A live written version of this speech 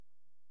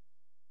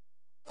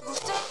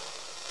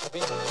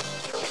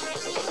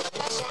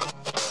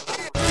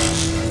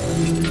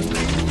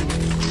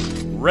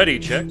Ready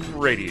Check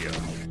Radio.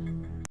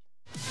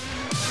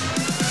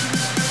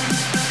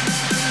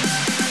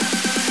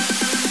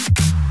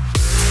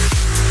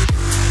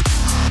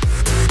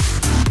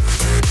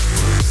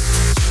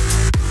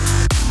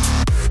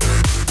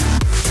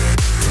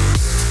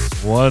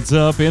 What's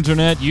up,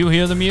 Internet? You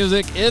hear the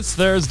music. It's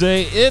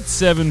Thursday. It's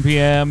 7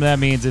 p.m. That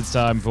means it's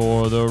time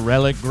for the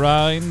Relic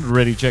Grind,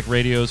 Ready Check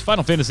Radio's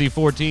Final Fantasy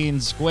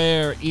XIV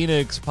Square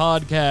Enix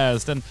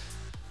podcast. And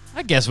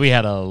I guess we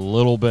had a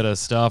little bit of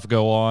stuff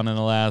go on in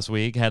the last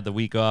week. Had the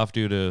week off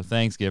due to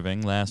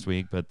Thanksgiving last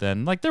week, but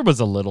then there was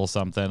a little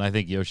something. I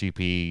think Yoshi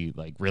P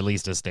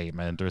released a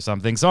statement or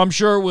something. So I'm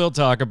sure we'll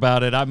talk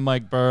about it. I'm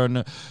Mike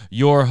Byrne,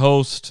 your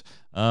host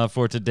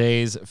for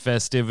today's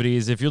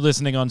festivities. If you're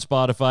listening on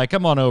Spotify,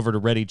 come on over to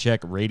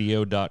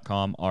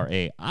ReadyCheckRadio.com,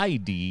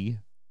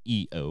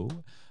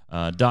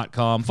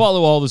 RAIDEO.com.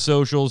 Follow all the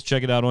socials.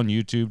 Check it out on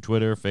YouTube,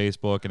 Twitter,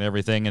 Facebook, and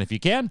everything. And if you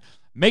can,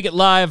 make it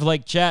live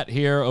like chat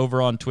here over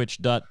on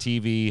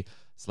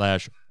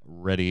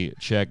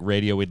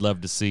twitch.tv/ReadyCheckRadio. We'd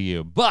love to see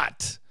you.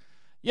 But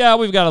yeah,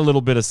 we've got a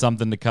little bit of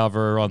something to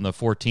cover on the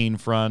 14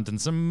 front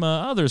and some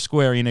other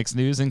Square Enix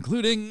news,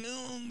 including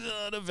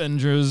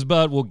Avengers,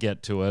 but we'll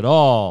get to it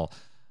all.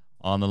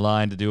 On the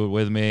line to do it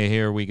with me,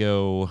 here we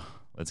go.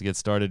 Let's get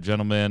started,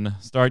 gentlemen.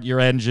 Start your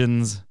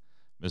engines.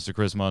 Mr.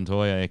 Chris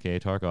Montoya, a.k.a.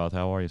 Tarkoth,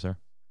 how are you, sir?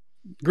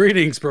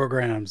 Greetings,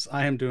 programs.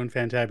 I am doing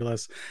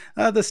fantabulous.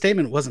 The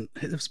statement it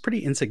was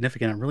pretty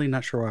insignificant. I'm really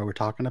not sure why we're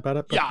talking about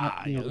it, but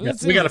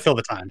we got to fill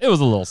the time. It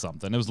was a little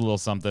something.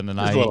 And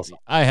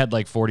I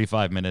had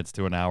 45 minutes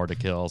to an hour to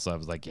kill, so I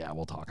was like, yeah,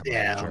 we'll talk about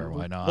it. Sure,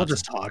 why not? We'll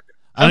just talk.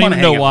 I don't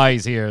even know why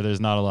he's here. There's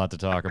not a lot to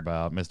talk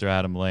about. Mr.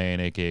 Adam Lane,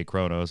 a.k.a.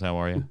 Kronos, how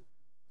are you?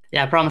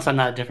 Yeah, I promise I'm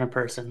not a different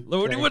person.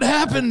 What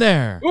happened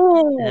there?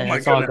 Oh, yeah, my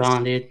it's goodness. all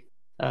gone, dude.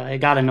 It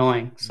got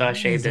annoying, so I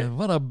shaved it.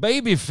 What a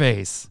baby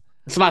face.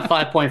 It's my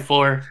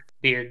 5.4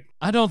 beard.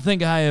 I don't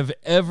think I have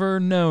ever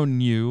known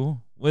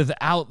you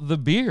without the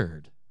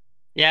beard.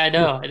 Yeah, I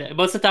know.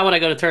 Most of the time when I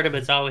go to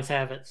tournaments, I always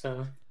have it,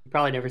 so you've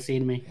probably never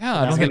seen me.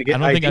 Yeah, I don't think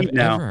I've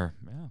ever.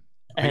 Yeah.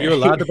 Are you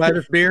allowed to buy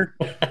this beer?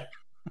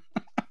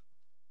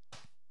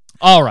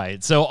 All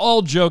right, so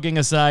all joking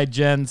aside,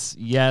 gents,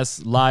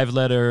 yes, live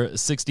letter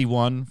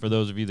 61, for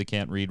those of you that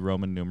can't read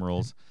Roman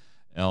numerals,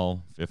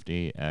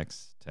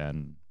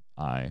 L50X10I1,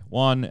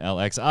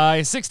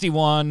 LXI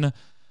 61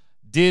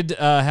 did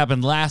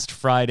happen last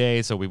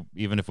Friday, so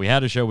even if we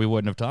had a show, we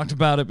wouldn't have talked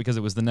about it because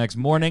it was the next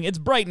morning. It's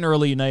bright and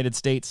early United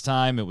States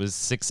time. It was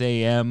 6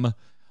 a.m.,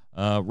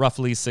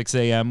 roughly 6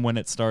 a.m. when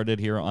it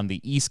started here on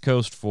the East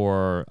Coast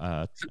for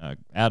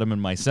Adam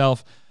and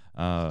myself.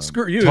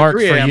 Screw you. Tark,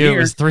 for you, it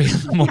was 3 in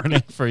the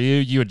morning for you.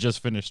 You had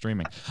just finished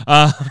streaming.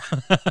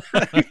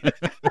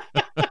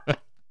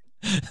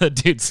 The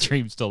dude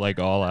streams till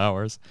all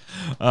hours.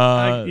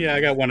 I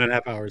got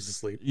 1.5 hours of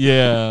sleep.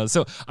 Yeah.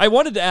 So I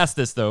wanted to ask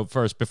this though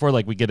first before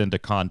we get into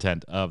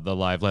content of the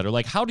live letter.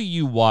 How do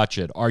you watch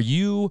it? Are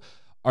you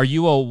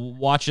a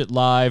watch it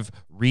live,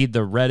 read the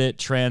Reddit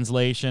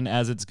translation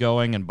as it's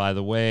going? And by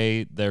the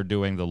way, they're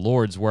doing the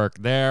Lord's work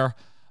there.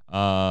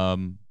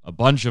 A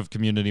bunch of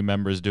community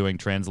members doing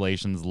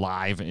translations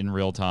live in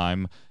real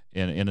time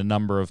in a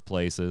number of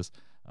places.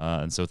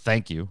 And so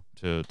thank you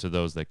to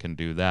those that can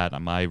do that.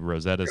 My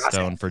Rosetta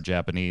Stone for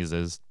Japanese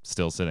is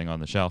still sitting on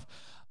the shelf.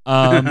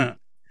 But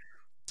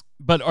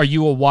are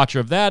you a watcher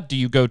of that? Do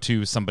you go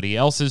to somebody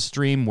else's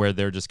stream where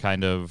they're just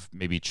kind of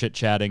maybe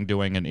chit-chatting,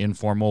 doing an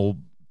informal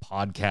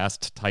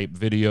podcast type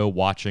video,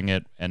 watching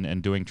it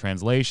and doing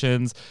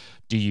translations?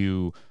 Do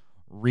you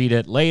read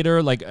it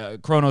later?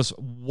 Kronos,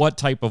 what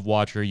type of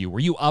watcher are you? Were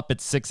you up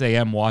at 6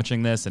 a.m.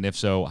 watching this? And if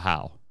so,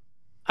 how?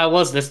 I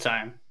was this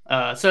time.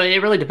 So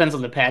it really depends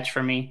on the patch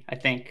for me, I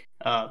think.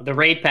 The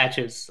raid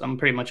patches, I'm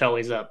pretty much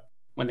always up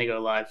when they go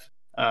live.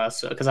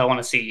 Because I want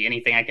to see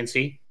anything I can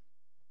see.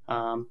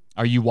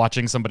 Are you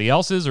watching somebody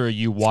else's, or are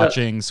you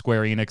watching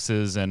Square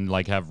Enix's and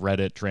have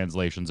Reddit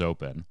translations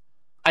open?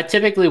 I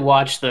typically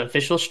watch the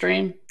official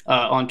stream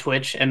on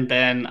Twitch, and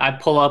then I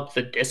pull up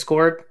the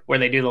Discord where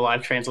they do the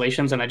live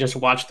translations, and I just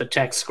watch the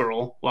text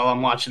scroll while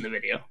I'm watching the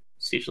video.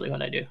 It's usually what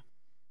I do.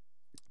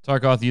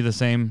 Tarkoth, you the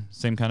same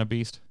kind of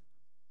beast?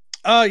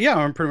 Yeah,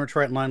 I'm pretty much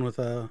right in line with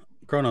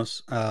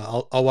Kronos.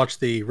 I'll watch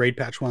the raid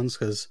patch ones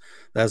because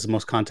that's the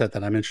most content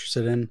that I'm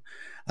interested in.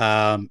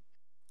 I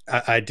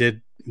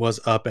was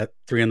up at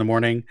 3 in the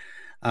morning.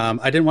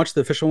 I didn't watch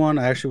the official one.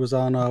 I actually was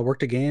on Work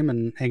to Game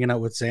and hanging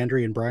out with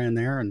Xandri and Brian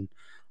there, and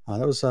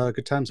that was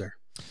good times there.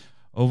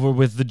 Over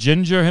with the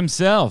Ginger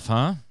himself,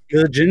 huh?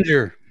 The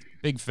Ginger.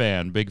 Big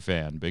fan.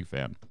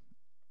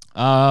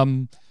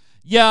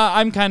 Yeah,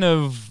 I'm kind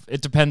of,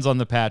 it depends on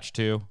the patch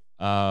too.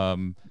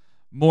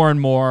 More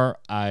and more,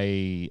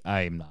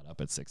 I'm not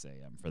up at 6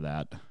 a.m. for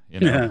that.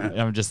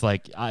 I'm just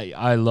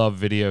I love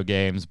video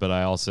games, but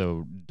I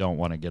also don't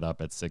want to get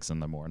up at 6 in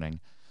the morning.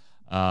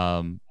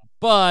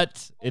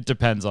 But it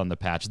depends on the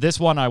patch. This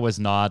one I was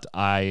not.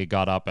 I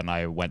got up and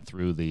I went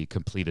through the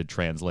completed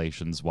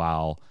translations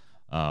while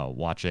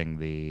watching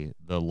the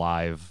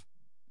live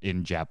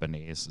in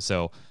Japanese.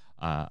 So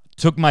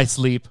took my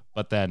sleep,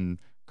 but then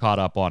caught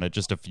up on it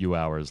just a few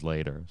hours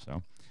later.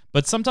 So,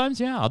 but sometimes,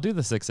 yeah, I'll do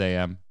the 6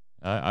 a.m.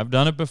 I've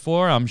done it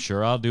before. I'm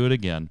sure I'll do it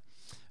again.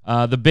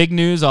 The big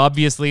news,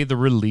 obviously, the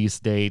release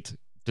date,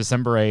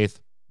 December 8th.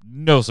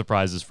 No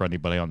surprises for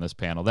anybody on this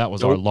panel. That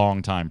was our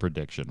long-time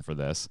prediction for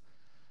this,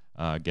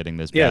 getting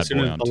this bad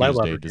boy on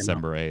Tuesday,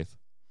 December 8th.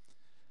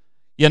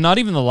 Yeah, not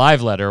even the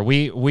live letter.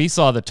 We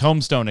saw the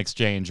Tombstone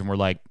exchange, and we're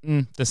like,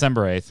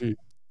 December 8th.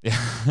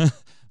 Yeah.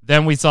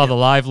 Then we saw the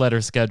live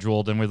letter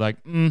scheduled, and we're like,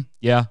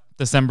 yeah,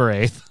 December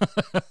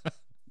 8th.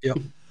 Yep.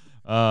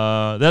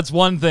 That's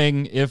one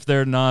thing. If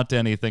they're not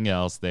anything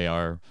else, they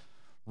are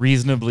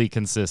reasonably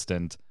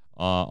consistent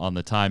on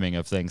the timing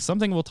of things.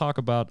 Something we'll talk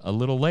about a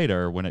little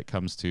later when it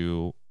comes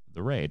to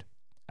the raid,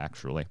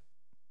 actually.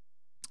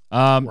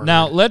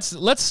 Now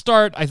let's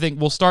start. I think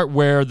we'll start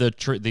where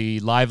the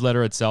live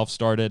letter itself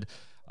started.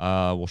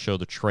 We'll show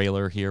the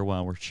trailer here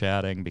while we're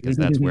chatting because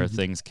that's where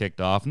things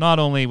kicked off. Not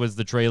only was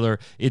the trailer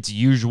its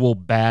usual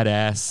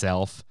badass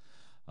self,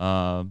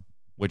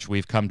 which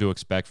we've come to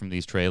expect from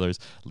these trailers,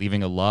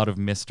 leaving a lot of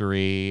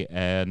mystery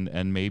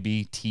and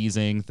maybe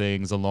teasing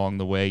things along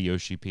the way.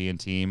 Yoshi P and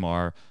team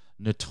are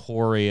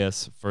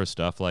notorious for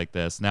stuff like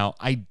this. Now,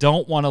 I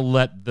don't want to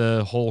let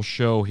the whole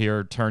show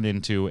here turn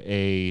into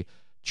a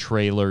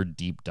trailer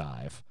deep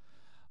dive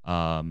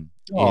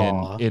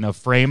in a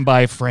frame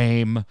by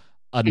frame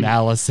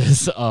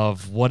analysis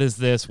of what is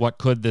this, what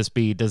could this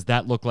be, does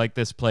that look like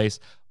this place.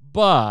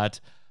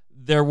 But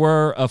there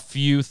were a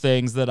few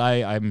things that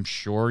I'm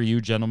sure you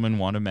gentlemen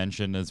want to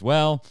mention as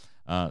well.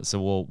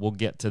 So we'll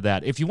get to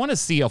that. If you want to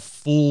see a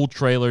full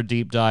trailer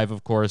deep dive,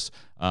 of course,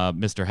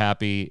 Mr.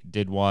 Happy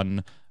did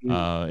one.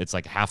 It's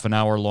like half an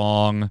hour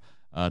long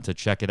to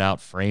check it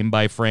out frame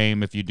by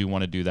frame if you do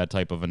want to do that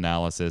type of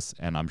analysis.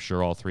 And I'm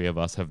sure all three of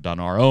us have done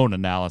our own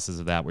analysis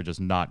of that. We're just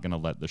not going to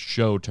let the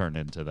show turn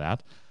into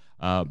that.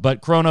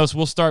 But Kronos,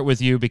 we'll start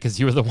with you because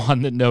you were the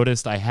one that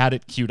noticed I had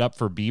it queued up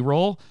for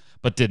B-roll,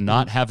 but did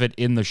not have it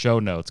in the show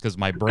notes because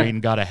my brain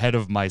got ahead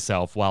of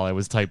myself while I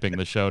was typing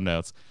the show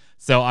notes.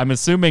 So I'm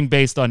assuming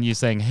based on you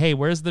saying, hey,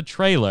 where's the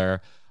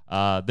trailer?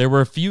 There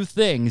were a few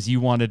things you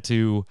wanted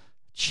to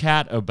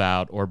chat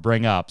about or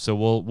bring up. So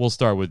we'll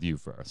start with you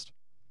first.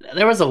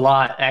 There was a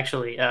lot,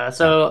 actually.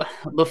 So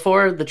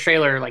before the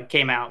trailer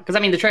came out, because I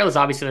mean, the trailer is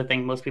obviously the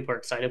thing most people are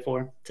excited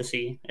for to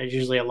see. There's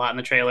usually a lot in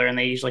the trailer, and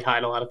they usually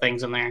hide a lot of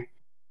things in there.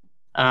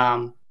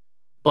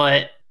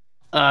 But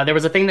there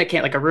was a thing that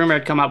came, a rumor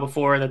had come out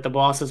before that the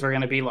bosses were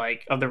going to be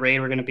of the raid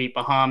were going to be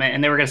Bahamut,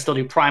 and they were going to still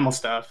do primal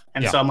stuff.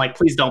 And so I'm like,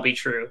 please don't be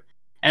true.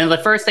 And the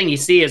first thing you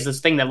see is this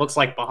thing that looks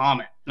like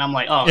Bahamut. And I'm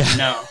like, oh,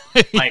 no.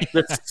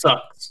 This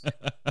sucks.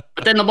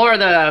 But then the more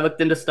that I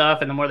looked into stuff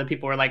and the more that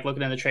people were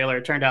looking in the trailer,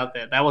 it turned out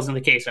that wasn't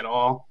the case at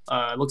all.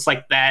 It looks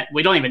like that.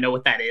 We don't even know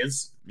what that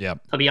is. Yeah.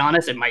 To be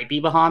honest, it might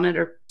be Bahamut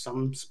or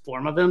some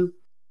form of him.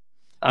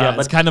 Yeah,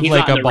 it's kind of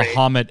like a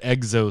Bahamut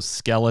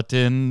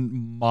exoskeleton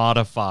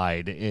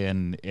modified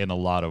in a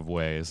lot of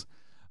ways.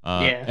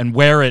 And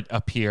where it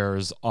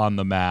appears on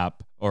the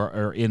map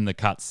or in the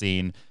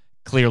cutscene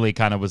clearly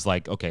kind of was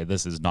like, okay,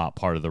 this is not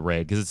part of the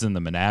raid because it's in the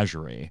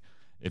menagerie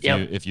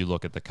if you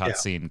look at the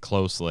cutscene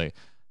closely.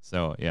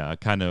 So I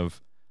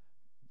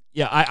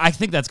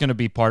think that's going to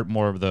be part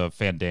more of the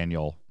Fan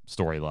Daniel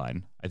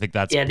storyline. I think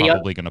that's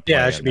probably going to play.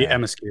 Yeah, it should be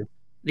MSQ.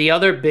 The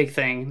other big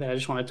thing that I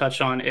just want to touch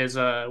on is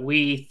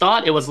we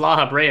thought it was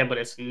La Habrea, but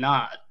it's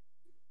not.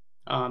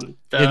 In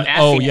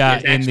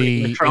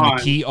the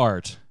key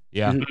art.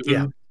 Yeah. Mm-hmm.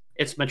 Yeah.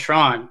 It's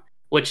Matron,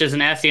 which is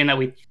an Ascian that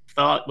we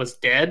thought was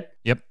dead.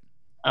 Yep.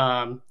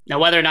 Now,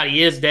 whether or not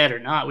he is dead or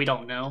not, we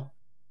don't know.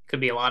 Could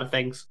be a lot of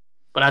things.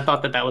 But I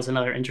thought that was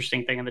another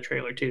interesting thing in the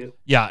trailer, too.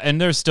 Yeah, and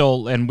there's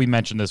still, and we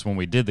mentioned this when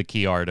we did the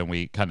key art, and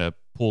we kind of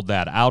pulled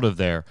that out of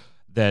there,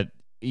 that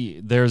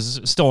there's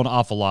still an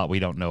awful lot we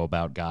don't know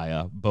about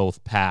Gaia,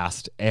 both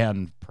past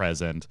and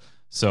present.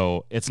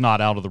 So it's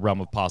not out of the realm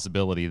of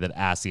possibility that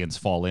Ascians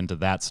fall into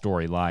that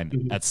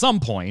storyline at some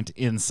point,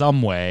 in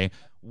some way.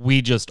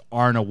 We just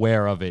aren't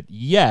aware of it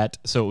yet,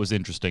 so it was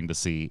interesting to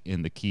see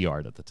in the key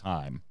art at the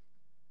time.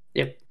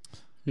 Yep.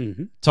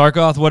 Mm-hmm.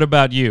 Tarkoth, what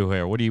about you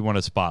here? What do you want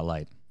to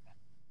spotlight?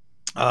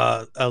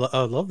 I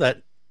love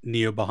that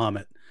Neo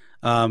Bahamut.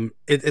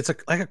 It's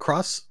like a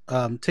cross.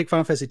 Take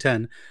Final Fantasy X,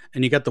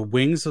 and you got the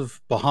wings of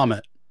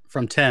Bahamut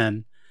from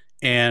 10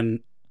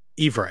 and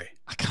Ivray.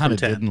 I kind of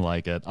didn't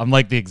like it. I'm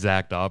like the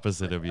exact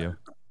opposite of you.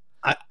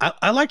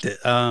 I liked it.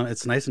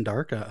 It's nice and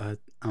dark. I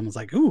was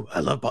like, ooh,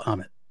 I love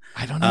Bahamut.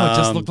 I don't know. It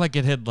just looked like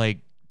it had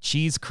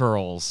cheese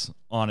curls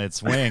on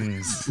its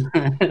wings.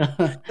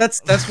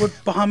 That's what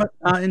Bahamut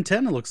in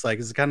 10 looks like.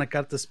 It's kind of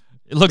got this.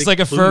 It looks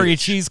like a furry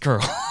cheese curl.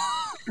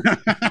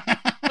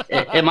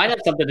 It might have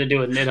something to do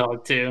with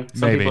Nidhogg too.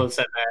 Some people have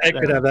said that. It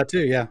could have that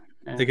too. Yeah.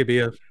 It could be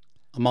a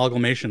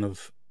amalgamation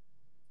of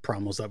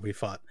promos that we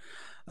fought.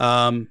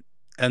 And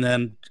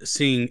then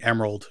seeing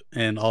Emerald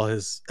and all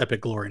his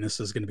epic gloriness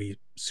is going to be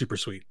super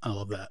sweet. I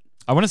love that.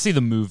 I want to see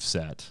the move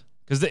set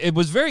because it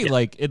was very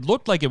it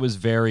looked like it was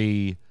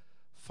very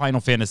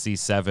Final Fantasy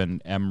VII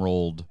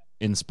Emerald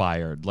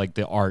inspired, like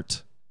the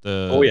art,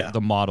 the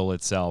model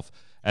itself.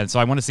 And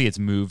so I want to see its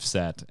move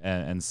set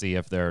and see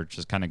if they're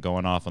just kind of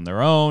going off on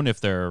their own,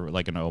 if they're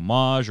like an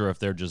homage, or if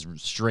they're just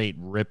straight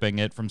ripping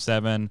it from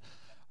 7.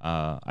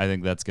 I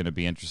think that's going to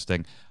be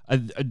interesting. I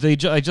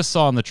just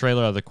saw in the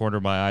trailer out of the corner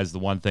of my eyes the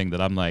one thing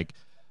that I'm like,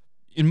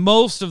 in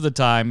most of the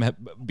time,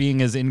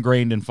 being as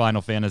ingrained in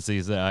Final Fantasy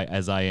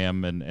as I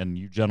am, and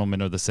you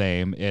gentlemen are the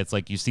same, it's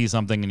like you see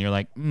something and you're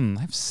like,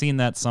 I've seen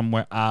that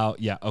somewhere. Oh,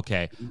 yeah,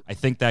 okay. I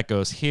think that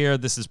goes here.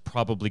 This is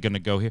probably going to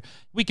go here.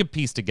 We could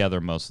piece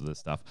together most of this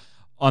stuff.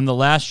 On the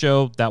last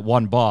show, that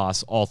one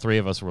boss, all three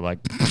of us were like,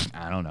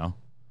 I don't know.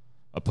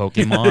 A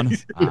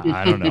Pokemon?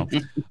 I don't know.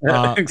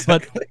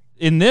 Exactly. But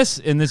in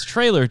this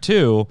trailer,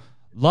 too,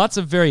 lots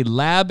of very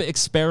lab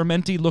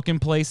experimenty looking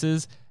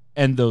places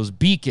and those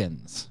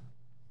beacons.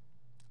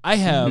 I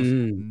have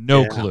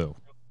no clue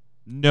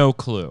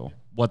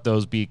what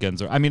those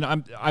beacons are. I mean,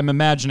 I'm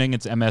imagining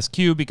it's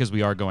MSQ because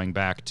we are going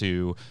back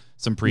to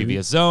some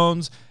previous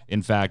zones.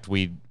 In fact,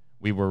 we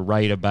were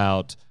right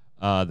about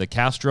the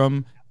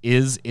Castrum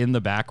is in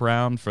the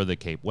background for the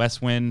Cape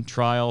Westwind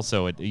trial,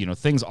 so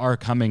things are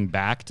coming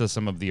back to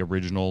some of the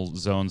original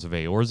zones of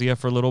Eorzea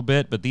for a little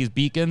bit. But these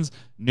beacons,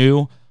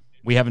 new.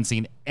 We haven't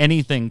seen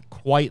anything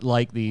quite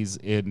like these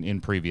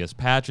in previous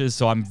patches,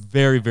 so I'm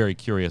very, very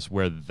curious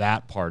where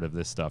that part of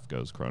this stuff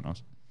goes,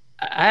 Kronos.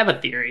 I have a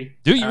theory.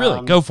 Do you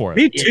really? Go for it.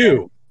 Me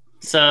too.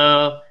 Yeah.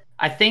 So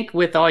I think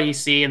with all you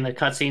see in the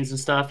cutscenes and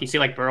stuff, you see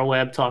like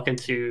Burlweb talking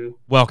to...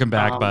 Welcome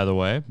back, by the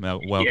way.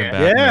 Welcome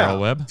back,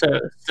 Burlweb. So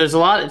there's a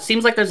lot... It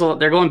seems like they're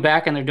going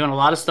back and they're doing a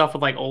lot of stuff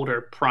with like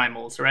older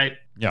primals, right?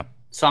 Yeah.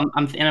 So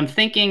I'm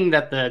thinking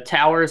that the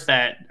towers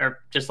that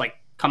are just like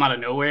come out of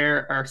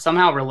nowhere are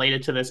somehow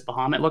related to this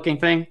Bahamut looking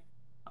thing.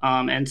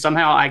 And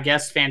somehow I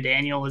guess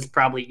Fandaniel is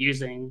probably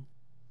using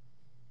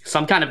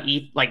some kind of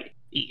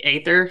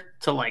aether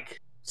to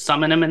like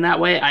summon him in that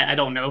way. I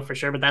don't know for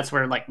sure, but that's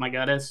where like my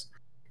gut is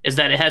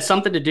that it has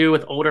something to do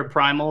with older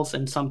primals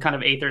and some kind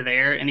of aether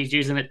there, and he's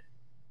using it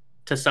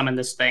to summon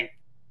this thing.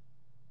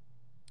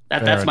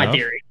 That's my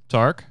theory.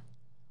 Tark?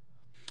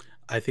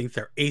 I think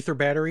they're aether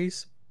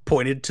batteries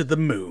pointed to the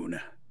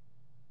moon.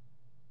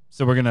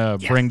 So we're going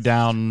to bring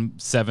down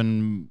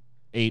 7,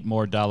 8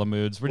 more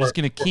Dalamudes. We're just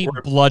going to keep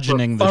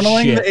bludgeoning the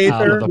shit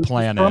out of the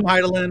planet from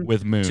Hydaelyn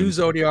with moons. To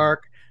Zodiark,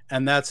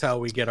 and that's how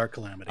we get our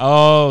calamity.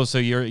 Oh, so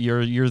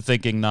you're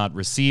thinking not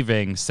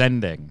receiving,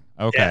 sending.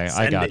 Okay, yeah,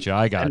 sending,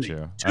 I got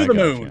you. To the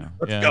moon.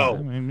 Let's go.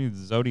 I mean,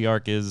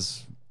 Zodiark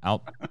is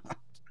out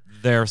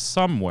there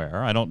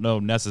somewhere. I don't know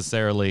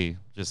necessarily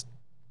just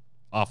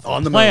off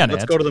on the planet. Moon.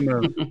 Let's go to the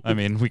moon. I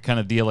mean, we're kind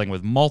of dealing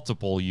with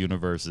multiple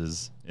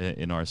universes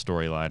in our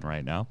storyline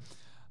right now.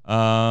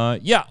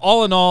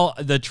 All in all,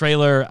 the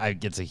trailer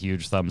gets a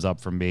huge thumbs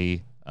up from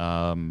me.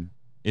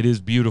 It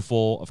is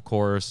beautiful, of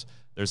course.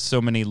 There's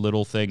so many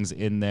little things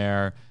in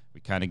there.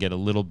 We kind of get a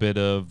little bit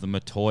of the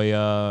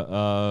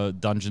Matoya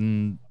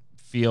dungeon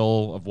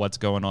feel of what's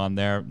going on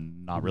there.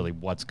 Not really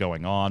what's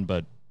going on,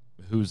 but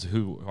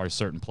who are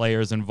certain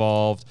players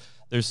involved.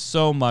 There's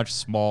so much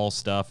small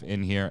stuff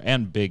in here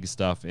and big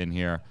stuff in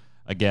here.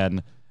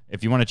 Again,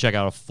 if you want to check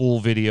out a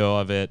full video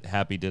of it,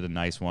 Happy did a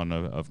nice one.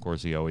 Of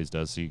course, he always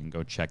does, so you can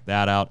go check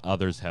that out.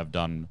 Others have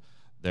done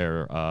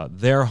their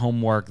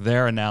homework,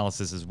 their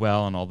analysis as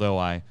well. And although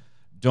I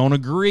don't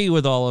agree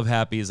with all of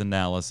Happy's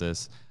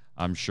analysis,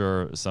 I'm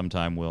sure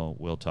sometime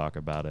we'll talk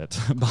about it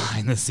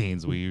behind the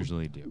scenes. We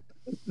usually do.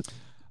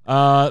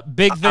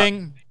 Big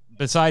thing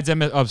besides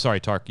Oh, sorry,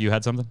 Tark, you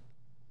had something?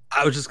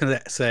 I was just going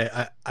to say,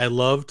 I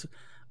loved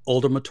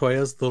Older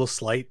Matoya's little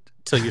slight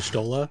to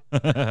Y'shtola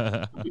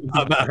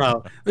about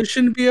how there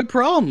shouldn't be a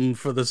problem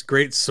for this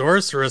great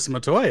sorceress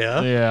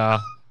Matoya. Yeah,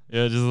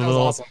 just a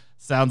little, awesome.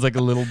 Sounds like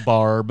a little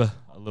barb.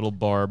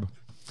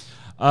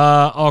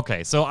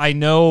 Okay, so I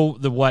know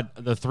what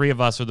the three of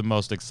us are the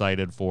most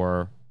excited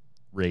for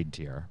raid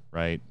tier,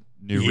 right?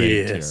 New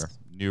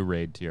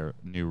raid tier.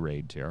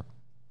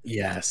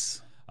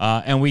 Yes.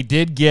 And we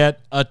did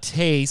get a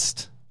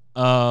taste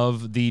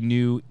of the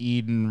new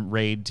Eden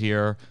raid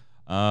tier.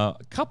 A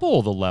couple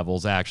of the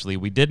levels, actually.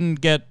 We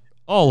didn't get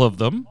all of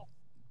them,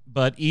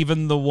 but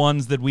even the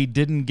ones that we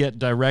didn't get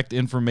direct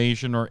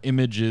information or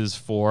images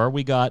for,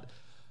 we got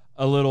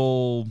a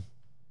little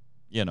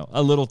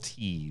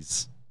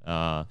tease.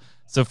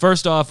 So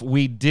first off,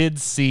 we did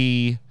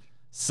see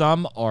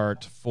some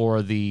art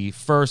for the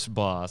first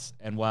boss,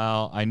 and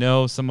while I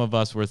know some of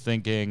us were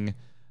thinking,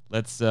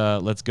 let's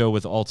go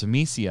with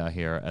Ultimecia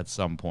here at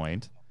some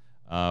point,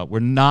 we're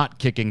not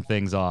kicking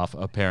things off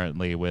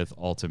apparently with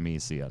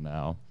Ultimecia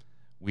now.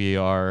 We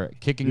are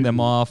kicking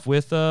them off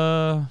with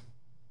somebody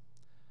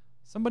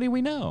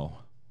we know.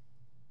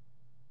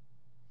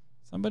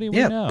 Somebody we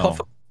know.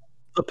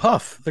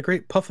 The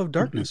great Puff of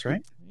Darkness,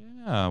 right?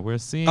 Yeah, we're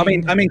seeing. I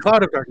mean,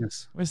 Cloud of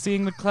Darkness. We're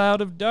seeing the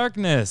Cloud of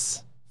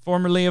Darkness,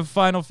 formerly of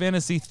Final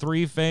Fantasy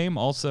III fame,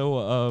 also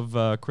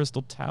of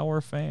Crystal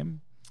Tower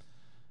fame.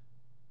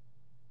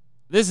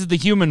 This is the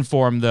human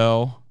form,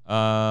 though.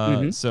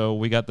 So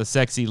we got the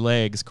sexy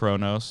legs,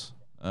 Kronos,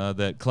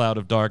 that Cloud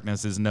of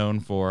Darkness is known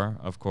for,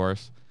 of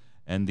course.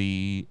 and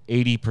the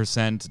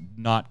 80%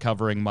 not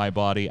covering my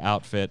body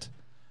outfit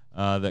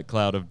that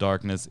Cloud of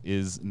Darkness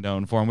is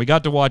known for. And we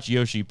got to watch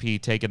Yoshi P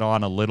take it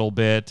on a little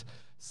bit.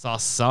 Saw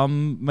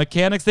some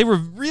mechanics. They were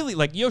really,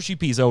 like, Yoshi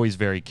P's always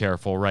very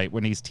careful, right,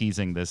 when he's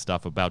teasing this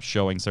stuff about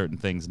showing certain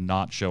things,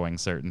 not showing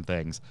certain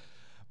things.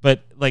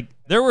 But, like,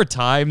 there were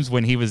times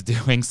when he was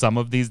doing some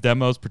of these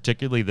demos,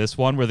 particularly this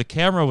one, where the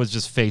camera was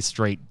just face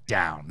straight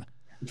down.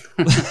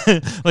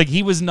 Like,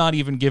 he was not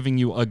even giving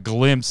you a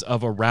glimpse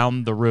of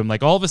around the room.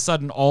 Like, all of a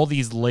sudden, all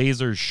these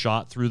lasers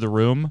shot through the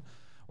room,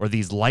 or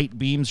these light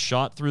beams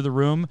shot through the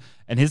room,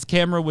 and his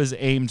camera was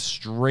aimed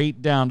straight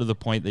down to the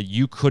point that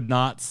you could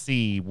not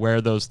see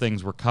where those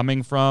things were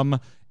coming from,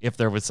 if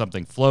there was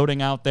something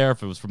floating out there,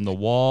 if it was from the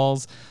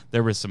walls,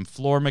 there was some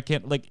floor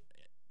mechanic. Like,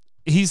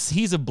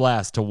 he's a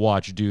blast to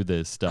watch do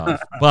this stuff.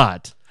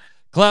 But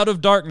Cloud of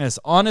Darkness,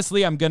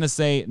 honestly, I'm going to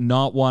say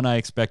not one I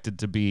expected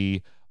to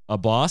be a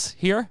boss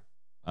here.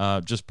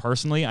 Just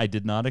personally, I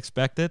did not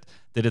expect it.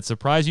 Did it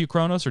surprise you,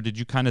 Kronos, or did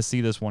you kind of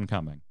see this one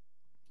coming?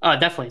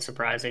 Definitely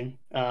surprising.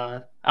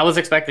 I was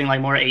expecting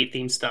like more 8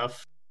 theme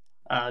stuff,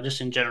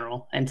 just in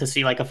general, and to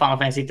see like a Final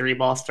Fantasy 3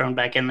 boss thrown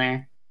back in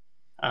there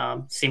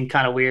seemed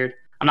kind of weird.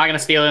 I'm not gonna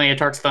steal any of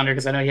Tark's thunder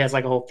because I know he has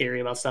like a whole theory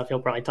about stuff.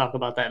 He'll probably talk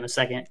about that in a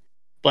second.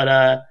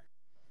 But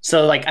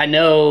so like I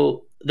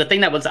know the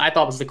thing that I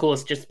thought was the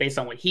coolest, just based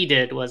on what he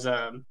did, was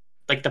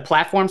like the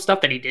platform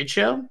stuff that he did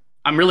show.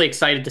 I'm really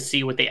excited to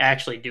see what they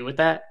actually do with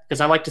that, because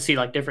I like to see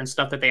like different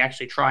stuff that they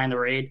actually try in the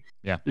raid.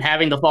 Yeah. And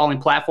having the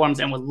falling platforms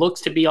and what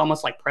looks to be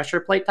almost like pressure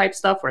plate type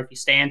stuff, where if you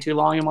stand too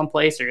long in one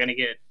place, you're gonna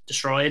get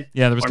destroyed.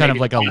 Yeah, there was kind of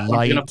like a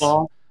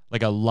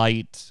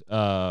light,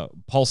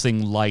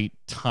 pulsing light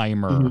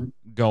timer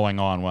going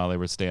on while they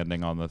were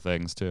standing on the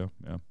things too.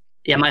 Yeah.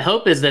 Yeah, my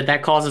hope is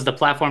that causes the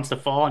platforms to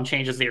fall and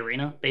changes the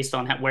arena based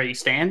on where you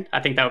stand. I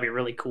think that would be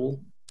really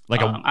cool.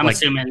 Like I'm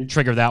assuming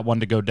trigger that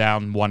one to go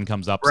down, one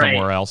comes up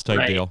somewhere else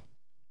type deal.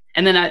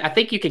 And then I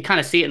think you could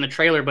kind of see it in the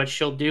trailer, but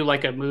she'll do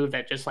like a move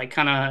that just like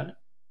kind of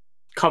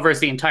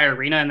covers the entire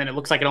arena, and then it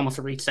looks like it almost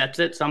resets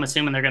it. So I'm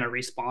assuming they're going to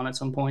respawn at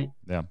some point.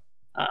 Yeah.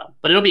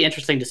 But it'll be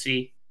interesting to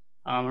see.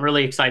 I'm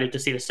really excited to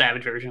see the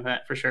Savage version of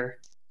that for sure.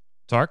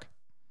 Tark?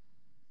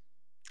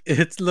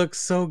 It looks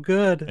so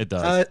good. It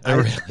does. It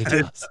really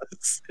does.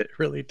 It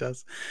really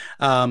does.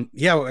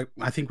 Yeah,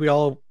 I think we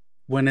all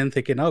went in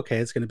thinking, okay,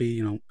 it's going to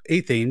be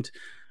 8 themed.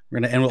 We're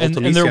going to end with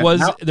and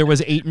there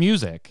was 8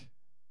 music.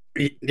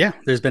 Yeah,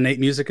 there's been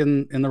 8 music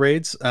in the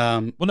raids.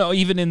 Well, no,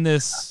 even in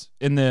this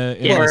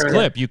this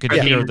clip, you could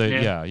hear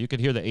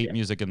the 8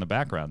 music in the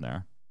background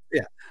there.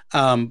 Yeah,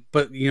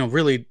 but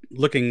really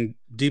looking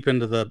deep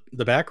into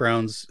the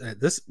backgrounds,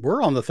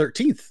 we're on the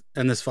 13th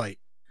in this fight.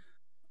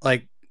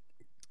 Like,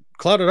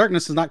 Cloud of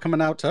Darkness is not coming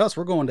out to us;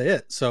 we're going to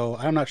it. So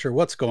I'm not sure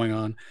what's going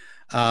on.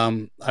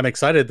 I'm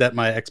excited that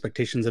my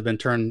expectations have been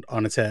turned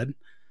on its head,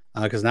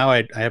 because now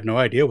I have no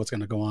idea what's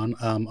going to go on,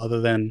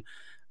 other than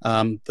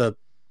the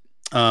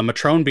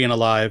Matrone being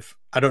alive.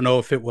 I don't know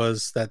if it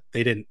was that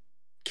they didn't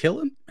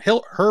kill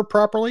her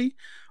properly,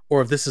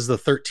 or if this is the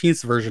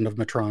 13th version of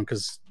Matrone,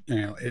 because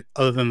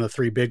other than the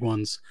 3 big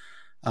ones,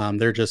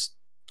 they're just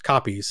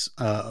copies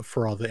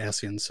for all the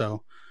Asians.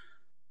 So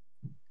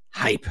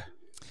hype.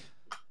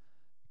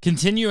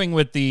 Continuing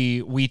with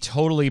we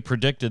totally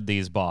predicted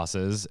these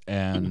bosses,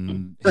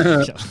 and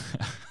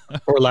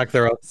or lack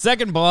thereof.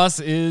 Second boss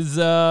is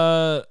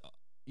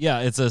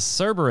it's a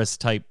Cerberus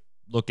type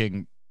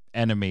looking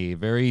enemy,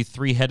 very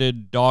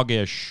 3-headed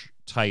doggish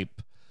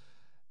type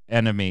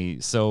enemy.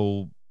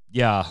 So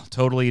yeah,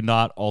 totally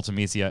not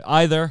Ultimecia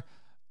either.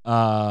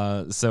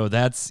 So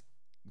that's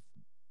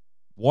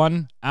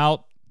one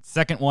out.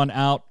 Second one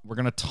out. We're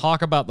going to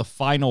talk about the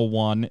final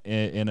one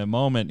in a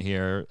moment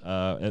here.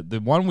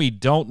 The one we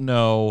don't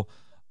know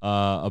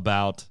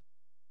about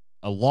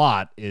a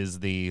lot is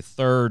the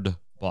third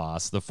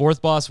boss. The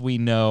fourth boss we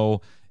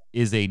know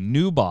is a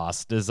new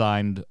boss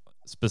designed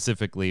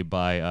specifically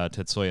by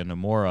Tetsuya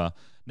Nomura.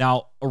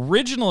 Now,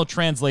 original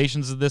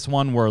translations of this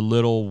one were a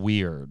little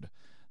weird.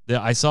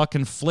 I saw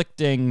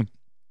conflicting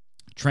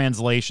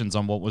translations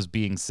on what was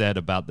being said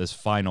about this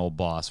final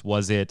boss.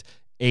 Was it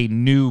a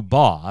new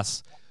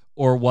boss,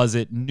 or was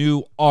it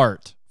new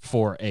art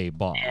for a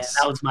boss? Yeah,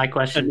 that was my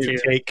question too.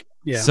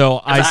 Yeah.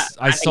 So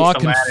I saw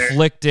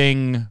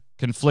conflicting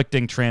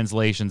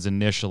translations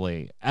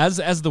initially.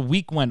 As the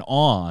week went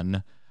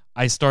on,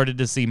 I started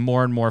to see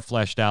more and more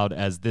fleshed out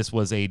as this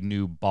was a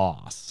new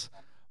boss.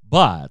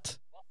 But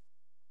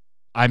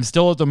I'm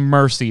still at the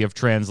mercy of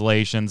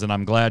translations, and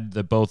I'm glad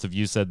that both of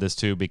you said this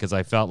too, because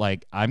I felt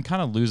like I'm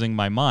kind of losing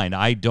my mind.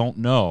 I don't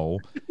know.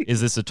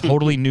 Is this a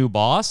totally new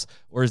boss,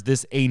 or is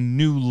this a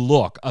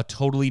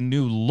totally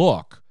new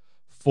look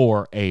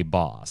for a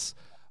boss?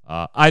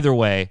 Either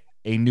way,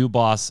 a new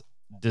boss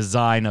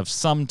design of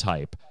some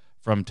type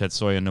from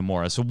Tetsuya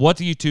Nomura. So what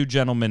do you two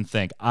gentlemen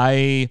think?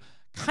 I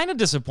kind of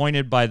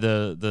disappointed by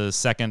the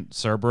second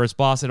Cerberus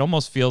boss. It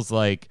almost feels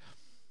like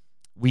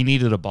we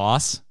needed a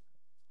boss.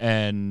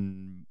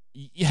 And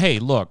hey,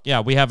 look,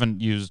 we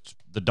haven't used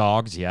the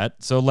dogs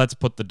yet, so let's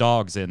put the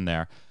dogs in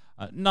there.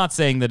 Not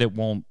saying that it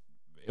won't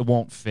it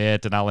won't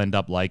fit, and I'll end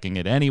up liking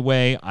it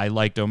anyway. I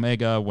liked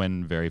Omega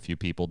when very few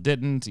people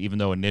didn't, even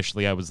though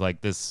initially I was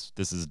like, this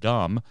is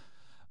dumb.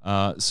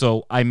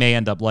 So I may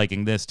end up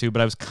liking this too,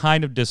 but I was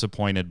kind of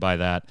disappointed by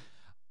that.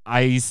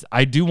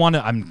 I do want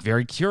to. I'm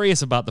very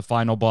curious about the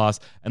final boss,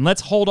 and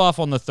let's hold off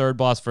on the third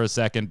boss for a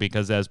second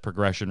because as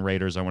progression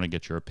raters, I want to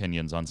get your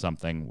opinions on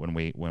something when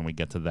we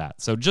get to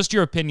that. So just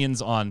your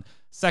opinions on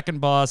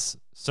second boss,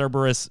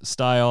 Cerberus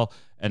style,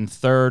 and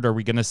third. Are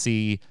we going to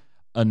see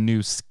a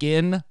new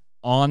skin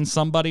on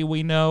somebody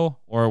we know,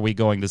 or are we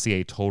going to see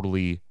a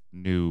totally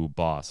new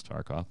boss,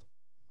 Tarkov?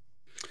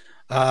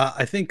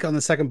 I think on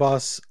the second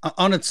boss,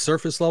 on its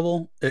surface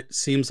level, it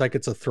seems like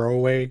it's a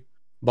throwaway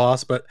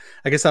boss, but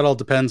I guess that all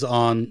depends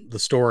on the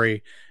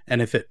story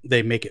and if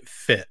they make it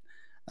fit.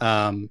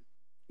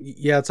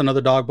 Yeah, it's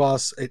another dog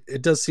boss.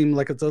 It does seem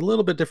like it's a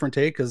little bit different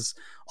take because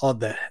all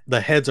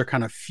the heads are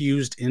kind of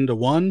fused into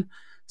one,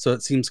 so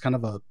it seems kind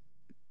of a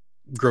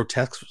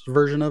grotesque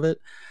version of it.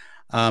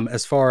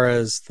 As far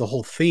as the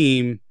whole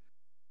theme,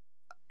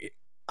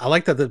 I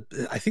like that.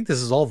 I think this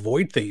is all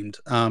void themed,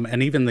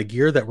 and even the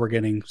gear that we're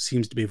getting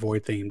seems to be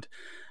void themed.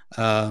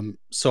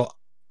 So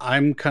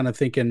I'm kind of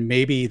thinking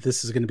maybe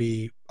this is going to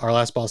be our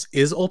last boss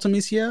is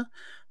Ultimecia,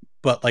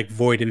 but like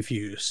void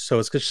infused. So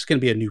it's just going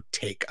to be a new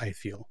take, I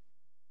feel.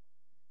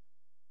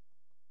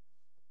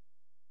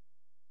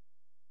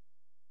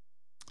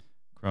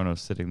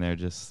 Chrono's sitting there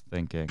just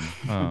thinking.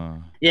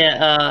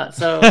 Yeah.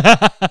 So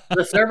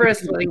the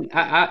Cerberus thing,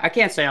 I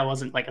can't say I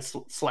wasn't like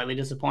slightly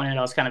disappointed.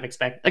 I was kind of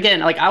expecting. Again,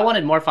 like I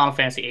wanted more Final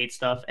Fantasy VIII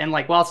stuff, and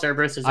like while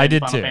Cerberus is in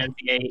Final Fantasy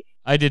VIII,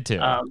 I did too.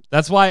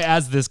 That's why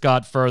as this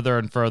got further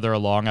and further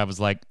along, I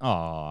was like,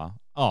 yeah.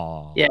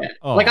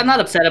 Like I'm not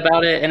upset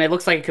about it, and it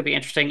looks like it could be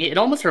interesting. It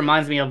almost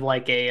reminds me of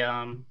like a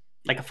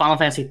Final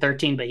Fantasy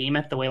 13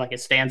 Behemoth, the way like it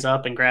stands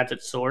up and grabs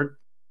its sword.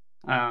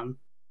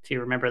 If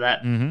you remember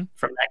that from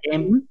that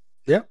game. Mm-hmm.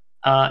 Yeah.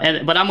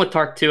 But I'm with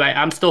Tark too.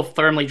 I'm still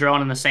firmly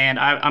drawn in the sand.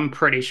 I'm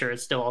pretty sure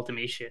it's still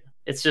Ultimecia.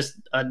 It's just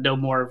a no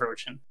more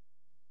version.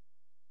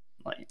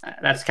 Like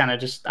that's kind of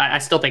just. I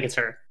still think it's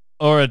her.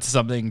 Or it's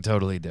something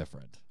totally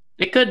different.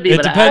 It could be.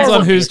 It depends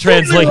on whose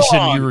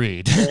translation you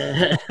read.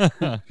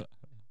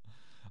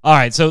 All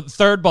right, so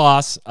third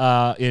boss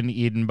in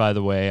Eden, by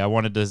the way, I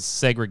wanted to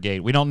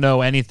segregate. We don't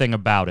know anything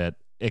about it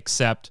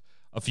except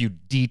a few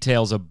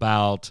details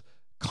about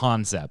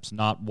concepts,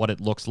 not what it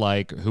looks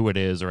like, who it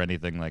is, or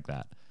anything like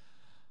that.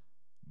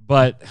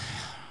 But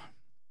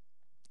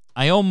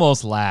I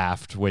almost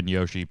laughed when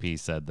Yoshi P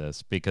said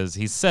this because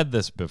he said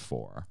this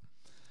before,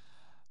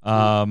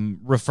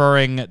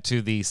 referring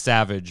to the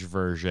Savage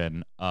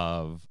version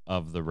of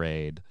the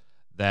raid,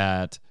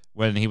 that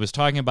when he was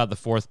talking about the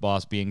fourth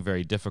boss being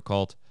very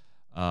difficult,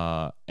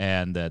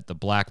 and that the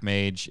Black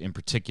Mage in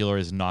particular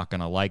is not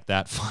going to like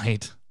that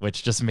fight,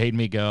 which just made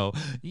me go,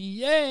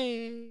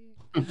 yay!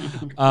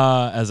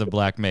 As a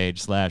Black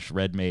Mage /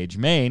 Red Mage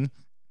main,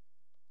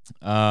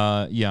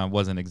 I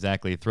wasn't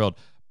exactly thrilled.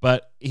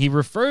 But he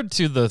referred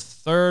to the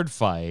third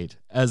fight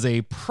as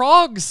a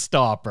prog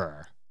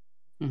stopper.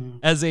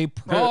 As a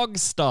prog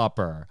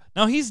stopper.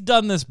 Now, he's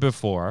done this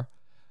before,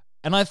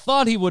 and I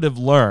thought he would have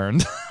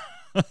learned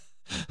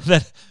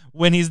that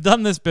when he's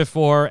done this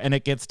before and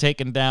it gets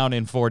taken down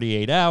in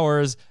 48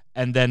 hours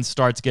and then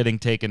starts getting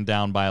taken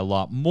down by a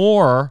lot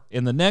more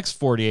in the next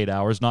 48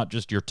 hours, not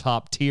just your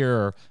top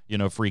tier,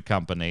 free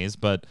companies,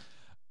 but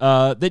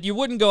that you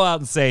wouldn't go out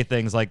and say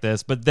things like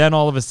this. But then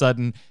all of a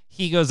sudden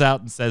he goes out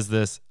and says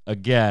this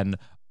again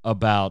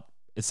about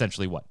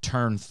essentially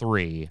turn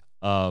 3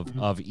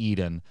 of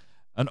Eden.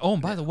 And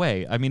by the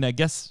way, I mean, I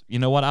guess, you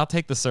know what? I'll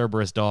take the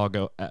Cerberus dog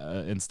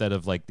instead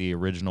of like the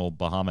original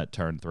Bahamut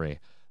turn 3.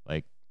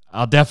 Like,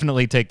 I'll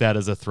definitely take that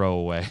as a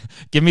throwaway.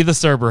 Give me the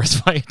Cerberus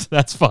fight.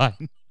 That's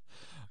fine.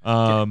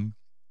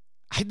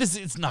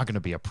 It's not going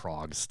to be a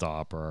prog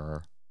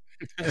stopper.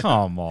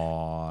 Come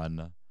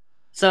on.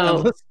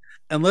 So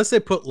unless they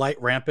put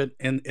light rampant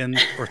in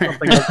or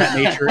something of that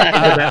nature into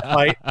that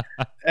fight,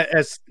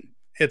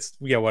 it's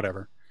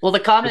whatever. Well, the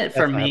comment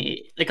for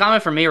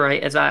me,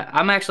 right, is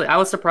I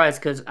was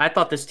surprised because I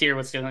thought this tier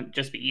was going to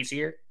just be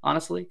easier,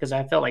 honestly, because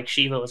I felt like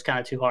Shiva was kind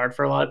of too hard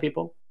for a lot of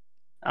people,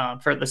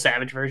 for the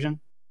Savage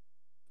version.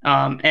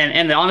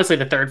 And honestly,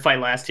 the third fight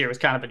last year was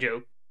kind of a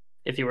joke.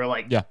 If you were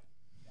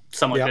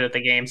somewhat good at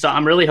the game, so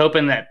I'm really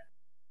hoping that,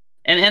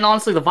 and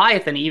honestly,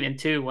 Leviathan even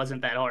too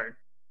wasn't that hard.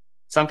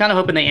 So I'm kind of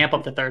hoping they amp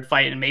up the third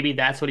fight, and maybe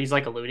that's what he's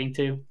like alluding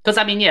to. Because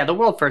I mean, the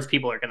world first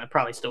people are going to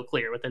probably still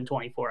clear within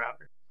 24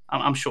 hours.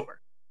 I'm sure.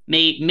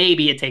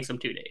 Maybe it takes them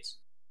 2 days.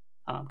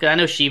 Because I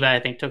know Shiva, I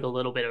think, took a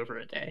little bit over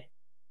a day,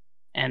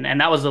 and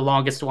that was the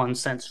longest one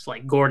since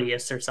like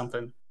Gordius or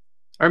something,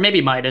 or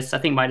maybe Midas. I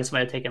think Midas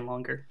might have taken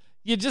longer.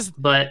 You just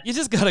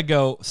gotta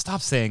go.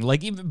 Stop saying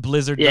like even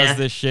Blizzard does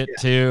this shit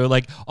too.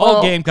 Like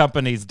all game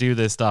companies do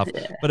this stuff.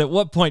 Yeah. But at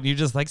what point you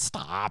just like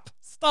stop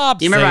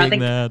saying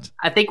that?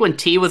 I think when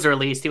T was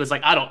released, he was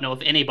like, I don't know if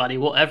anybody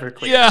will ever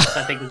clear this.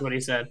 I think is what he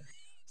said.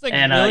 Like,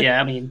 and really?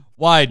 I mean,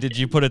 why did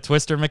you put a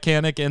twister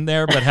mechanic in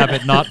there but have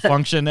it not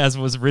function as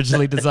was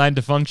originally designed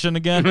to function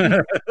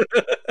again?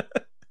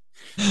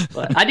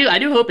 But I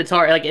do hope it's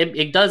hard. Like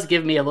it does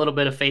give me a little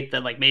bit of faith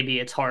that like maybe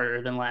it's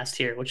harder than last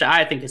year, which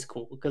I think is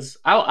cool because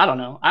I don't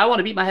know. I want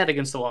to beat my head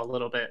against the wall a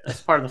little bit.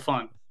 That's part of the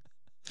fun.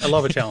 I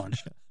love a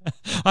challenge.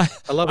 I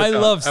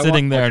love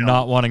sitting there challenge.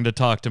 not wanting to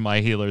talk to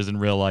my healers in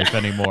real life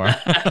anymore.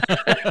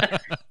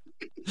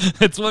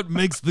 It's what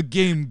makes the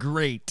game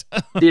great.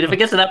 Dude, if it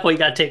gets to that point, you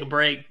gotta take a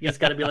break. You just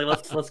gotta be like,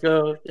 let's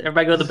go.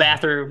 Everybody go to the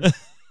bathroom.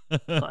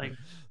 Like,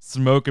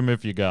 smoke them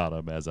if you got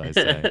them, as I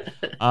say.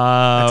 That's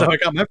how I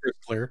got my first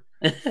clear.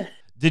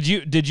 Did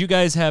you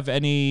guys have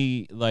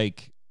any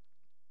like?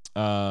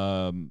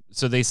 So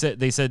they said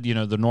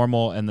the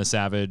normal and the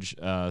savage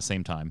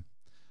same time.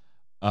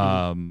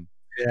 Yeah.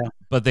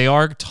 But they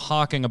are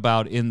talking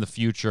about in the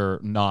future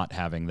not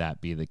having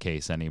that be the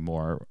case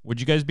anymore. Would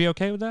you guys be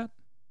okay with that?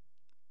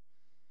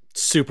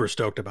 Super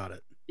stoked about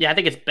it. Yeah, I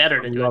think it's better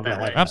to do it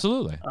that way.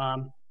 Absolutely.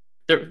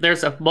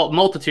 There's a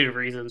multitude of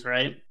reasons,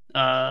 right?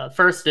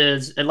 First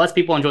is it lets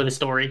people enjoy the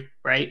story,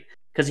 right?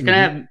 Because you're gonna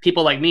have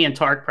people like me and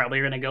Tark probably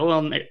are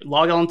gonna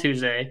log on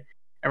Tuesday,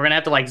 and we're gonna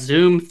have to like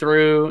zoom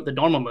through the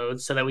normal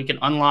modes so that we can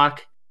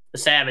unlock the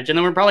savage, and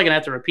then we're probably gonna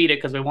have to repeat it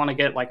because we want to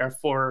get like our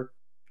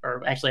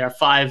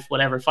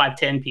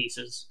 510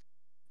 pieces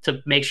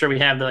to make sure we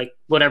have like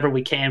whatever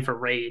we can for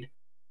raid.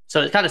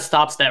 So it kind of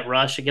stops that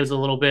rush. It gives a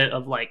little bit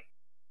of like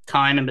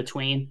time in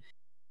between.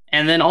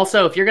 And then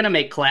also if you're going to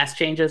make class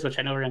changes, which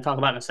I know we're going to talk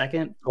about in a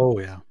second. Oh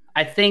yeah.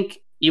 I think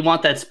you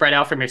want that spread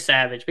out from your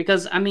savage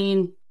because I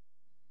mean,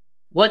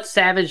 what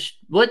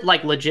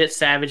like legit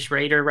savage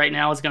raider right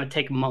now is going to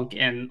take monk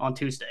in on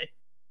Tuesday?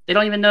 They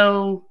don't even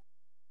know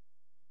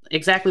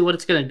exactly what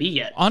it's going to be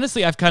yet.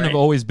 Honestly, I've kind of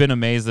always been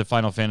amazed that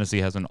Final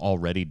Fantasy hasn't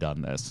already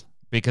done this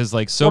because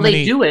like many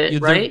they do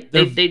it right.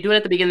 They do it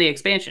at the beginning of the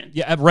expansion.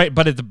 Yeah, right,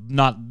 but it's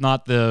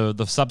not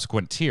the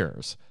subsequent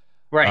tiers.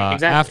 Right,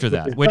 exactly. After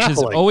that, which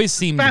has always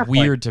seemed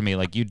weird to me.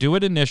 Like you do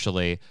it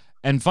initially,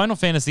 and Final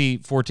Fantasy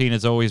XIV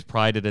has always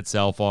prided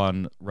itself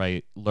on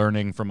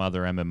learning from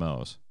other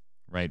MMOs,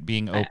 right,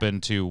 being open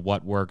to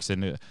what works.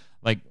 And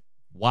like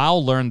WoW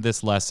learned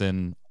this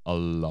lesson a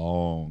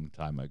long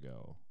time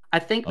ago. I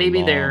think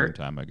maybe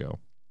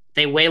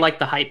they weigh like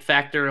the hype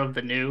factor of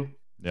the new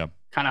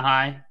kind of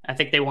high. I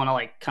think they want to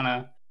like kind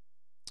of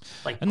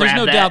like. And there's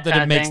no doubt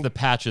that it makes the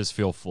patches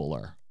feel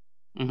fuller.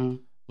 Mm-hmm.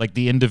 Like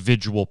the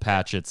individual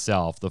patch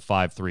itself, the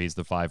 5.3s,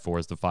 the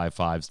 5.4s, the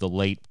 5.5s,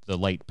 the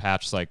late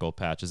patch cycle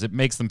patches, it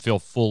makes them feel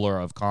fuller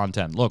of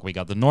content. Look, we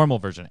got the normal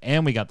version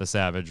and we got the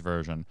savage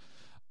version,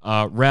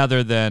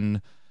 rather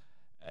than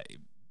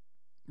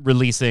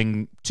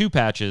releasing two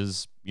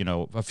patches,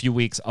 a few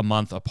weeks, a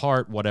month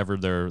apart, whatever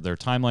their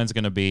timeline's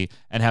going to be,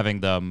 and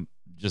having them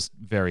just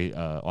very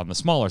on the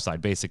smaller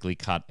side, basically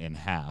cut in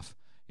half.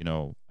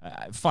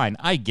 Fine,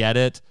 I get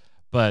it,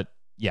 but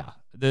yeah.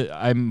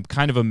 I'm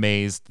kind of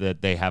amazed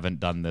that they haven't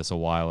done this a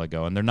while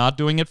ago, and they're not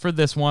doing it for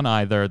this one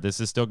either. This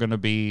is still going to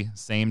be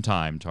same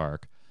time,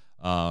 Tark.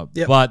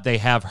 But they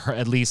have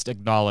at least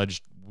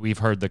acknowledged we've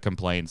heard the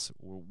complaints.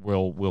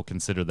 We'll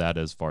consider that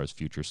as far as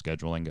future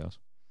scheduling goes.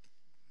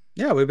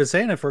 Yeah, we've been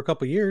saying it for a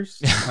couple years.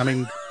 I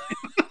mean,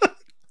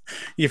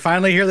 you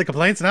finally hear the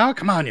complaints now?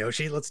 Come on,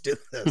 Yoshi, let's do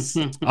this.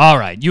 All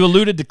right, you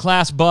alluded to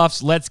class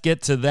buffs. Let's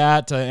get to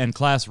that and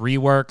class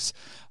reworks.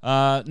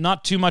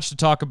 Not too much to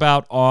talk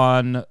about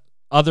on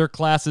other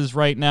classes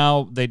right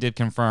now. They did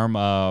confirm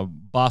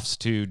buffs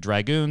to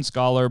Dragoon,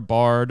 Scholar,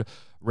 Bard,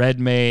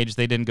 Red Mage.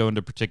 They didn't go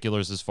into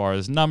particulars as far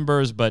as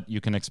numbers, but you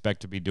can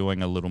expect to be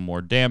doing a little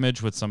more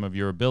damage with some of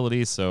your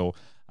abilities, so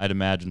I'd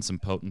imagine some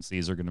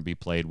potencies are going to be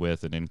played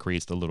with and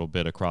increased a little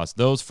bit across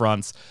those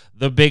fronts.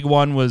 The big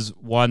one was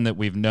one that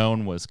we've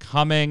known was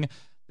coming.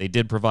 They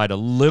did provide a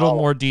little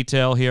more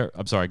detail here.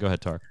 I'm sorry, go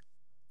ahead, Tark.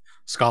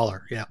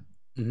 Scholar, yeah.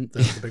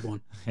 That's the big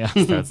one. Yeah,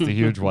 that's the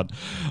huge one.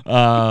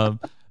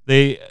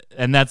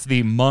 And that's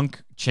the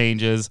monk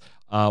changes.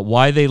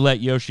 Why they let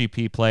Yoshi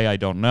P play, I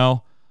don't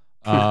know.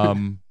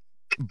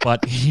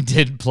 But he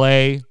did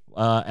play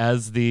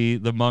as the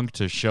monk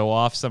to show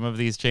off some of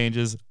these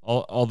changes.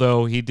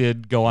 Although he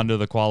did go under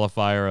the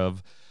qualifier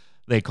of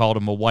they called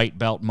him a white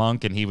belt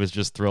monk, and he was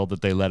just thrilled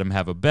that they let him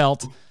have a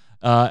belt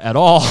at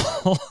all.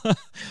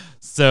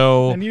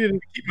 So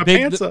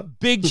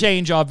big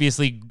change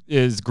obviously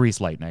is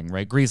Grease Lightning,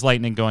 right? Grease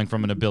Lightning going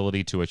from an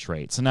ability to a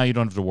trait. So now you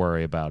don't have to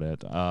worry about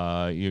it.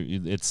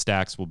 Its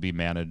stacks will be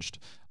managed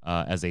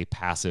as a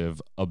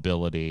passive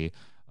ability.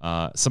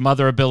 Some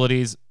other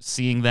abilities,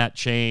 seeing that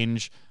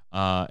change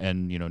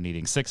and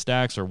needing 6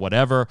 stacks or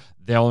whatever,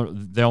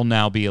 they'll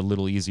now be a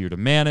little easier to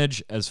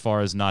manage as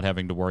far as not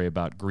having to worry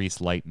about Grease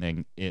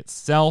Lightning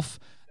itself.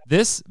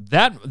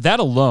 That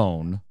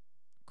alone,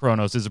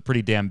 Kronos, is a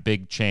pretty damn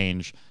big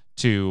change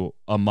to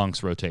a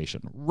monk's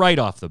rotation right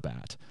off the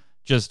bat.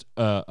 Just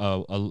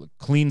a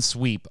clean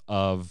sweep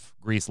of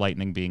Grease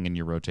Lightning being in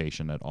your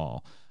rotation at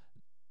all.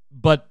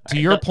 But to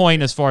your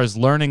point, as far as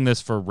learning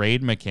this for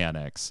raid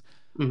mechanics,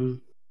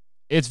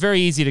 it's very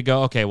easy to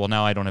go, okay, well,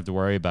 now I don't have to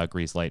worry about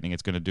Grease Lightning.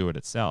 It's going to do it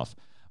itself.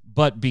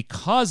 But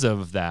because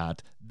of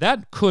that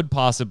could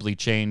possibly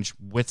change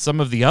with some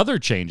of the other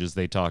changes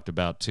they talked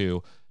about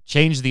too,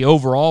 change the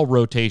overall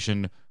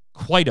rotation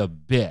quite a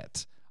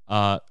bit,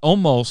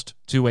 almost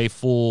to a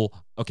full,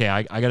 okay,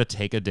 I got to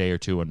take a day or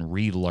two and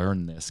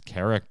relearn this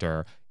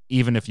character,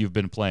 even if you've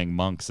been playing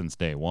Monk since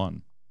day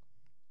one.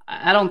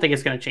 I don't think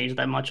it's going to change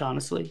that much,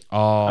 honestly.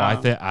 Oh,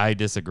 I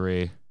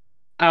disagree.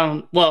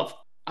 Well,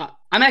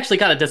 I'm actually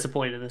kind of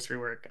disappointed in this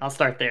rework. I'll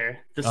start there.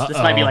 This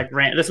might be like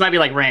rant. This might be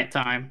like rant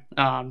time.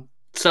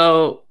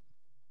 So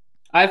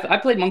I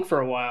played Monk for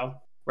a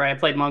while, right? I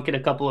played Monk in a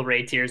couple of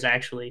raid tiers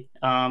actually.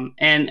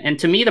 And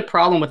to me, the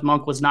problem with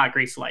Monk was not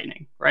Grease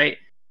Lightning, right?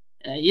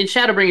 In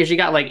Shadowbringers, you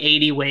got like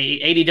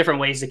 80 different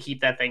ways to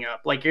keep that thing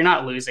up. Like, you're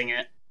not losing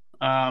it.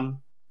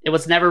 It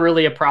was never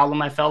really a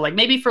problem. I felt like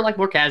maybe for like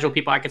more casual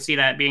people, I could see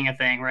that being a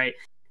thing, right?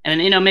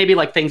 And maybe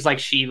like things like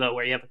Shiva,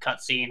 where you have a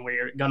cutscene where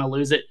you're gonna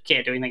lose it,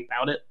 can't do anything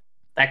about it.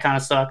 That kind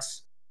of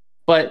sucks.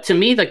 But to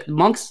me, the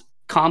Monk's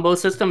combo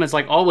system has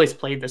like always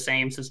played the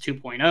same since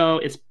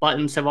 2.0. Its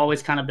buttons have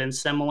always kind of been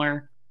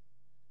similar.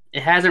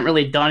 It hasn't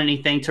really done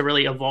anything to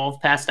really evolve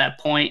past that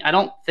point. I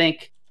don't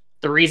think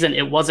the reason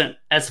it wasn't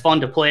as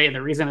fun to play,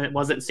 the reason it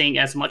wasn't seeing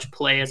as much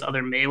play as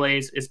other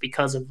melees, is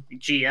because of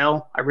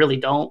GL. I really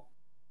don't.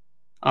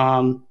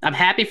 I'm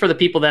happy for the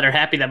people that are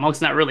happy that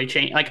Monk's not really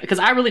changing, like, because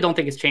I really don't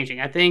think it's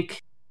changing. I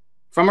think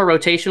from a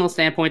rotational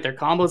standpoint, their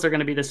combos are going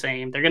to be the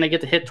same. They're going to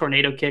get to hit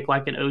Tornado Kick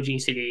like an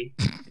OGCD,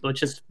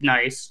 which is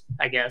nice,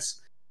 I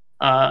guess.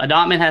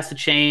 Adoptment has to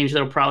change.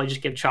 They'll probably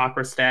just give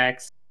chakra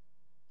stacks.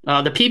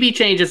 The PB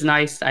change is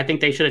nice. I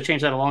think they should have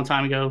changed that a long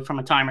time ago from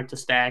a timer to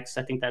stacks.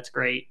 I think that's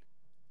great.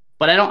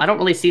 But I don't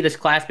really see this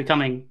class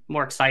becoming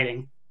more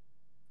exciting.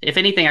 If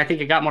anything, I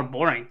think it got more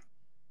boring.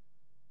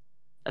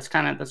 That's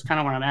kind of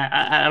where I'm at.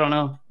 I don't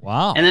know.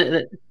 Wow.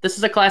 And this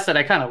is a class that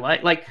I kind of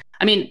like. Like,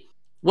 I mean,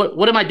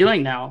 what am I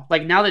doing now?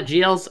 Like, now that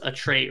GL's a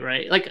trait,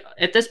 right? Like,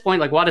 at this point,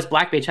 like, why does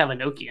Black Mage have a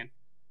Nokian?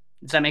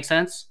 Does that make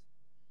sense?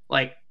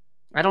 Like,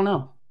 I don't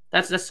know.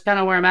 That's kind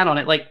of where I'm at on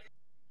it. Like,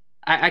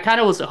 I kind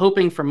of was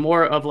hoping for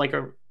more of like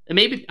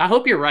maybe, I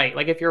hope you're right.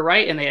 Like, if you're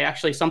right and they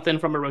actually something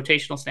from a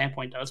rotational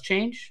standpoint does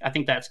change, I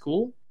think that's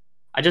cool.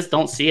 I just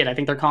don't see it. I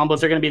think their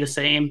combos are going to be the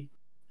same.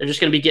 They're just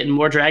going to be getting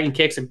more dragon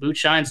kicks and boot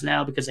shines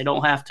now because they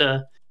don't have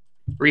to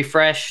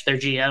refresh their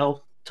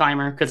GL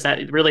timer, because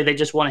that really, they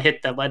just want to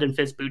hit the lead and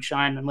fizz boot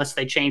shine unless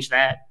they change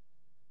that.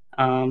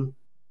 Yeah,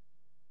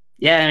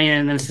 I mean,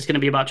 and then it's just going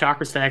to be about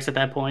chakra stacks at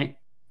that point.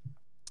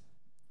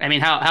 I mean,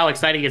 how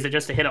exciting is it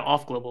just to hit it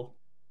off global?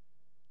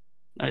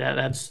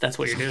 That's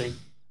what you're doing.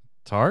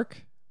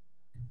 Tark?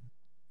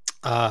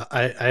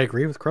 I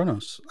agree with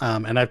Kronos.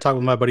 And I've talked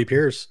with my buddy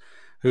Pierce,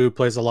 who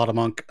plays a lot of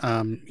Monk.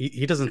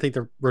 He doesn't think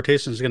the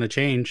rotation is going to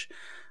change.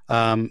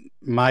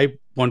 My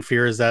one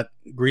fear is that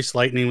Grease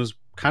Lightning was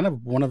kind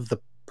of one of the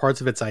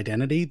parts of its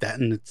identity, that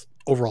and its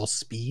overall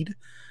speed.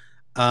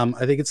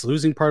 I think it's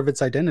losing part of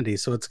its identity,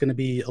 so it's going to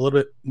be a little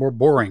bit more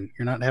boring.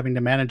 You're not having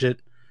to manage it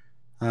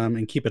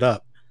and keep it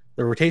up.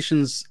 The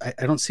rotations,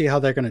 I don't see how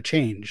they're going to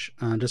change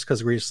just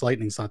because Grease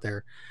Lightning's not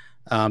there.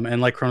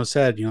 And like Kronos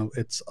said,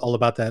 it's all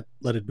about that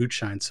leaded boot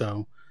shine.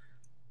 So,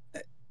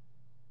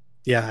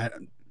 yeah.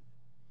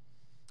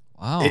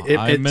 Wow,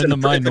 I'm in the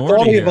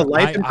minority here.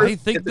 I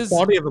think it's the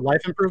quality of a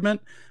life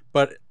improvement,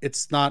 but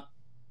it's not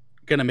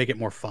going to make it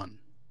more fun,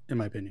 in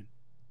my opinion.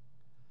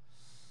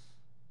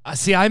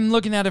 See, I'm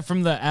looking at it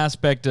from the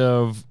aspect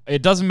of,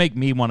 it doesn't make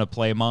me want to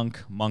play Monk.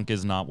 Monk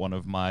is not one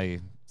of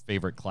my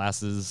favorite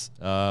classes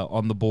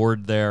on the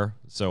board there,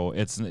 so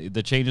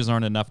the changes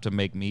aren't enough to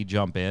make me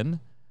jump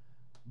in.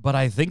 But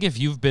I think if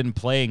you've been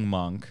playing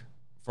Monk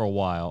for a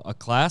while, a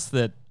class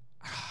that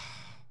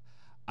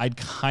I'd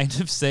kind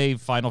of say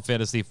Final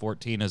Fantasy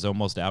XIV has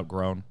almost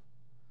outgrown,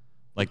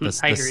 like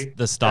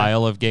the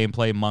style of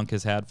gameplay Monk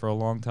has had for a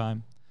long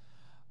time.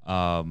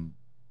 Yeah,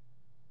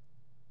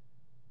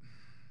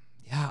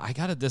 I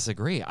gotta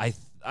disagree.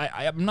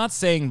 I'm not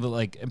saying that,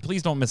 like, and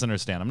please don't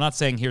misunderstand, I'm not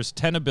saying here's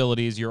 10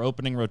 abilities, you're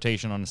opening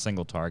rotation on a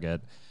single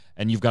target,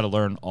 and you've got to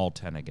learn all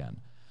 10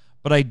 again.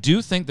 But I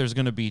do think there's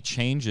going to be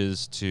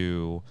changes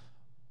to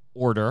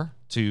order,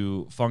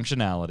 to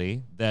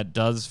functionality, that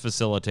does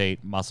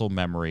facilitate muscle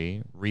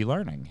memory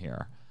relearning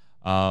here.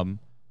 And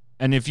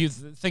if you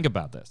think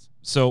about this,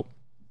 so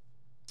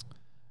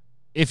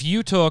if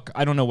you took,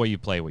 I don't know what you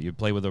play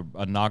with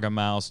a Naga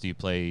mouse, do you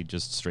play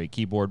just straight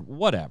keyboard,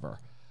 whatever.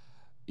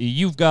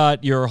 You've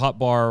got your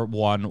hotbar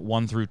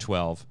 1 through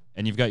 12,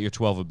 and you've got your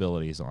 12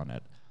 abilities on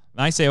it.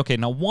 And I say, okay,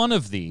 now one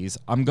of these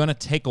I'm going to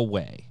take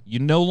away. You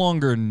no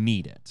longer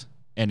need it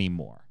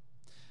anymore.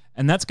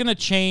 And that's going to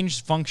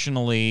change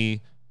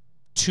functionally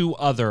 2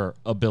 other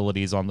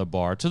abilities on the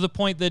bar, to the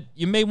point that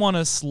you may want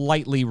to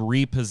slightly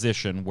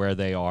reposition where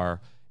they are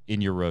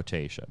in your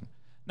rotation.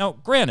 Now,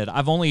 granted,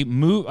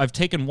 I've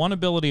taken one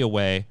ability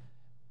away,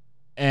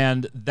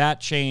 and that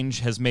change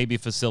has maybe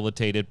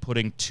facilitated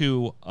putting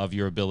 2 of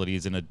your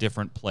abilities in a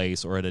different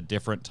place or at a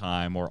different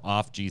time or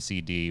off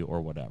GCD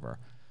or whatever.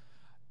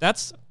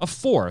 That's a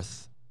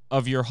 1/4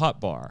 of your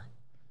hotbar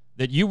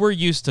that you were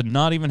used to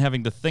not even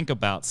having to think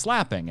about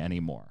slapping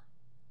anymore.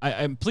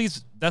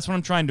 Please, that's what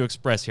I'm trying to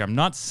express here. I'm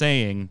not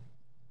saying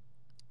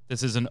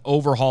this is an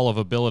overhaul of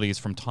abilities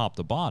from top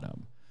to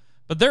bottom,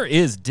 But there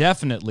is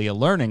definitely a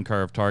learning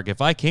curve, Tark.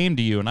 If I came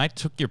to you and I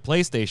took your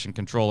PlayStation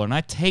controller and I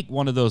take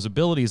one of those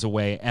abilities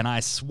away and I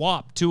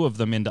swap 2 of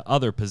them into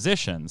other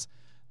positions,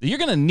 you're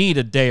going to need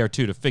a day or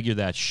 2 to figure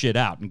that shit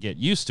out and get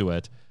used to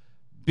it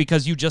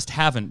because you just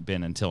haven't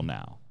been until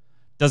now.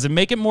 Does it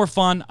make it more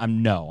fun?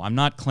 No. I'm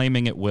not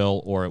claiming it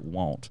will or it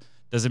won't.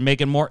 Does it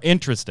make it more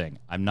interesting?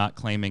 I'm not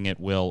claiming it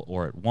will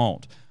or it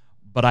won't.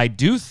 But I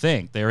do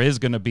think there is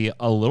going to be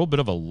a little bit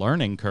of a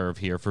learning curve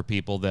here for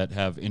people that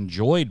have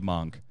enjoyed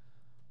Monk.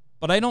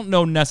 But I don't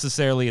know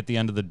necessarily at the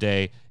end of the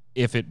day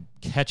if it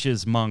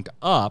catches Monk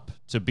up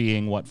to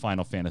being what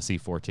Final Fantasy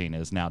XIV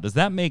is now. Does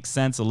that make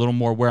sense a little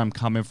more where I'm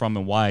coming from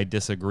and why I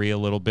disagree a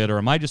little bit? Or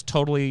am I just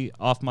totally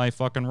off my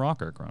fucking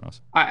rocker,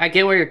 Kronos? I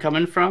get where you're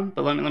coming from,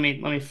 but let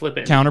me flip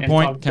it.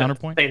 Counterpoint.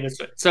 Say this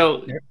way.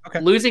 So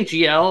losing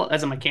GL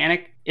as a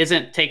mechanic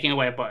isn't taking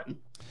away a button.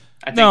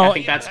 I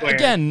think that's where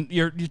again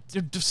you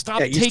stop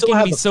taking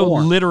me so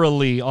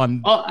literally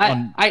on.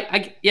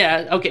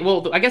 Yeah, okay.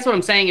 Well, I guess what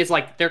I'm saying is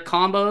like their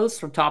combos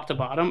from top to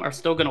bottom are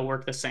still going to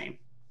work the same.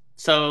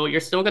 So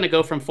you're still going to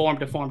go from form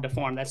to form to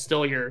form. That's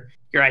still your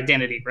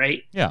identity,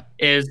 right? Yeah.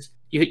 Is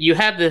you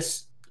have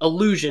this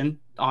illusion,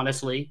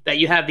 honestly, that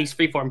you have these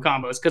freeform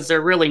combos because they're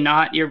really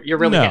not. You're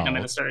really getting them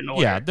in a certain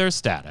order. Yeah, they're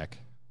static.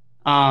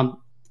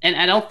 And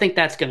I don't think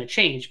that's going to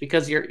change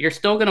because you're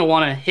still going to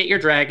want to hit your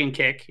dragon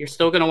kick. You're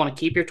still going to want to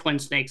keep your twin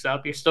snakes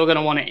up. You're still going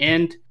to want to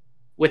end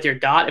with your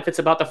dot if it's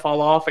about to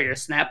fall off, or your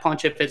snap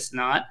punch if it's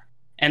not.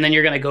 And then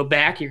you're going to go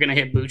back. You're going to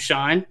hit boot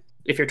shine.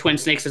 If your twin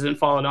snakes isn't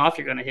falling off,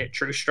 you're going to hit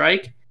true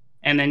strike.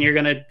 And then you're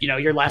going to,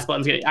 your last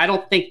button's going to. I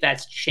don't think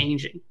that's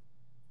changing,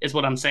 is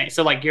what I'm saying.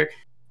 So like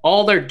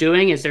all they're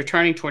doing is they're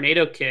turning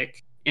tornado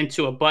kick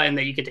into a button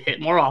that you get to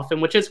hit more often,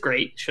 which is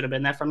great. Should have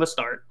been that from the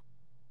start.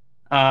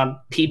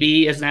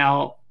 PB is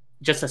now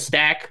just a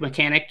stack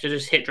mechanic to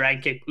just hit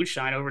drag kick boot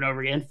shine over and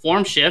over again.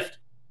 Form shift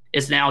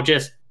is now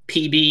just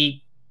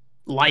PB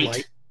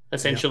light.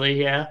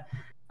 Essentially. Yeah.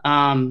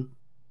 And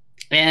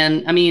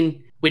I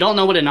mean, we don't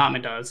know what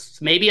Anatman does.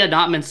 So maybe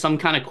Anatman's some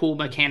kind of cool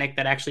mechanic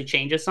that actually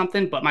changes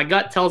something, but my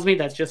gut tells me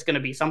that's just going to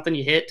be something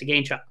you hit to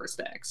gain chopper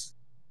stacks.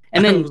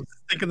 And then I was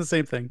thinking the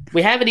same thing.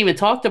 We haven't even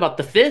talked about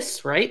the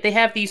fists, right? They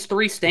have these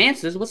 3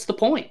 stances. What's the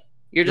point?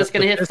 You're just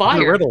going to hit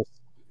fire.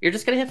 You're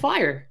just going to hit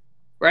fire.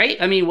 Right?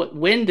 I mean,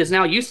 wind is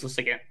now useless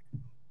again.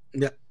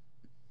 Yeah.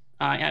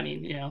 I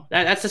mean,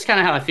 that's just kind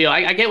of how I feel.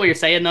 I get what you're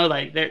saying, though.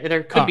 Like,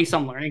 there could be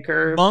some learning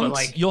curve. Monks, but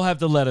like, you'll have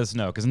to let us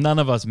know, because none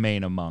of us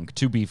main a monk,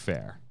 to be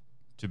fair.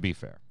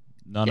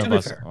 None of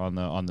us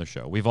on the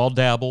show. We've all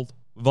dabbled.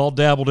 We've all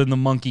dabbled in the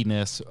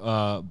monkiness,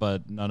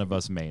 but none of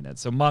us main it.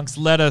 So, monks,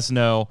 let us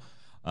know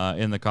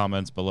in the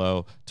comments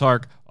below.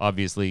 Tark,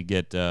 obviously,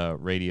 get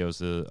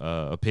Radio's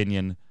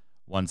opinion.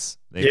 Once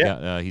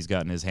he's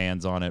gotten his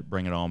hands on it,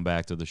 bring it on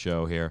back to the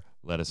show here.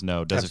 Let us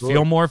know. Does it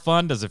feel more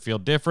fun? Does it feel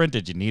different?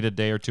 Did you need a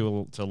day or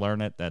 2 to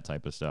learn it? That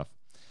type of stuff.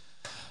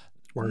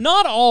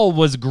 Not all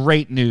was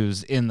great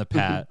news in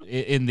the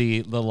in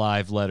the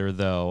live letter,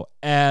 though,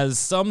 as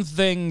some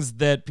things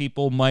that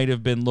people might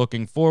have been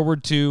looking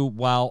forward to,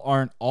 while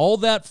aren't all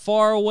that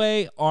far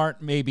away,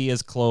 aren't maybe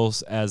as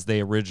close as they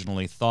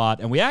originally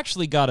thought. And we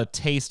actually got a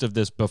taste of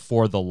this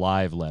before the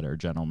live letter,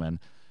 gentlemen,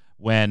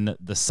 when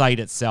the site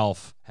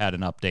itself had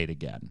an update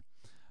again.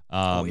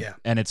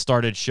 And it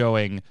started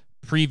showing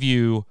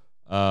preview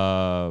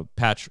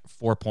patch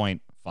 4.5,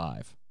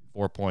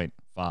 4.5,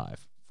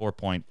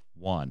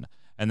 4.1.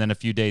 And then a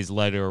few days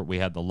later, we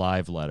had the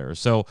live letter.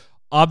 So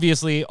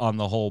obviously, on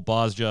the whole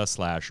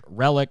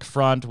Bozja/Relic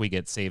front, we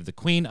get Save the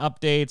Queen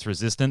updates,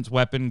 Resistance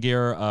weapon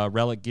gear,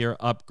 Relic gear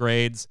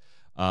upgrades.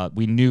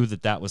 We knew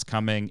that was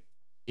coming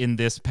in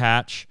this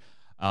patch,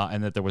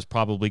 and that there was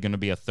probably going to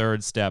be a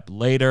third step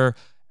later.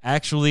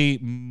 Actually,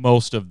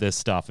 most of this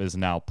stuff is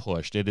now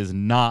pushed. It is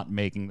not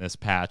making this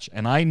patch.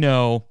 And I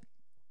know,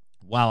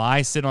 while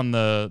I sit on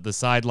the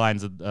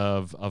sidelines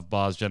of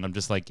Bozja, and I'm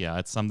just like, yeah,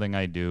 it's something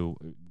I do.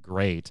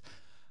 Great.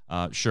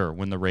 Sure,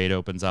 when the raid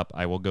opens up,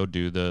 I will go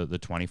do the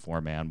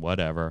 24-man,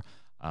 whatever.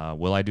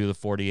 Will I do the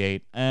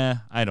 48?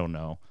 I don't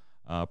know.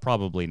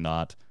 Probably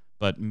not,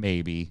 but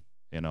maybe.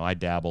 I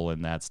dabble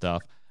in that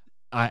stuff.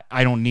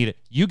 I don't need it.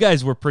 You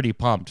guys were pretty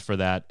pumped for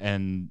that,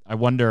 and I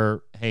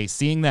wonder, hey,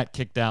 seeing that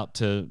kicked out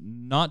to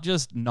not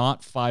just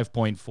not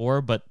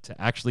 5.4, but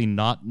to actually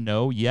not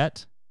know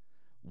yet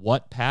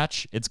what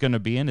patch it's going to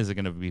be in. Is it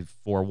going to be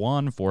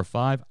 4.1, 4.5?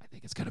 I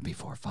think it's going to be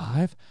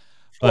 4.5.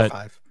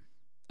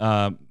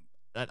 4.5.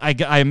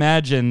 I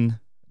imagine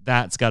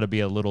that's got to be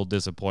a little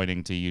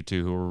disappointing to you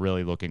two, who are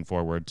really looking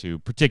forward to,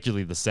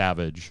 particularly the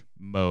Savage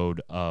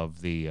mode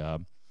of the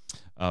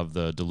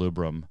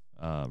Delubrum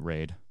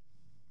raid.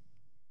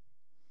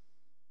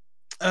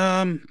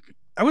 I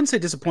wouldn't say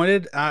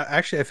disappointed.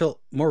 Actually, I feel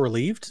more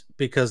relieved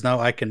because now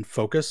I can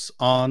focus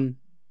on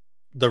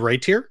the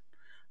raid tier.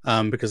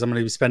 Because I'm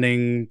going to be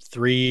spending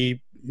 3,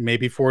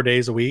 maybe 4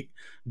 days a week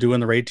doing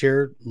the raid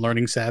tier,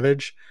 learning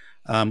Savage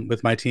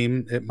with my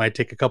team. It might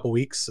take a couple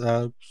weeks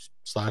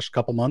 /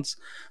 couple months.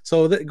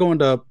 So going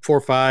to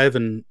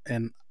 4.5,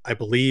 and I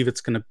believe it's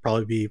going to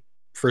probably be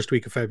first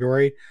week of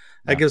February.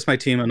 That gives my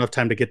team enough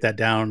time to get that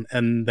down,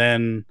 and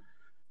then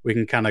we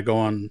can kind of go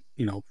on,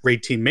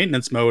 raid team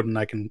maintenance mode, and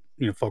I can,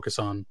 focus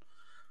on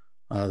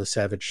the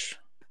Savage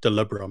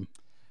Delibrum.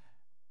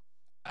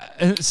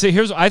 See,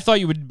 I thought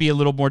you would be a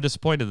little more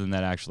disappointed than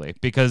that, actually,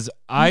 because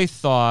I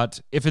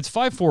thought if it's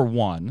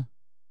 5-4-1,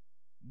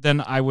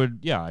 then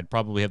I'd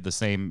probably have the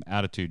same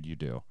attitude you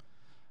do.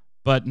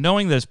 But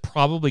knowing that it's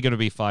probably going to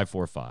be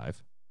 5-4-5,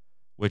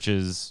 which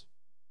is,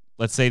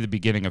 let's say, the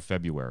beginning of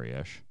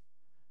February-ish,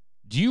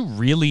 do you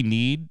really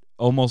need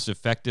almost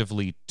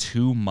effectively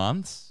 2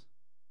 months?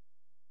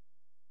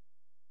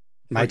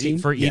 My team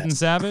for yes. Eden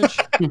Savage.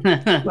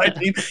 My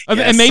team, yes.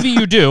 And maybe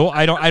you do.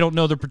 I don't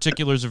know the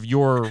particulars of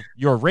your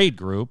raid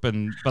group,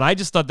 but I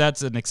just thought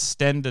that's an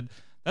extended.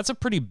 That's a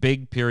pretty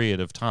big period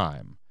of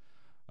time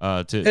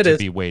to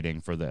be waiting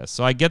for this.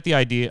 So I get the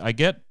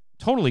idea.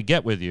 Totally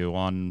get with you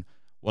on.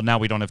 Well, now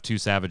we don't have 2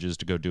 Savages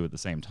to go do at the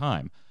same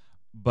time,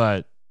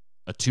 but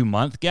a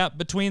 2-month gap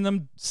between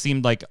them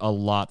seemed like a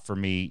lot for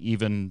me,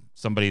 even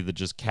somebody that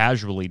just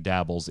casually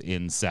dabbles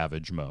in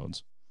Savage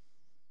modes.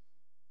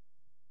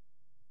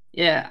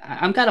 Yeah,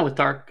 I'm kind of with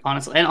Dark,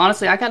 honestly. And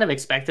honestly, I kind of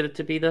expected it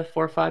to be the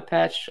 4-5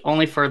 patch,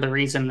 only for the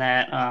reason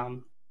that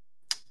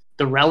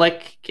the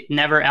Relic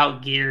never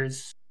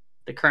outgears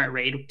the current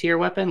raid tier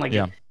weapon.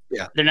 They're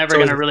never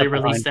going to really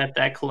release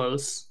that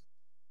close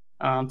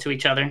to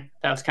each other.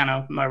 That was kind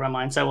of where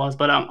my mindset was.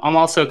 But I'm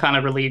also kind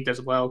of relieved as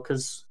well,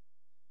 because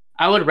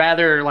I would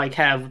rather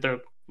have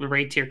the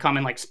raid tier come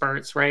in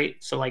spurts, right?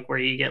 So where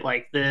you get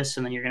this,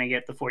 and then you're going to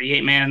get the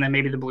 48 man, and then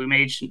maybe the Blue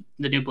Mage,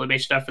 the new Blue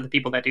Mage stuff for the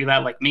people that do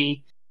that, like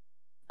me.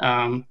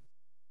 So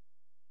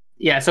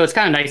it's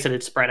kind of nice that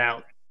it's spread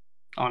out,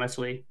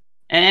 honestly.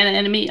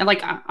 And me,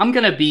 I'm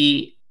gonna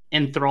be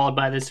enthralled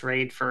by this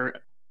raid for.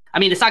 I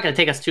mean, it's not gonna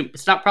take us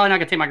probably not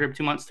gonna take my group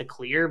 2 months to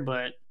clear,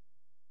 but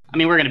I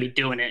mean, we're gonna be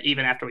doing it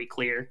even after we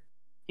clear,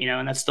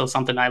 and that's still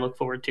something I look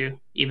forward to,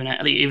 even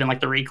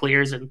the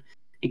re-clears and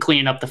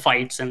cleaning up the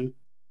fights and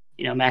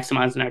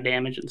maximizing our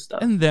damage and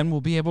stuff. And then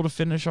we'll be able to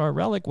finish our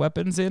relic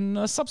weapons in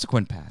a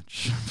subsequent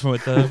patch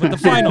with the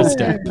final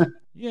step.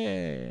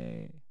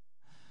 Yay!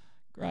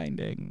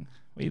 Grinding.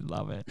 We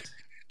love it.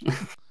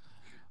 Speaking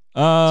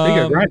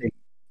of grinding.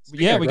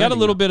 We got a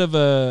little bit of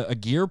a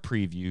gear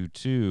preview,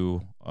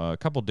 too. A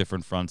couple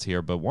different fronts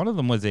here, but one of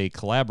them was a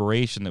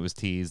collaboration that was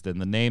teased, and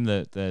the name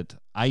that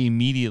I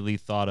immediately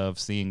thought of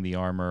seeing the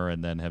armor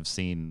and then have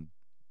seen,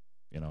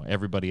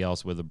 everybody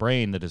else with a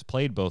brain that has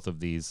played both of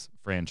these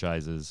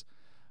franchises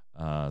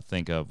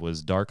think of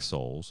was Dark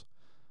Souls.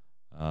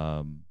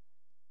 Now,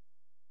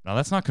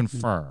 that's not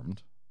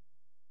confirmed.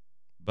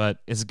 But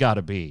it's got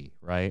to be,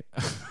 right?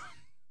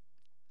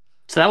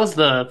 So that was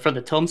for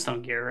the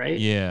Tombstone gear, right?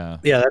 Yeah.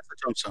 Yeah, that's the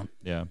Tombstone.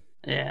 Yeah.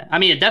 Yeah. I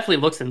mean, it definitely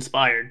looks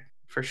inspired,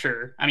 for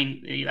sure. I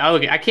mean,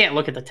 I can't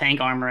look at the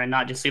tank armor and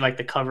not just see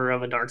the cover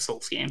of a Dark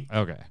Souls game.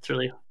 Okay. It's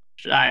really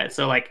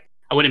so I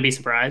wouldn't be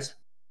surprised.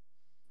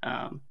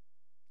 And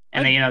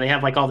then they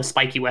have all the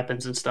spiky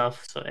weapons and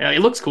stuff, so it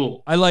looks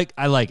cool. I like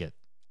it.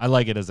 I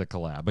like it as a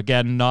collab.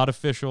 Again, not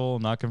official,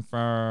 not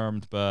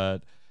confirmed, but.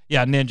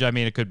 Yeah, Ninja, I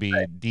mean, it could be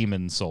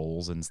Demon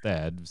Souls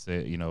instead,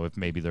 if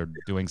maybe they're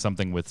doing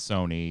something with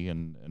Sony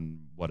and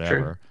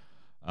whatever,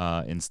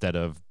 instead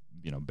of,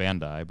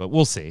 Bandai. But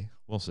we'll see.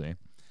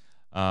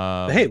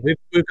 Hey,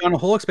 we've gone a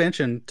whole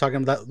expansion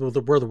talking about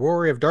we're the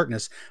Warrior of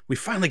Darkness. We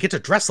finally get to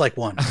dress like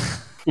one.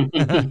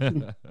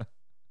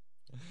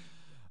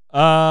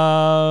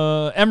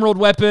 Emerald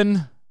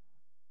Weapon,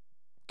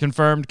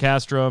 confirmed.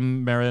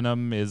 Castrum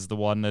Marinum is the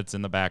one that's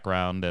in the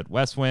background at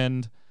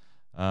Westwind.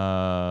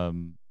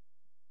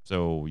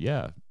 So,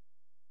 yeah,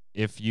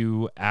 if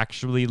you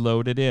actually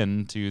loaded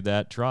into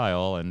that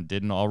trial and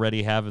didn't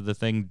already have the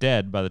thing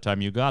dead by the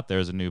time you got there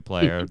as a new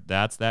player,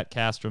 that's that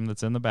Castrum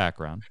that's in the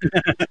background.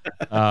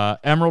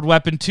 Emerald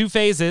Weapon, 2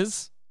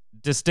 phases,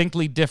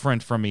 distinctly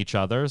different from each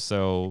other,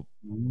 so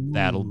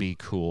that'll be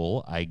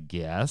cool, I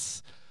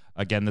guess.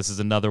 Again, this is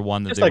another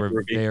one that they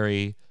were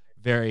very,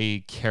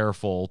 very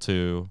careful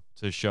to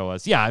show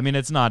us. Yeah, I mean,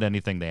 it's not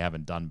anything they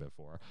haven't done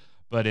before,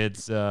 but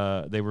it's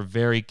they were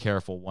very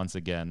careful once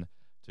again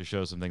to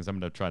show some things. I'm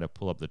going to try to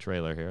pull up the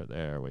trailer here.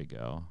 There we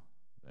go.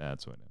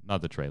 That's what,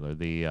 not the trailer.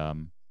 The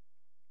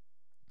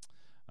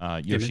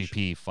Yoshi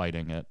P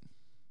fighting it.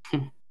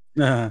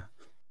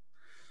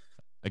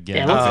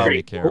 Again,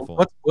 very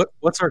careful.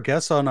 What's our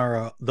guess on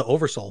our the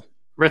Oversoul?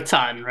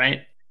 Rattan,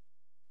 right?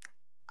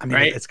 I mean,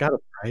 it's got to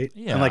be, right?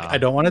 Yeah. And I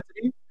don't want it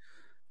to be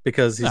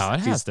because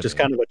he's just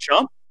kind of a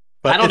chump.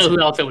 But I don't know who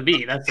else it would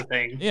be. That's the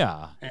thing.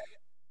 Yeah.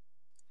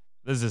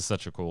 This is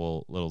such a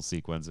cool little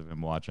sequence of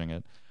him watching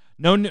it.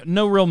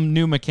 No real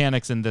new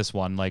mechanics in this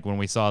one, like when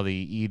we saw the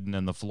Eden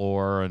and the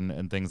floor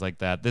and things like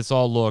that. This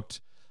all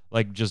looked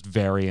like just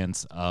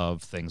variants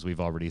of things we've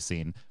already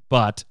seen.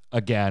 But,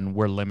 again,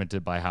 we're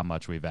limited by how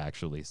much we've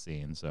actually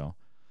seen. So,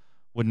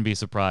 wouldn't be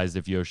surprised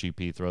if Yoshi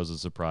P throws a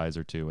surprise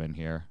or two in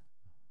here.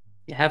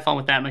 Yeah, have fun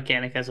with that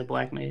mechanic as a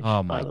black mage.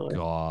 Oh, my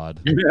God.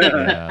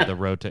 Yeah, the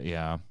rotate,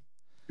 yeah.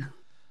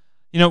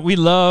 We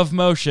love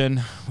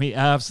motion. We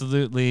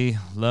absolutely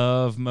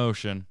love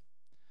motion.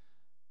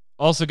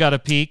 Also got a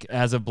peek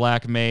as a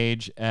Black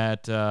Mage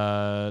at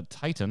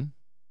Titan.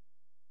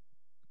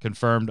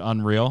 Confirmed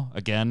Unreal.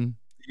 Again,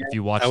 if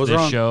you watch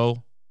this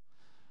show,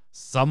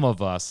 some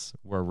of us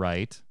were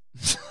right.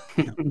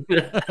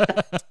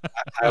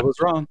 I was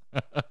wrong.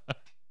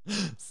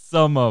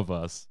 Some of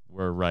us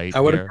were right.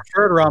 I would have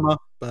preferred Rama,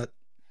 but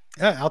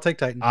yeah, I'll take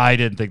Titan. I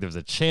didn't think there was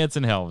a chance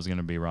in hell it was going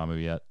to be Rama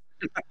yet.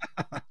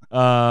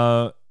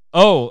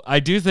 I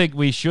do think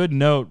we should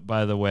note,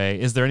 by the way,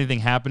 is there anything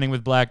happening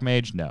with Black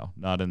Mage? No,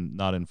 not in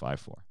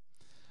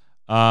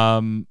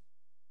 5.4.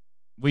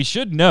 We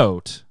should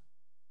note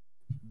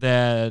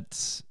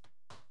that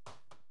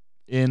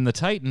in the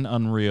Titan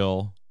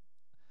Unreal,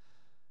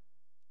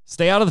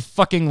 stay out of the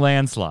fucking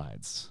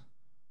landslides.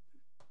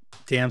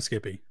 Damn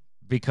Skippy.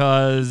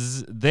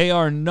 Because they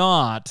are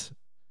not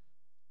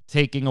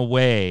taking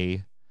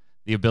away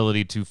the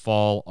ability to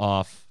fall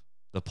off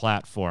the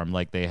platform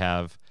like they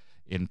have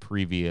in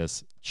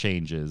previous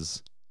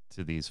changes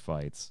to these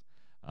fights.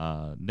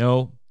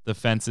 No, the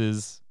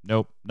fences,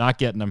 nope, not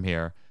getting them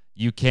here.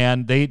 You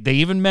can, they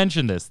even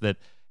mentioned this, that,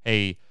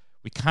 hey,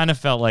 we kind of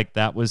felt like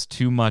that was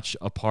too much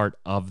a part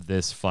of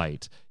this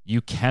fight.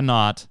 You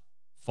cannot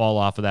fall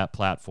off of that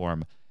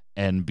platform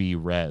and be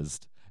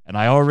rezzed. And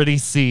I already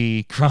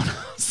see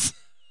Kronos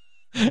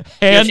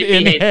hand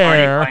in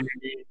hair.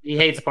 He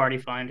hates Party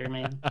Finder,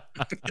 man.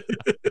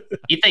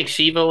 You think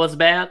Shiva was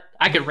bad?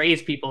 I could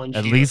raise people in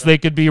At Shiva. least they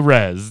could be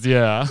rezzed,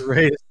 yeah.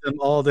 Raise them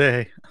all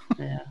day.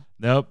 Yeah.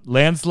 Nope.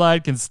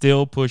 Landslide can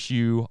still push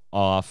you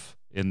off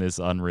in this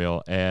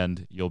Unreal,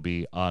 and you'll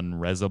be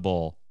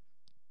unrezzable.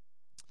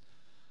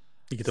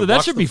 So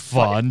that should be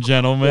fun,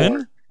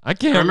 gentlemen. I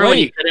can't Remember wait. when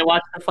you couldn't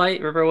watch the fight?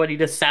 Remember when you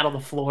just sat on the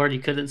floor and you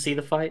couldn't see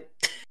the fight?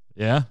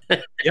 Yeah.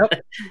 Yep.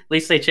 At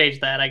least they changed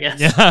that, I guess.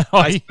 Yeah.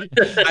 I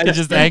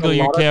just angle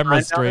your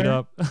camera straight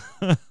up.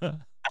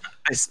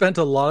 I spent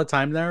a lot of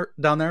time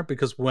down there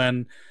because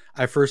when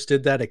I first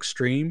did that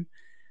extreme,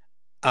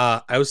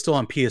 I was still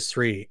on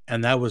PS3,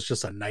 and that was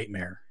just a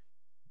nightmare.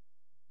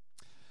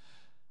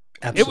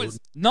 Absolutely. It was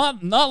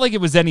not like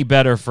it was any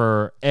better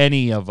for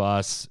any of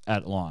us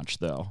at launch,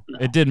 though. No.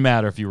 It didn't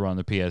matter if you were on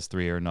the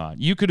PS3 or not.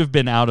 You could have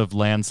been out of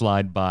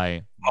landslide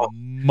by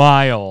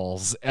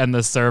miles, and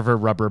the server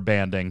rubber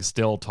banding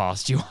still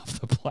tossed you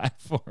off the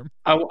platform.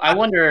 I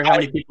wonder how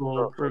many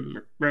people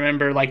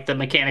remember like the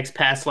mechanics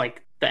past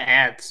like the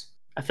ads.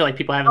 I feel like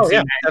people haven't seen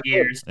that in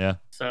years. Yeah.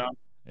 So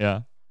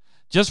yeah.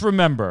 Just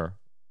remember,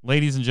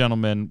 ladies and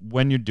gentlemen,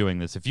 when you're doing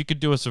this, if you could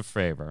do us a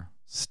favor,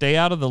 stay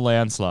out of the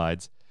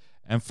landslides.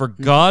 And for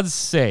God's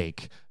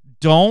sake,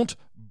 don't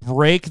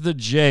break the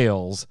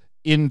jails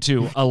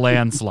into a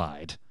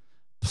landslide.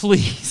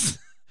 Please.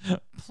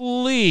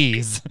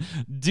 Please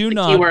do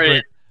not.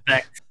 Keyword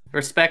respect.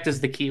 Respect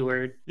is the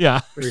keyword. Yeah.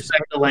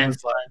 Respect the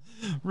landslide.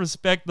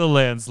 Respect the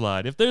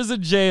landslide. If there's a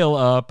jail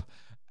up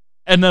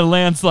and a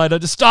landslide,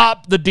 just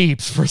stop the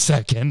deeps for a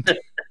second.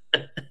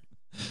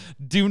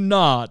 Do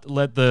not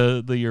let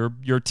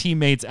your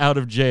teammates out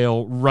of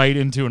jail right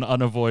into an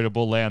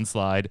unavoidable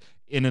landslide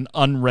in an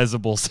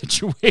unrezzable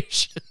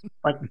situation.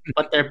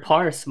 But they're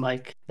parse,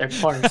 Mike. They're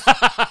parse.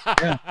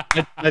 Yeah,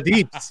 the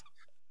deeps.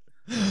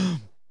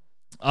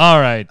 All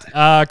right.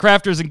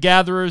 Crafters and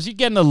Gatherers, you're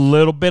getting a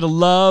little bit of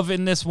love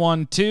in this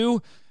one,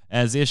 too,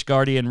 as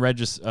Ishgardian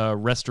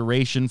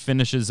Restoration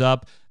finishes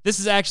up. This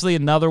is actually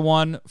another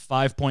one,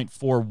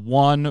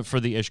 5.41 for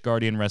the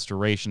Ishgardian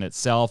Restoration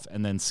itself,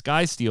 and then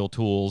Skysteel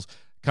Tools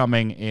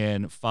coming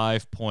in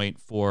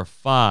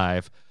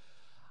 5.45.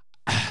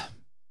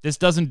 This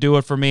doesn't do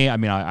it for me. I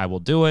mean, I will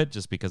do it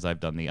just because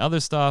I've done the other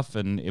stuff,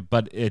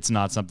 but it's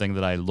not something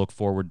that I look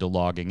forward to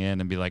logging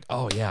in and be like,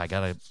 oh, yeah,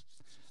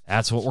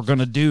 that's what we're going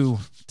to do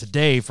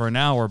today for an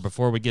hour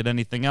before we get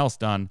anything else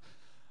done.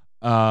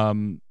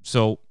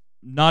 So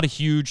not a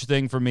huge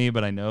thing for me,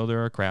 but I know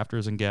there are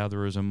crafters and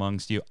gatherers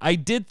amongst you. I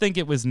did think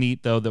it was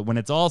neat, though, that when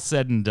it's all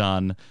said and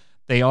done,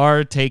 they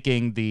are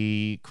taking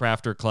the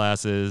crafter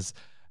classes,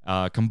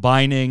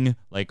 combining,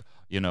 like,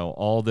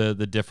 all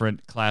the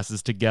different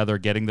classes together,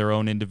 getting their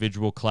own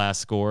individual class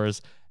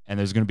scores, and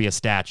there's going to be a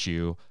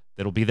statue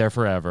that'll be there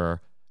forever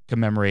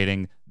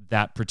commemorating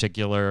that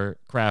particular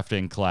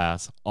crafting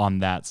class on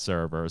that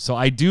server. So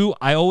I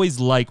always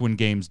like when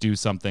games do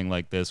something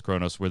like this,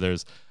 Kronos, where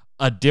there's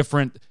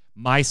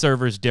my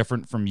server's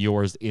different from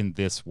yours in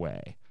this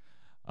way.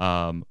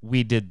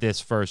 We did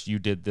this first, you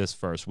did this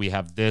first. We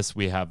have this,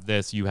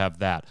 you have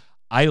that.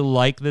 I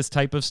like this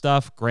type of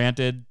stuff.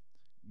 Granted,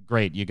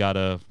 great, you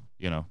gotta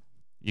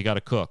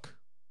cook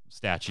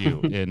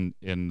statue in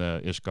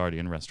the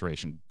Ishgardian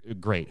Restoration.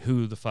 Great.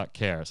 Who the fuck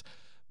cares?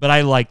 But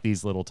I like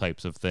these little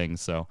types of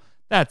things, so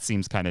that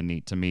seems kind of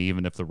neat to me,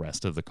 even if the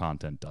rest of the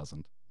content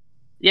doesn't.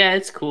 Yeah,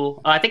 it's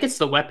cool. I think it's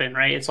the weapon,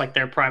 right? It's like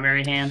their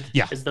primary hand.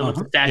 Yeah. Is the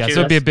statue. Yeah,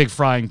 so it'd be a big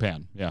frying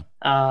pan. Yeah.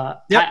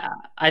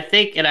 I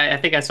think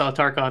I saw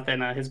Tarkoth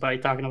and his buddy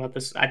talking about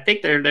this. I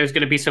think there's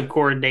going to be some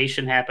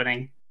coordination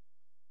happening.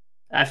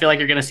 I feel like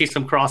you're going to see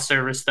some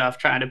cross-server stuff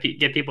trying to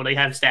get people to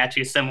have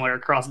statues similar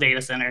across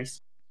data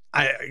centers.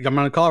 I'm going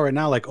to call it right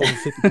now, like over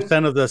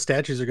 50% of the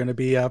statues are going to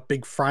be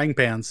big frying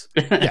pans.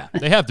 Yeah,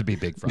 they have to be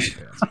big frying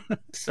pans.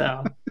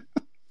 So,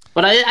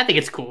 but I think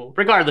it's cool.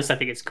 Regardless, I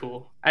think it's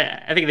cool.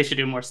 I think they should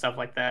do more stuff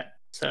like that.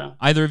 So,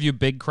 either of you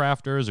big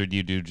crafters, or do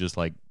you do just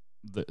like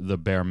the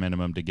bare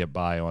minimum to get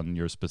by on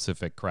your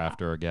specific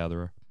crafter or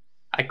gatherer?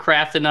 I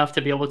craft enough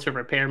to be able to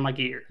repair my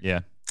gear. Yeah.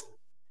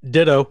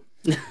 Ditto.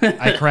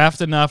 I craft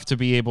enough to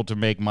be able to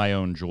make my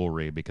own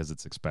jewelry because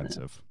it's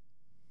expensive.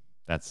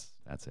 That's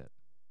it.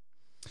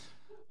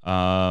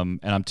 And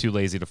I'm too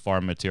lazy to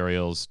farm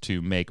materials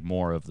to make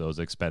more of those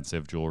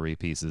expensive jewelry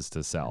pieces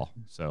to sell.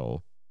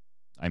 So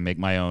I make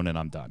my own and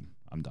I'm done.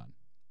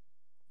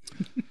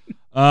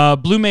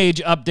 Blue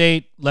Mage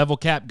update, level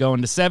cap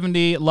going to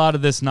 70. A lot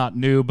of this not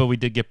new, but we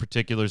did get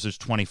particulars. There's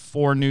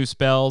 24 new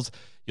spells.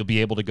 You'll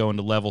be able to go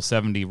into level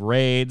 70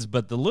 raids.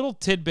 But the little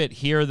tidbit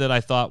here that I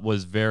thought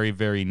was very,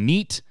 very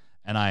neat,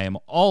 and I am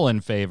all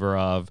in favor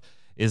of,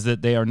 is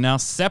that they are now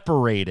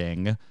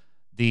separating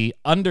the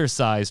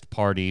undersized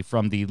party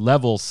from the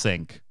level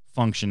sync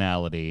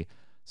functionality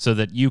so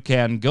that you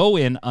can go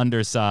in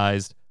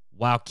undersized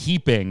while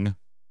keeping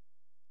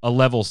a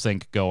level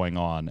sync going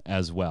on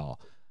as well.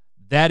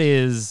 That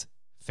is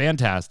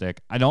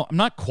fantastic. I'm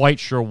not quite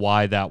sure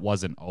why that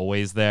wasn't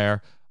always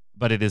there,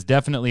 but it is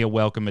definitely a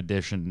welcome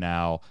addition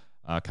now,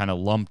 kind of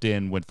lumped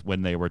in with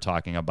when they were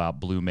talking about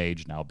Blue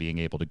Mage now being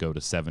able to go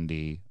to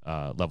 70,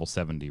 level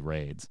 70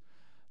 raids.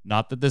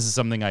 Not that this is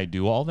something I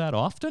do all that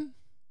often,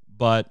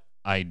 but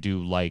I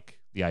do like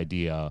the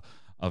idea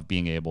of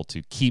being able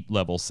to keep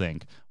level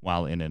sync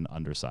while in an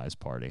undersized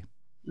party.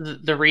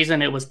 The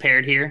reason it was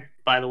paired here,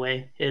 by the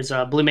way, is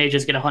Blue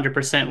Mages get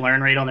 100%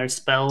 learn rate on their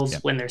spells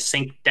when they're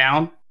synced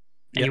down,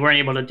 and you weren't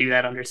able to do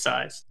that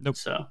undersized. Nope.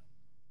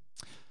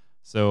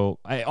 So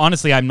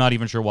I'm not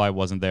even sure why it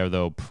wasn't there,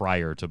 though,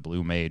 prior to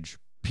Blue Mage,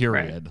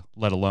 period,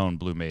 let alone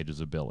Blue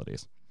Mage's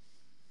abilities.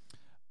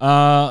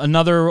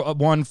 Another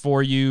one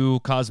for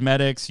you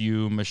cosmetics,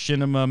 you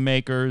machinima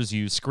makers,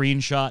 you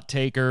screenshot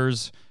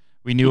takers.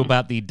 We knew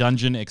about the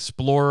Dungeon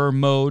Explorer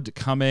mode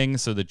coming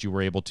so that you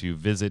were able to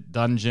visit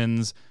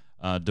dungeons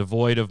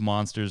devoid of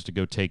monsters to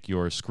go take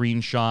your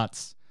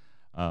screenshots.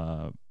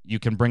 You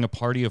can bring a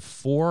party of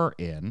 4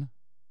 in.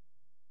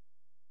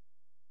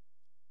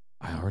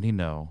 I already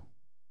know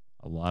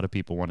a lot of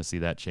people want to see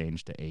that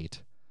change to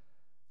 8.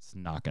 It's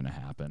not going to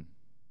happen.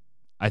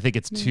 I think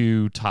it's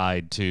too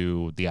tied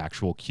to the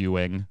actual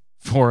queuing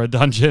for a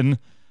dungeon,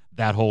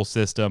 that whole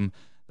system,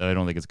 that I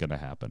don't think it's going to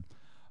happen.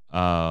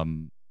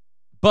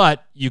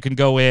 But you can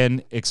go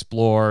in,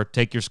 explore,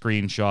 take your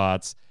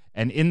screenshots.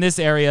 And in this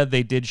area,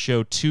 they did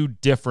show 2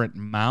 different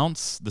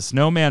mounts. The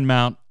Snowman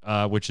mount,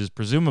 which is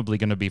presumably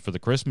going to be for the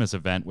Christmas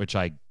event, which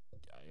I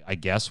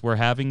guess we're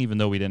having, even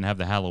though we didn't have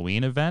the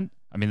Halloween event.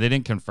 I mean, they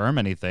didn't confirm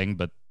anything,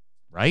 but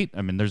right?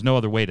 I mean, there's no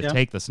other way to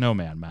take the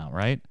Snowman mount,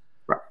 right?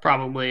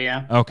 Probably,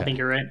 yeah. Okay. I think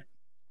you're right.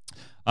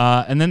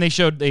 And then they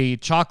showed the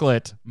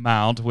chocolate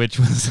mount, which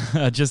was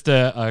just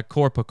a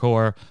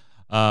Corpacor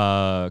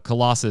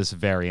Colossus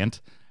variant.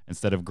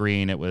 Instead of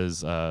green, it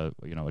was a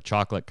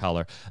chocolate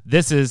color.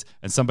 This is,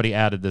 and somebody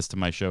added this to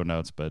my show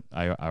notes, but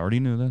I already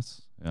knew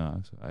this.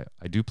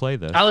 I do play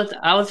this.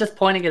 I was just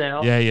pointing it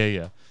out.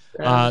 Yeah.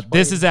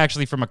 This is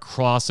actually from a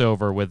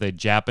crossover with a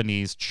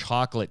Japanese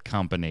chocolate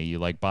company. You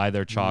buy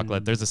their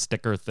chocolate. There's a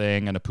sticker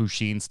thing and a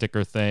Pusheen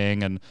sticker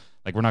thing, and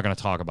we're not going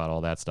to talk about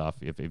all that stuff.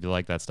 If you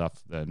like that stuff,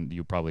 then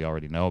you probably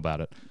already know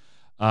about it.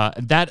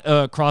 That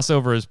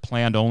crossover is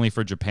planned only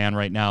for Japan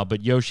right now,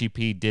 but Yoshi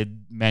P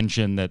did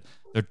mention that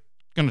they're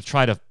going to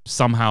try to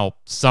somehow,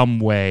 some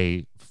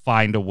way,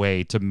 find a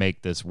way to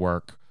make this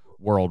work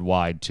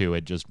worldwide too.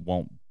 It just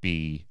won't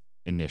be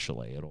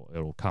initially.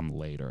 It'll come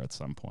later at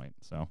some point.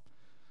 So,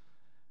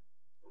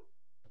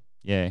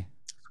 yay.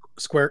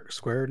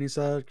 Square needs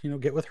to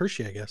get with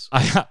Hershey, I guess.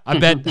 I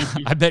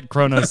bet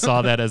Kronos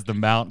saw that as the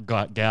mount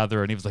got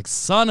gathered, and he was like,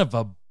 "Son of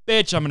a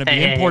bitch, I'm going to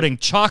be importing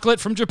chocolate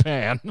from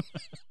Japan."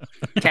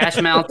 Cash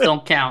mounts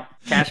don't count.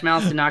 Cash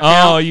mounts do not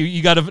count. Oh,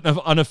 you got an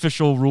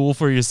unofficial rule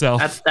for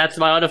yourself. That's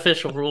my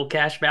unofficial rule.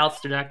 Cash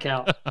mounts do not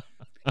count.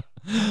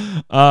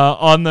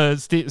 On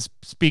the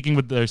staying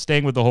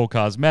with the whole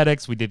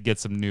cosmetics, we did get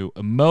some new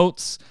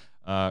emotes.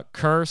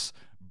 Curse,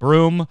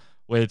 Broom,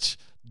 which,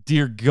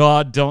 dear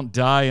God, don't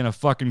die in a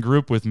fucking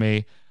group with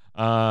me.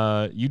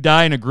 You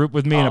die in a group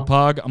with me in a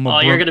pug,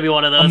 you're gonna be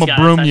one of those I'm guys.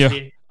 Broom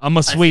you. I'm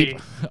a sweep.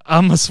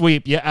 I'm a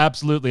sweep. Yeah,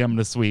 absolutely, I'm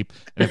gonna sweep.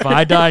 And if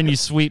I die and you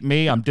sweep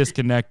me, I'm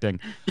disconnecting.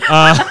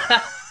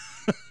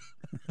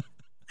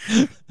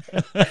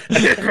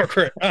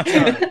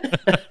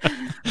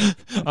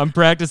 I'm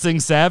practicing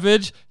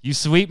Savage. You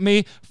sweep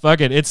me.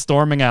 Fuck it. It's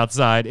storming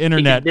outside.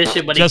 Internet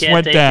just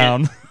went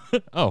down.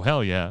 Oh,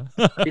 hell yeah.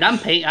 Dude, I'm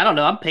painting. I don't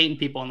know. I'm painting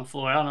people on the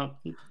floor. I don't know.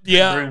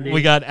 Yeah,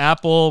 we got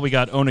Apple. We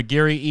got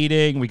Onigiri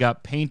eating. We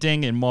got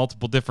painting in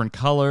multiple different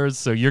colors.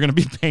 So you're going to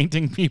be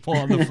painting people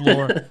on the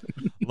floor.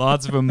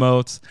 Lots of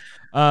emotes.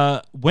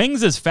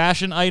 Wings as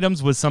fashion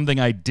items was something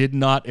I did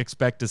not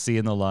expect to see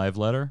in the live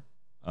letter.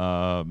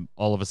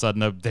 all of a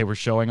sudden they were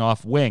showing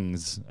off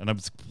wings, and I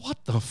was like,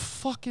 what the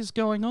fuck is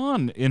going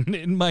on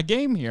in my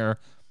game here?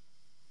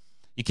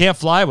 You can't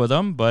fly with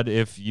them, but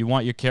if you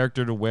want your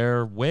character to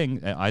wear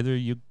wings, either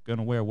you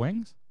gonna wear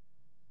wings?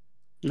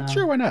 No.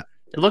 Sure, why not?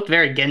 It looked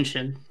very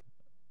Genshin.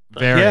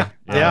 Very,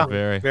 yeah,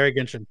 very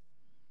Genshin.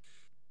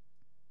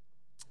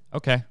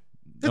 Okay.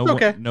 It's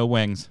okay. No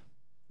wings.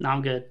 No,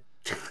 I'm good.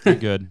 You're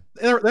good.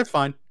 That's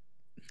fine.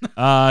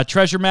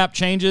 Treasure map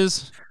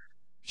changes.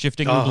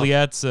 Shifting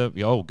oubliettes.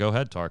 Go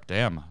ahead, Tark.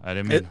 Damn, I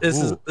didn't mean.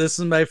 This is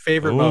my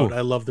favorite mode.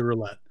 I love the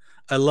roulette.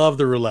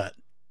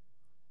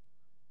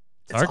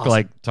 Tark,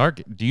 awesome.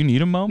 Tark, do you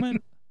need a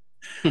moment?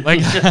 Like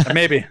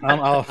maybe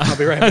I'll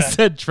be right I back.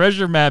 said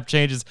treasure map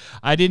changes.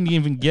 I didn't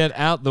even get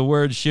out the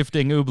word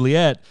shifting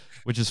oubliette,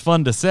 which is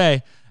fun to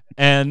say.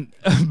 And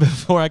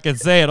before I can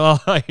say it, all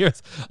I hear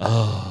is,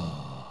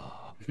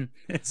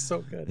 it's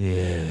so good.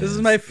 Yeah. This is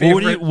my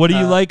favorite. What do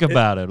you like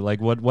about it? Like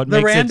what the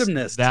makes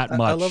randomness it that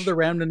much? I love the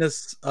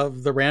randomness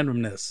of the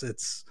randomness.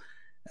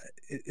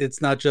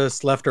 It's not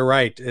just left or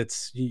right.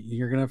 It's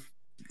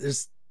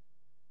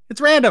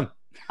random.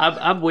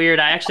 I'm weird.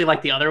 I actually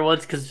like the other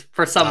ones because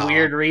for some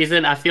weird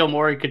reason I feel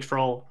more in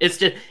control. It's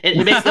just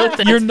it makes no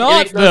sense. You're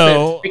not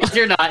though, because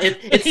you're not.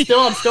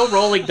 I'm still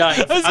rolling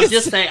dice. I'm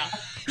just saying.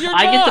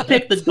 I get to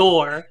pick the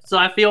door, so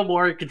I feel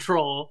more in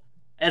control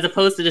as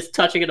opposed to just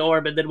touching an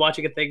orb and then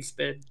watching a thing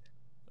spin.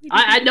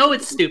 I know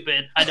it's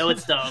stupid. I know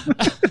it's dumb,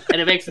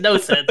 and it makes no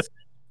sense.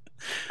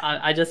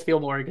 I just feel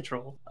more in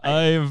control.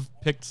 I've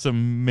picked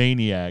some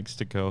maniacs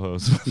to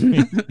co-host with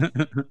me.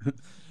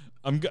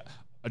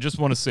 I just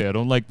want to say I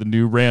don't like the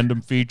new random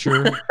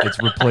feature.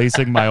 It's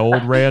replacing my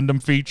old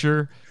random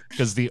feature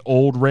because the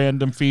old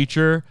random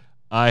feature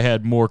I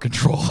had more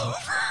control over.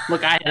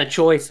 Look, I had a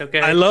choice,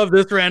 okay? I love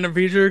this random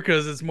feature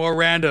because it's more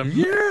random.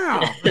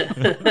 Yeah!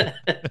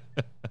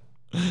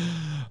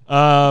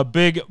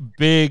 Big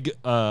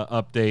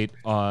update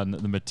on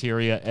the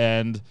materia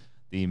end.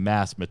 The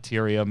mass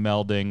materia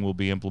melding will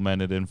be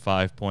implemented in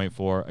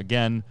 5.4.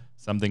 Again,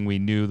 something we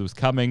knew that was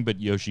coming, but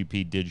Yoshi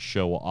P did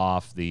show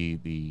off the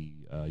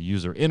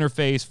user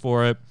interface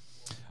for it.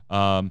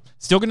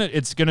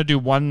 It's gonna do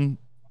one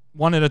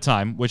at a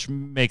time, which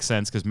makes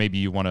sense because maybe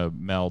you want to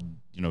meld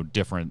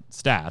different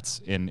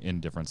stats in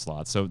different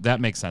slots, so that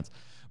makes sense.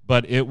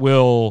 But it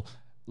will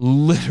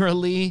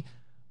literally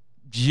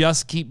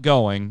just keep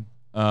going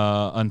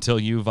until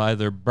you've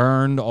either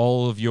burned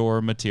all of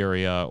your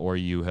materia or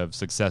you have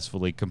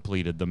successfully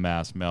completed the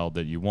mass meld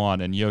that you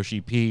want. And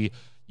Yoshi P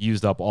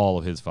used up all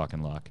of his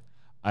fucking luck.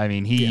 I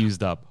mean, he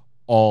used up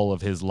all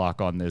of his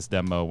luck on this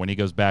demo. When he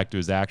goes back to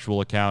his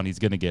actual account, he's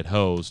going to get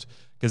hosed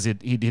because he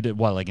did it,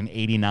 like an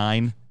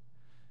 89?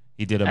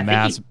 He did a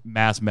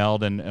mass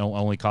meld and it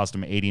only cost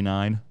him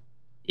 89.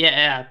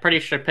 Yeah, pretty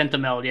sure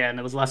pentameld, and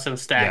it was less than a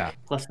stack,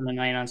 less than a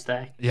 99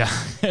 stack. Yeah,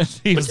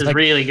 which is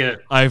really good.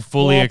 I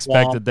fully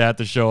expected that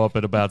to show up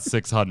at about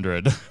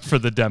 600 for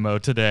the demo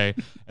today.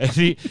 And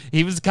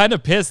he was kind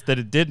of pissed that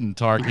it didn't,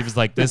 Tark. He was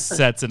like, this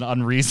sets an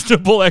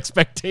unreasonable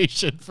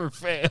expectation for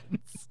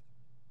fans.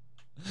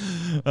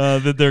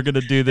 That they're going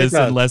to do this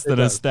in less than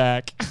a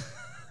stack.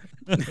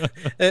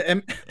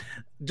 And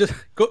just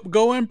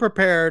go in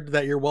prepared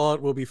that your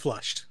wallet will be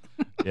flushed.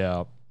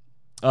 Yeah.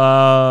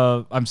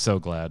 I'm so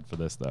glad for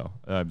this, though.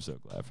 I'm so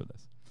glad for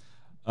this.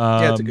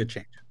 It's a good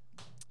change.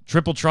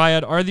 Triple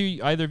Triad. Are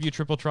either of you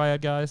Triple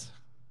Triad guys?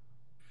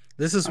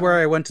 This is where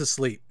I went to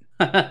sleep.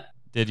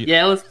 Did you?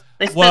 Yeah.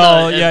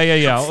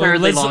 Yeah.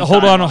 Let's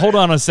hold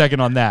on a second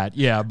on that.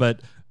 Yeah,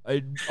 but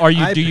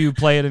do you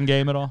play it in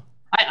game at all?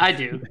 I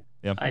do.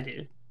 Yeah, I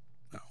do.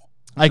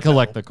 I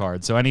collect the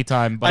cards, so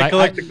anytime. But I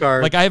collect the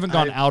cards. Like I haven't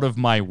gone out of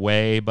my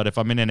way, but if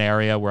I'm in an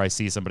area where I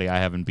see somebody I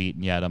haven't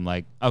beaten yet, I'm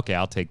like, okay,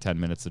 I'll take 10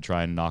 minutes to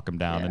try and knock them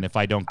down. And if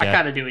I don't get, I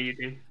kind of do what you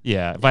do.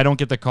 Yeah, if I don't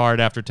get the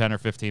card after 10 or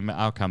 15,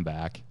 I'll come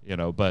back.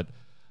 But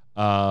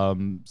so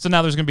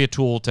now there's gonna be a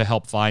tool to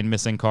help find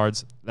missing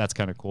cards. That's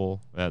kind of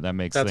cool. That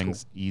makes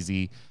things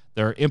easy.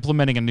 They're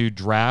implementing a new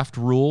draft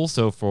rule,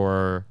 so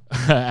for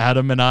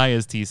Adam and I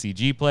as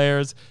TCG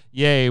players,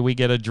 yay, we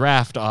get a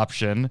draft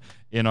option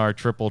in our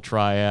Triple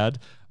Triad.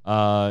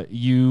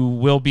 You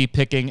will be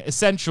picking,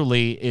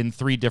 essentially, in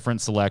 3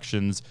 different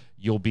selections,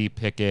 you'll be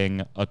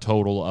picking a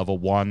total of a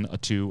 1, a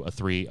 2, a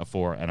 3, a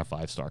 4, and a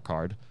 5-star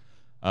card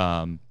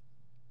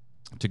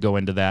to go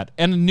into that.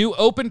 And a new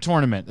open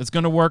tournament that's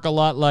going to work a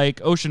lot like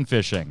ocean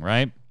fishing,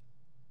 right?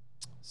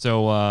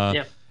 So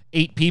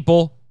 8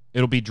 people,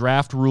 it'll be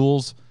draft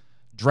rules.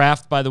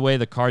 Draft, by the way,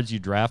 the cards you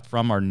draft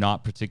from are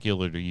not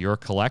particular to your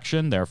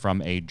collection. They're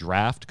from a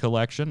draft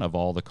collection of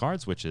all the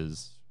cards, which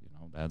is,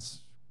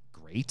 that's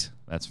great.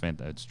 That's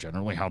fantastic. That's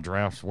generally how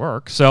drafts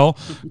work. So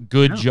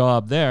good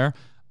job there.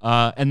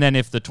 And then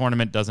if the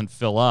tournament doesn't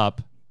fill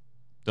up,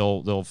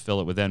 they'll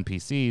fill it with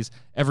NPCs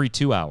every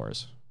 2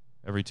 hours.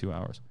 Every 2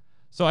 hours.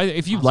 So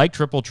if you like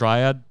Triple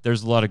Triad,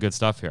 there's a lot of good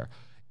stuff here.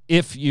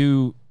 If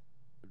you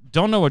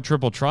don't know what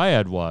Triple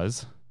Triad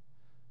was,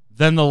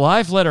 then the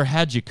live letter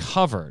had you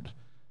covered.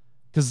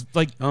 Because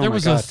there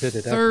was a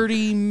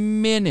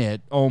 30-minute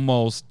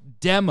almost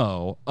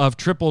demo of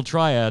Triple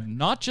Triad,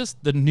 not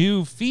just the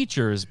new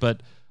features,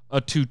 but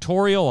a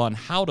tutorial on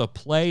how to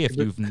play if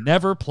you've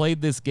never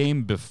played this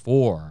game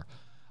before.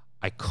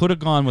 I could have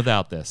gone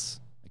without this.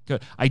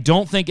 I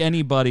don't think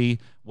anybody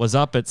was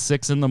up at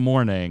 6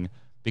 a.m.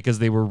 because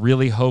they were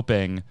really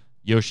hoping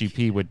Yoshi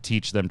P would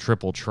teach them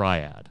Triple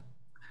Triad.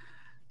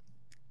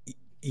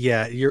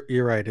 Yeah,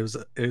 you're right. It was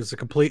a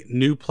complete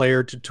new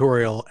player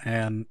tutorial,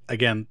 and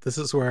again, this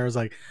is where I was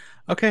like,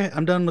 okay,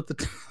 I'm done with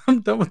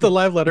the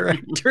live letter. I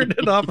turned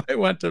it off. I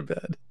went to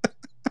bed.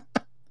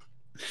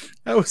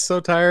 I was so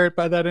tired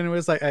by that, and it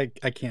was like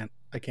I can't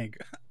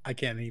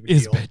even.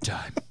 It's deal.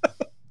 bedtime.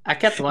 I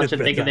kept watching,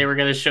 thinking they were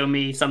going to show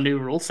me some new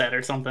rule set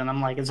or something.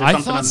 I'm like, is there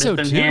something I thought so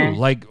too. Here?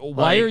 Like,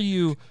 why are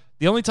you?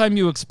 The only time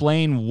you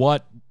explain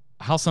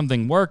how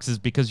something works is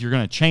because you're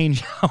going to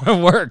change how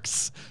it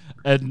works,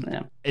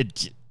 and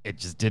it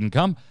just didn't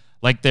come.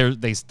 Like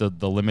the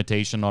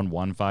limitation on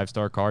 1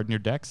 5-star card in your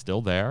deck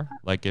still there.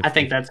 Like I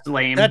think that's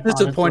lame. That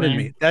disappointed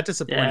me.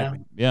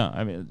 Yeah,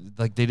 I mean,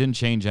 like they didn't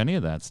change any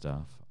of that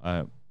stuff.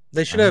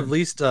 They should have at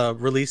least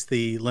released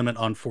the limit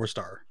on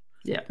 4-star.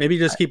 Yeah, maybe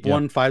just keep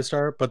 1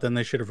 5-star, but then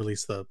they should have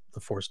released the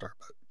 4-star.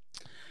 But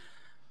I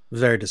was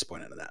very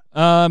disappointed in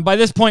that. By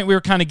this point, we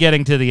were kind of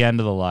getting to the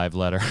end of the live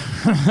letter,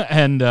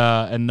 and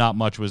not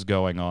much was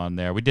going on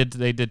there.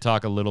 They did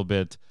talk a little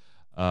bit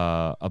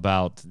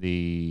about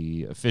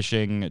the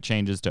fishing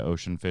changes to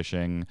ocean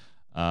fishing,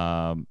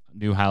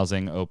 new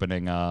housing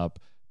opening up,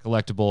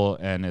 collectible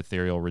and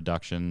ethereal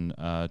reduction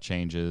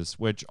changes,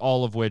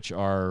 all of which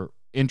are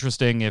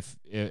interesting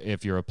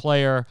if you're a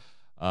player,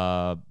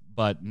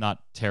 but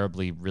not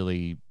terribly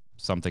really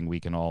something we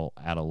can all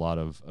add a lot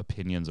of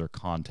opinions or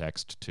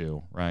context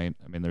to, right?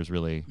 I mean, there's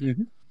really...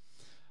 Mm-hmm.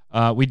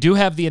 We do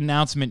have the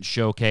announcement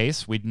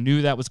showcase. We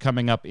knew that was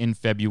coming up in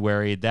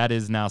February. That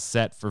is now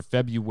set for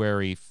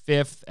February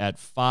 5th at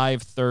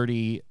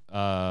 5:30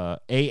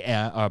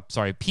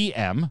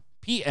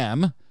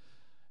 p.m.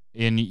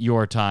 in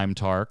your time,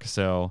 Tark.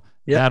 So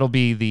that'll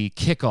be the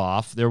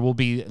kickoff. There will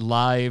be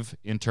live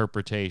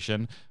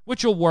interpretation,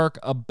 which will work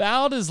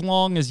about as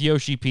long as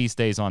Yoshi P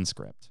stays on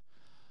script.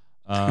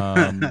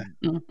 At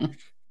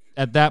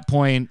that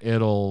point,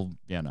 it'll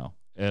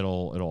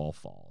all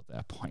fall at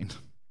that point.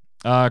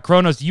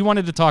 Kronos, you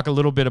wanted to talk a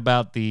little bit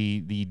about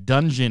the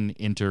dungeon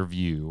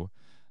interview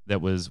that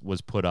was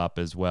put up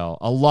as well.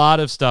 A lot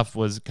of stuff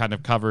was kind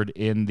of covered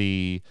in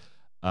the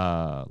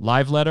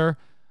live letter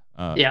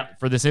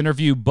for this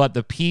interview, but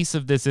the piece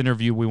of this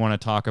interview we want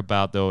to talk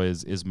about, though,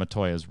 is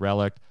Matoya's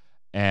Relic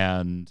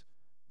and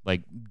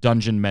like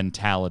dungeon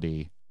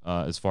mentality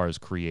as far as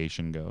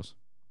creation goes.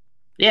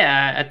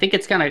 Yeah, I think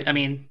it's kind of, I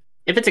mean,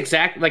 if it's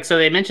exact, so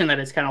they mentioned that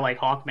it's kind of like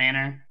Hawk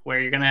Manor, where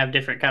you're going to have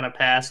different kind of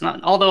paths.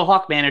 Although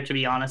Hawk Manor, to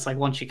be honest, like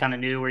once you kind of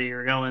knew where you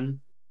were going,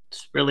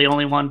 it's really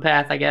only one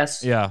path, I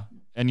guess. Yeah,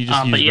 and you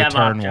just use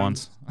return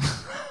once.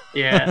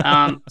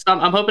 Yeah, so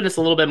I'm hoping it's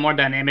a little bit more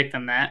dynamic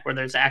than that, where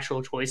there's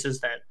actual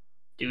choices that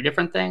do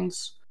different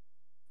things.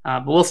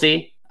 But we'll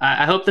see.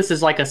 I hope this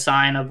is like a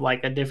sign of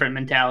like a different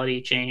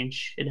mentality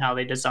change in how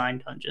they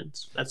design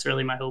dungeons. That's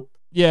really my hope.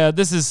 Yeah,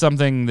 this is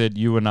something that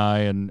you and I,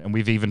 and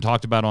we've even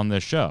talked about on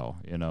this show,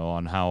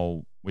 on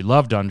how we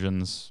love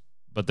dungeons,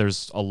 but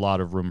there's a lot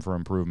of room for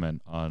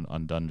improvement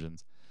on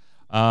dungeons.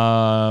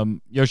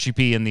 Yoshi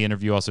P in the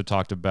interview also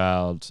talked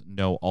about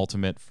no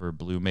ultimate for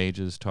blue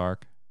mages,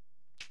 Tark.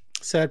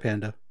 Sad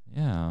panda.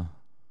 Yeah.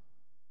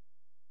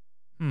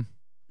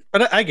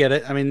 But I get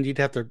it. I mean, you'd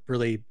have to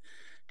really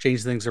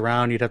change things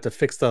around. You'd have to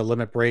fix the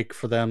limit break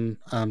for them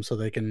so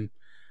they can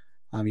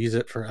use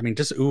it for, I mean,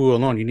 just Ooh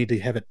alone, you need to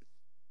have it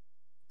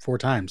 4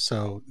 times.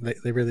 So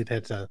they really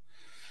had to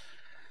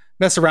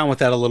mess around with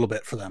that a little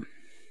bit for them.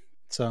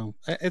 So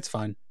it's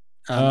fine.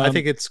 I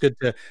think it's good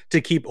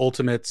to keep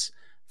ultimates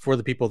for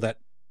the people that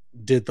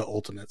did the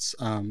ultimates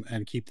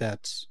and keep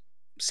that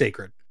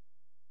sacred.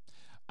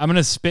 I'm going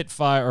to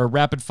spitfire or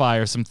rapid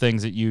fire some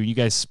things at you. You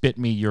guys spit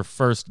me your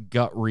first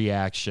gut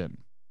reaction.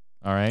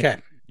 All right. Okay.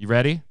 You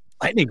ready?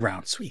 Lightning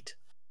round. Sweet.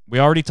 We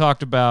already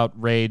talked about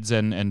raids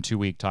and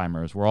 2-week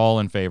timers. We're all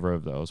in favor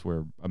of those.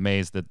 We're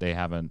amazed that they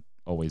haven't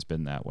always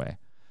been that way.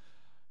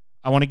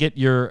 I want to get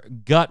your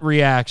gut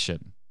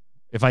reaction.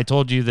 If I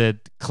told you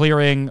that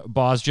clearing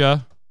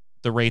Bosja,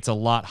 the rate's a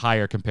lot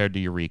higher compared to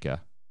Eureka.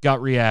 Gut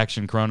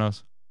reaction,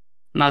 Kronos?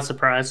 Not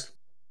surprised.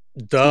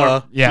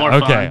 Duh. More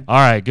okay. Fun. All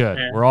right, good.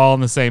 Yeah. We're all on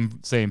the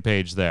same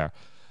page there.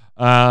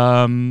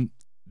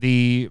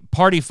 The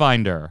Party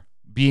Finder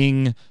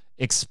being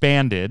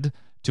expanded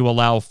to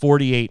allow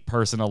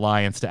 48-person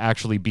alliance to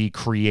actually be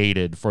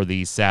created for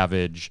the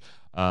Savage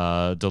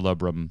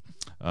Delubrum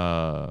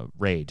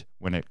raid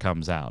when it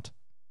comes out.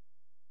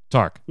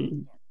 Tark.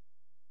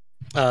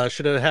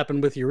 Should have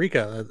happened with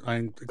Eureka.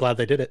 I'm glad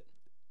they did it.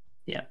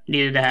 Yeah,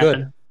 needed to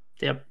happen.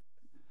 Good. Yep.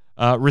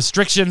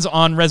 Restrictions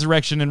on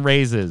resurrection and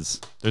raises.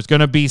 There's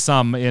going to be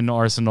some in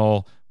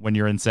Arsenal when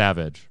you're in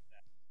Savage.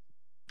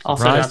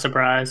 Also not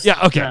surprised.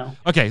 Yeah, okay. No.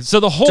 Okay, so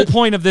the whole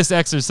point of this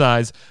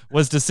exercise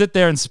was to sit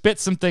there and spit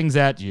some things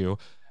at you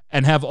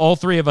and have all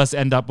 3 of us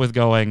end up with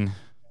going,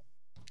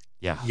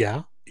 yeah.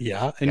 Yeah.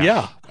 Yeah, and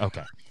yeah.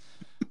 Okay.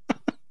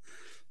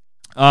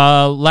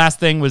 Last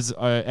thing was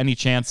any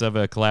chance of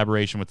a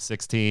collaboration with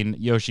 16.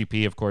 Yoshi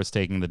P, of course,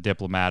 taking the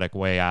diplomatic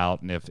way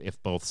out, and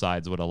if both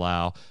sides would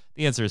allow.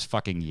 The answer is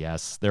fucking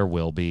yes, there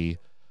will be.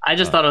 I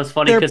just thought it was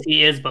funny because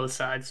he is both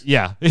sides.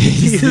 Yeah,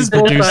 he's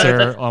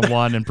producer on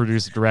one and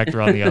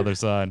producer-director on the other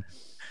side.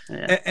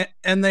 Yeah.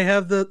 And they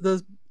have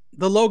the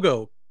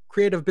logo,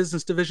 Creative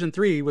Business Division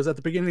 3 was at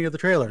the beginning of the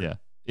trailer. Yeah,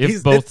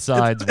 if both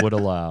sides would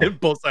allow. If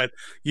both sides.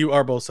 You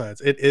are both sides.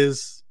 It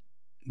is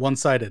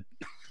one-sided.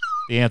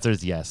 The answer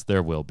is yes,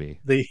 there will be.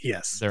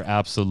 Yes. There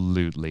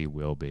absolutely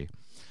will be.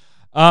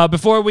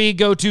 Before we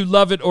go to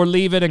Love It or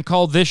Leave It and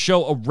call this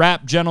show a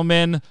wrap,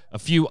 gentlemen, a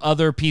few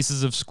other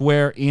pieces of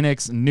Square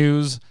Enix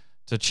news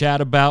to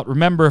chat about.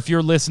 Remember, if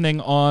you're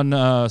listening on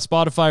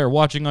Spotify or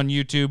watching on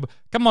YouTube,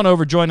 come on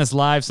over, join us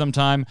live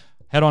sometime.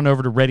 Head on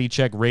over to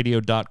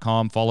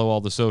ReadyCheckRadio.com. Follow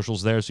all the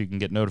socials there so you can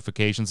get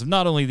notifications of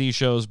not only these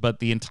shows, but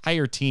the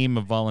entire team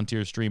of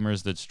volunteer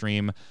streamers that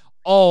stream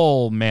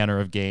all manner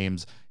of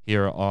games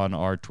here on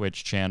our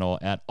Twitch channel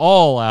at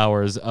all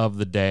hours of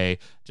the day.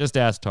 Just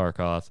ask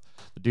Tarkoth.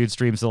 The dude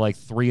streams till like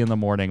 3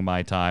 a.m.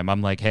 my time.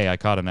 I'm like, hey, I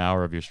caught an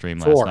hour of your stream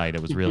last night.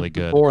 It was really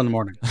good. 4 a.m.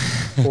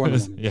 4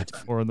 a.m. Yeah,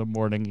 4 a.m.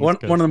 1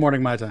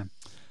 a.m. my time.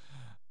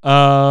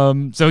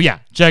 So yeah,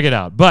 check it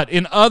out. But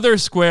in other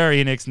Square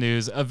Enix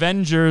news,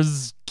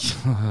 Avengers...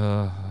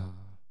 the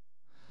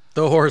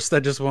horse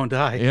that just won't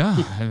die.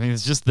 Yeah, I mean,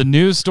 it's just the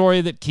news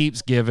story that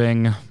keeps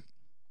giving.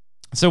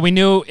 So we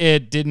knew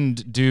it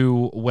didn't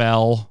do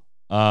well.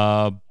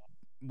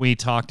 We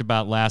talked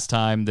about last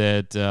time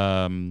that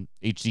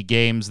HD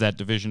Games, that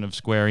division of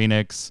Square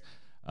Enix,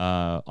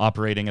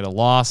 operating at a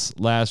loss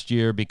last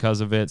year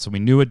because of it. So we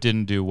knew it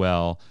didn't do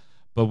well.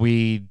 But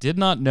we did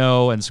not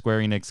know, and Square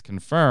Enix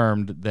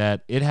confirmed,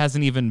 that it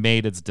hasn't even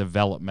made its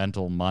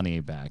developmental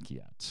money back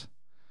yet.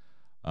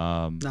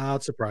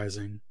 Not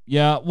surprising.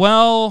 Yeah,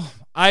 well,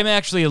 I'm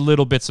actually a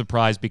little bit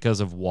surprised because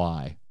of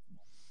why.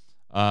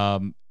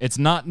 It's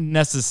not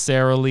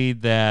necessarily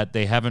that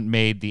they haven't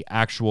made the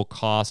actual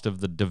cost of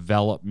the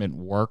development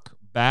work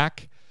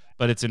back,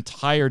 but its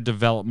entire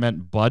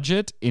development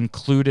budget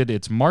included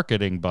its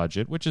marketing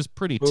budget, which is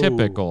pretty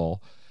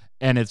typical,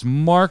 and its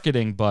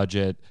marketing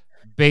budget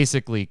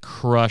basically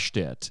crushed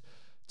it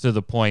to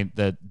the point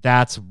that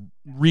that's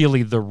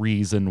really the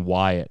reason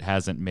why it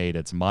hasn't made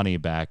its money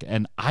back.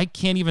 And I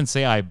can't even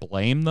say I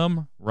blame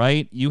them,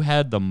 right? You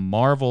had the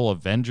Marvel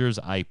Avengers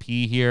IP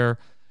here.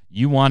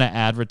 You want to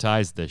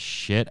advertise the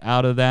shit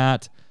out of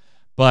that.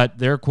 But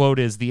their quote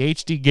is, the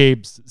HD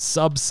Games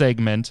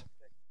sub-segment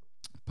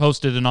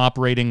posted an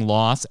operating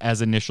loss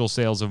as initial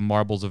sales of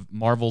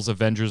Marvel's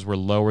Avengers were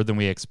lower than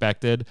we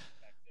expected.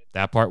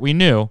 That part we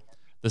knew.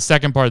 The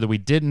second part that we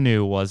didn't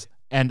know was,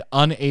 and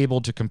unable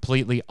to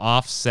completely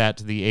offset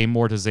the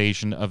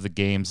amortization of the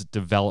game's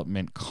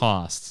development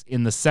costs.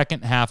 In the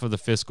second half of the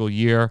fiscal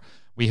year,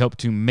 we hope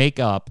to make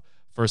up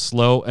for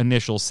slow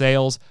initial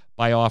sales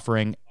by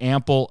offering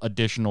ample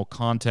additional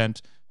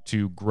content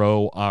to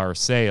grow our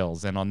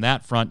sales. And on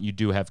that front, you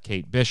do have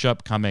Kate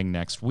Bishop coming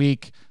next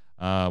week.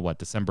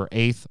 December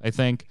 8th, I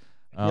think,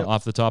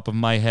 off the top of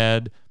my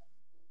head.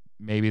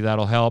 Maybe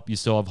that'll help. You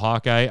still have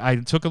Hawkeye. I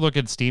took a look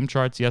at Steam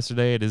charts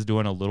yesterday. It is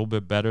doing a little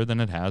bit better than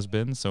it has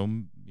been. So,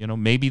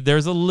 maybe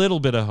there's a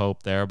little bit of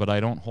hope there, but I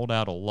don't hold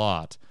out a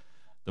lot.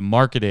 The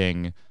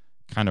marketing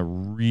kind of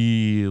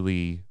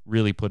really,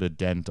 really put a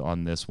dent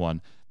on this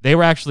one. They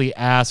were actually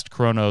asked,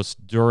 Kronos,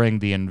 during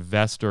the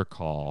investor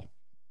call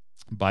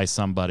by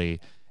somebody,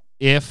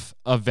 if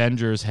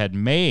Avengers had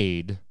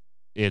made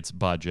its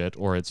budget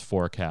or its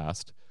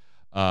forecast,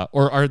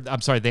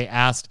 they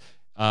asked,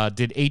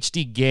 did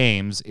HD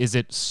Games, is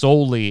it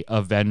solely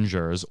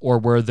Avengers, or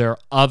were there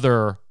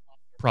other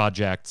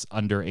projects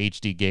under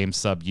HD Games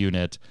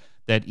subunit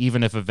that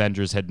even if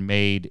Avengers had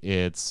made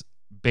its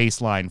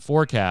baseline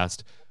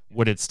forecast,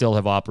 would it still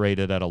have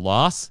operated at a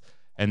loss?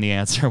 And the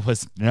answer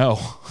was no.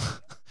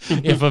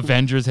 If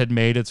Avengers had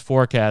made its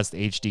forecast,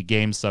 HD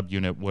Games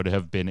subunit would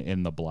have been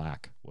in the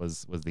black,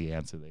 was the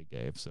answer they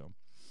gave. So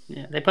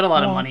yeah, they put a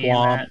lot of money in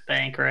that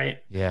bank, right?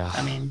 Yeah.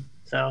 I mean,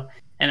 so...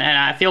 And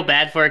I feel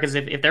bad for it because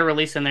if they're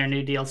releasing their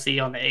new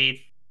DLC on the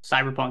 8th,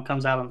 Cyberpunk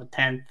comes out on the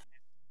 10th.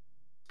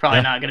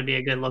 Probably not going to be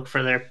a good look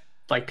for their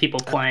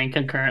people playing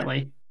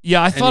concurrently.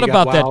 Yeah, I thought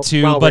about that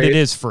too, but it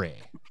is free.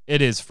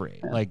 It is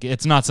free. Yeah.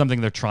 It's not something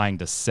they're trying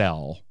to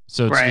sell.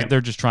 So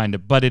they're just trying to,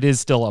 but it is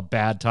still a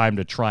bad time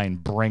to try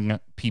and bring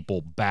people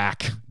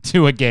back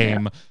to a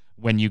game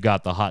when you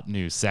got the hot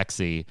new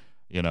sexy,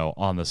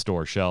 on the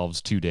store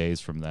shelves 2 days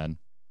from then.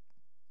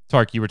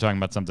 Tark, you were talking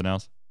about something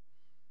else?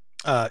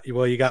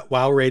 Well, you got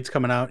WoW raids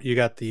coming out. You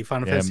got the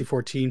Final Fantasy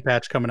 14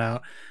 patch coming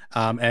out,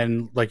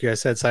 and like you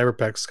guys said,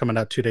 Cyberpunk's coming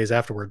out 2 days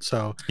afterwards.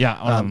 So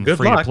good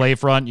free to play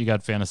front. You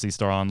got Phantasy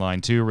Star Online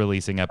 2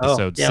 releasing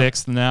episode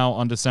 6 now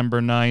on December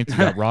 9th. You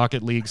got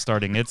Rocket League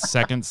starting its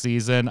second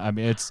season. I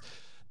mean, it's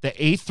the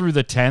 8th through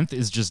the 10th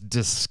is just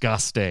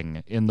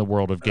disgusting in the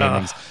world of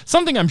gaming.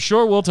 Something I'm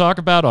sure we'll talk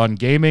about on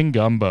Gaming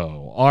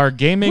Gumbo, our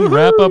gaming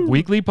wrap-up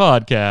weekly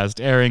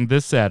podcast airing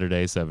this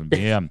Saturday, 7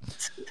 p.m.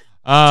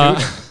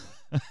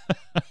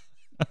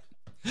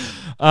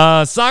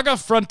 Saga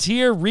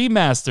Frontier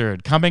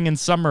Remastered coming in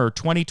summer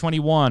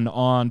 2021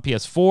 on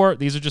PS4.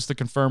 These are just the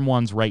confirmed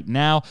ones right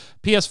now.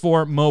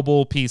 PS4,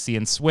 mobile, PC,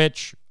 and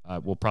Switch.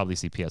 We'll probably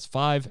see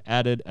PS5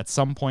 added at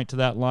some point to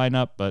that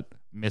lineup, but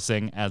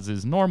missing, as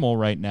is normal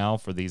right now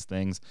for these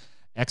things,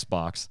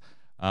 Xbox.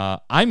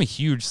 I'm a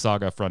huge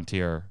Saga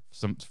Frontier,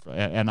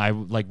 and I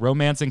like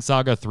Romancing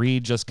Saga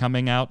 3 just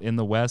coming out in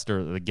the West,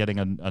 or getting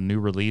a new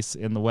release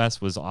in the West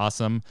was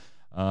awesome.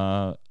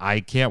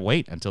 I can't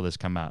wait until this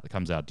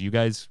comes out. Do you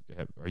guys,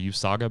 are you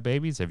Saga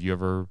babies? Have you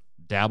ever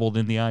dabbled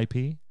in the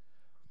IP?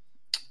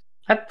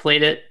 I've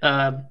played it.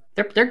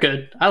 They're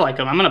good. I like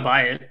them. I'm gonna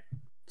buy it.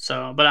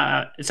 So,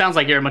 but it sounds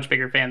like you're a much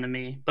bigger fan than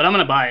me. But I'm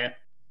gonna buy it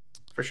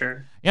for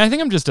sure. Yeah, I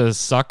think I'm just a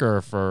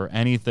sucker for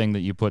anything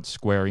that you put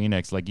Square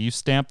Enix. Like, you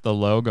stamp the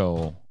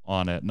logo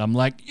on it, and I'm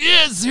like,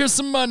 yes, here's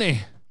some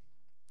money.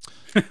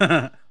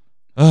 Tark,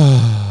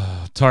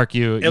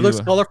 it looks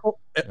colorful.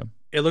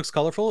 It looks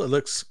colorful. It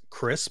looks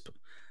crisp.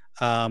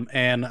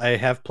 And I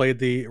have played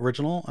the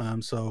original.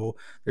 So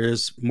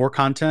there's more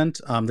content.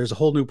 There's a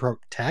whole new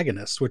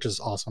protagonist, which is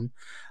awesome.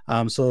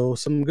 So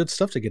some good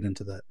stuff to get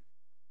into that.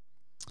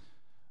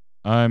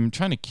 I'm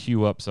trying to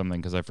queue up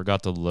something because I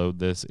forgot to load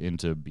this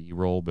into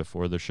B-roll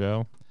before the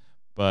show.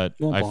 But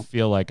I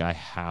feel like I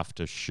have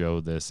to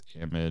show this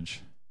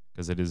image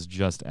because it is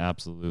just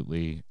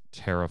absolutely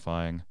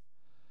terrifying.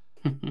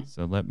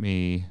 So let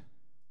me...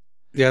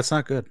 Yeah, it's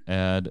not good.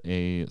 Add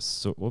a...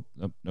 Nope.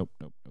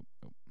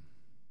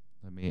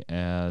 Let me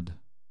add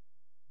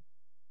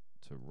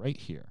to right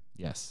here.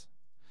 Yes.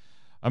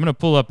 I'm going to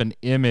pull up an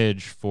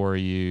image for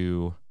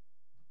you,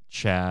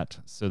 chat,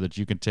 so that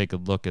you can take a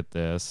look at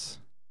this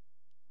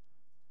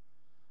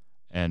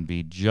and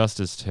be just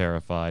as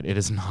terrified. It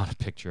is not a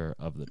picture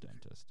of the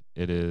dentist.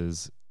 It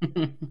is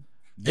It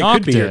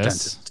could be your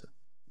dentist.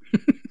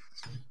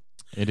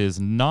 It is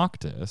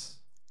Noctis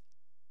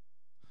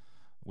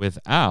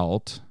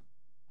without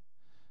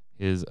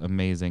his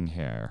amazing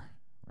hair,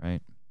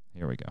 right?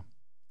 Here we go.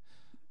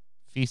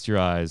 Feast your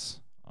eyes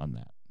on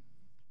that.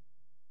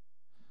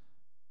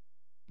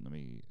 Let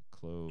me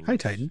close. Hi,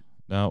 Titan.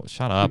 No,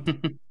 shut up.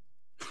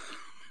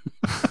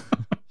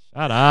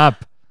 Shut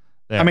up.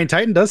 There. I mean,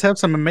 Titan does have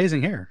some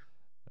amazing hair.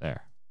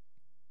 There.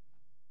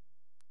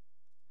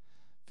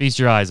 Feast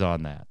your eyes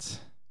on that.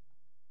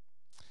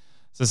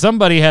 So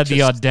somebody had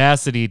the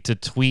audacity to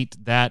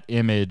tweet that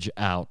image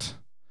out.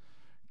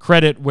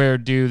 Credit where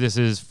due. This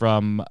is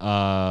from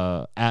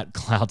at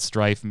Cloud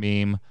Strife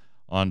meme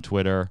on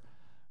Twitter.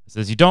 It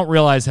says, you don't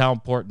realize how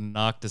important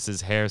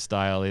Noctis's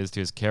hairstyle is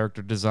to his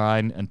character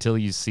design until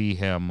you see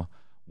him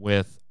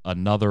with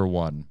another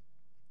one.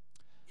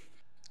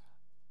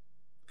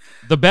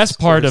 The best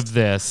part of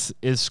this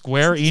is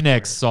Square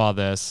Enix saw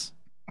this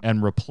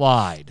and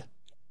replied.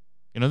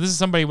 You know, this is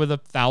somebody with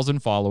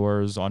 1,000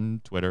 followers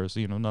on Twitter, so,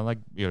 you know, not like,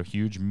 you know,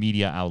 huge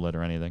media outlet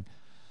or anything.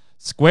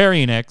 Square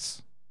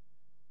Enix,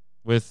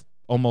 with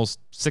almost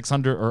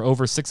 600 or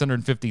over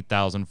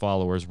 650,000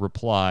 followers,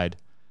 replied,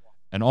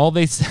 and all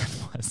they said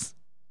was,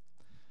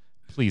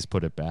 please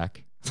put it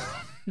back.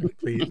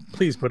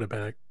 please put it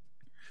back.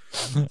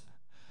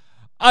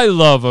 I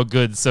love a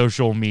good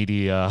social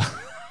media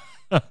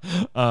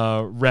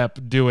rep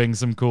doing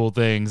some cool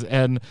things,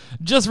 and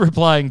just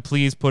replying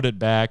please put it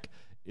back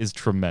is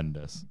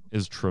tremendous. I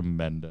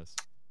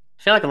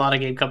feel like a lot of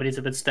game companies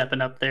have been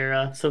stepping up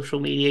their social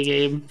media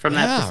game from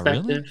that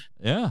perspective.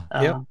 Really? Yeah.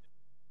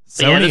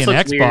 Sony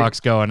and Xbox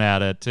going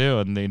at it too,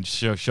 and they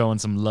showing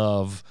some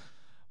love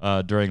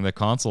during the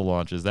console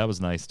launches. That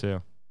was nice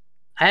too.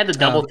 I had to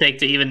double take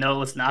to even know it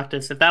was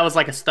Noctis. If that was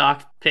like a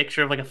stock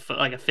picture of like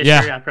a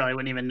fisher, I probably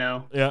wouldn't even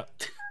know. Yeah.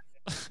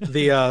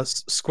 The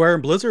Square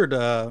and Blizzard,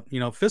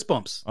 fist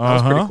bumps. That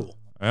was pretty cool.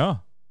 Yeah.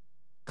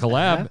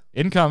 Collab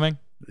incoming.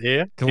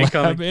 Yeah.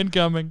 Collab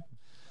incoming.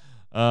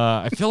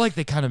 I feel like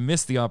they kind of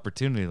missed the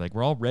opportunity. Like,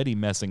 we're already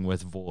messing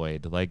with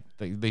Void. Like,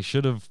 they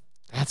should have.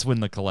 That's when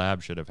the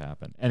collab should have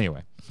happened.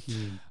 Anyway.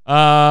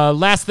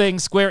 Last thing,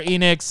 Square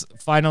Enix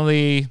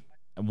finally,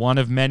 one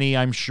of many,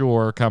 I'm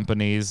sure,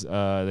 companies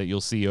that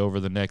you'll see over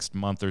the next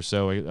month or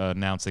so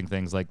announcing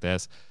things like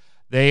this.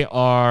 They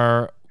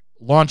are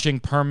launching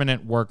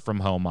permanent work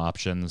from home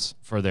options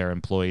for their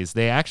employees.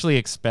 They actually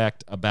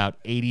expect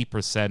about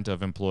 80%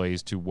 of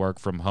employees to work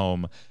from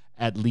home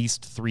at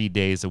least 3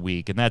 days a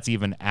week. And that's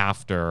even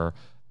after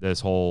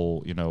this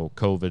whole,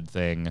 COVID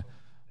thing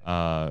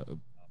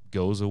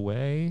goes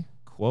away,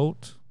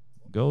 quote,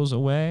 goes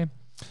away.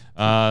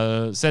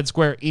 Said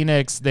Square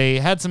Enix, they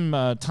had some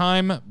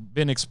time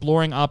been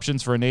exploring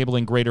options for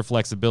enabling greater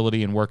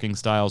flexibility in working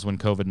styles when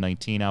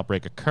COVID-19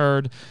 outbreak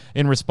occurred.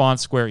 In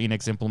response, Square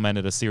Enix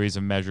implemented a series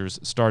of measures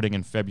starting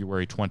in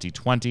February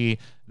 2020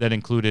 that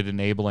included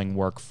enabling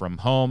work from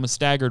home,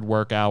 staggered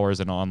work hours,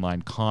 and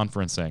online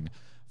conferencing.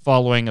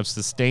 Following a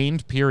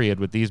sustained period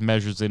with these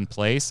measures in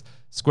place,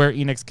 Square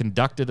Enix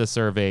conducted a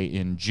survey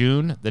in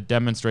June that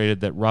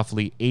demonstrated that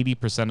roughly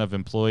 80% of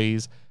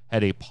employees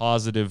had a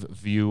positive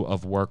view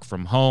of work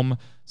from home.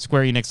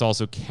 Square Enix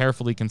also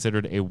carefully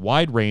considered a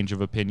wide range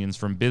of opinions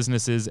from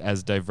businesses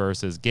as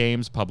diverse as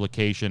games,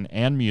 publication,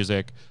 and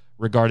music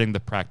regarding the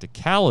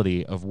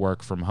practicality of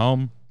work from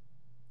home.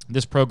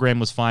 This program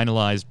was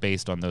finalized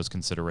based on those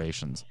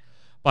considerations.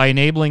 By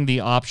enabling the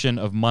option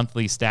of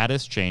monthly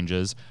status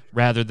changes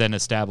rather than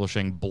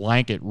establishing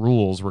blanket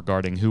rules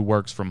regarding who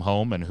works from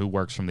home and who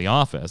works from the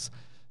office,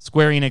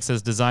 Square Enix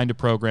has designed a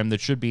program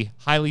that should be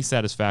highly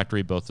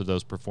satisfactory both to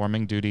those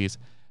performing duties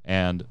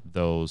and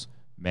those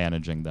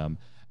managing them.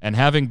 And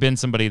having been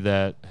somebody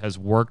that has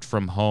worked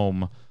from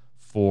home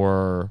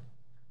for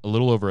a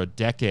little over a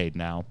decade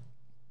now,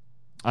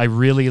 I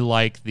really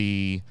like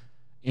the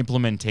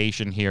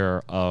implementation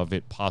here of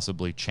it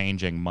possibly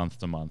changing month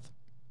to month.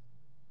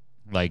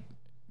 Like,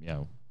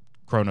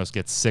 Kronos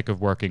gets sick of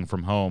working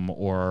from home,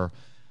 or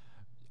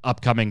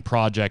upcoming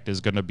project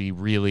is going to be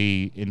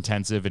really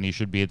intensive and he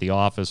should be at the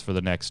office for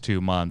the next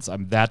 2 months.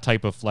 That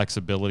type of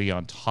flexibility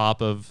on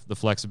top of the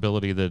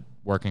flexibility that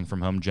working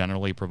from home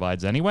generally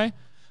provides anyway,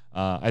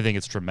 I think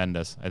it's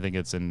tremendous. I think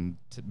it's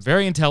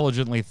very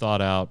intelligently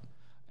thought out,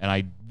 and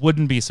I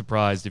wouldn't be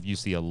surprised if you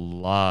see a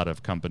lot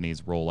of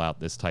companies roll out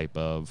this type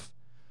of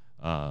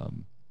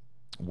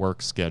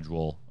work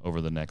schedule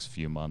over the next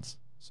few months.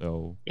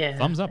 So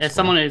thumbs up. As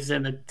someone who's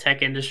in the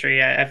tech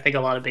industry, I think a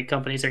lot of big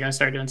companies are going to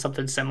start doing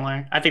something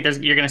similar. I think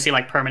you're going to see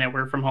like permanent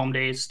work from home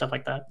days, stuff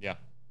like that. Yeah,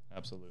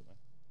 absolutely.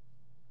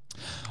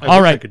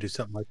 All right, I could do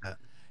something like that.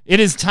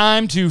 It is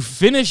time to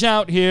finish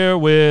out here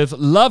with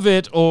Love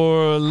It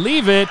or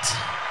Leave It.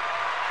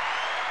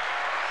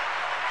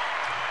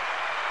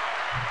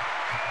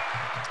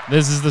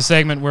 This is the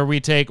segment where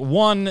we take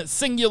one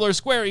singular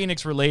Square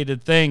Enix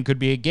related thing. Could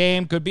be a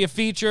game, could be a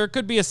feature,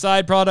 could be a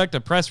side product, a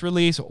press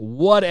release,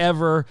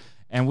 whatever.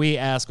 And we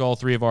ask all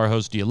three of our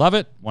hosts, do you love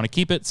it? Want to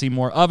keep it? See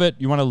more of it?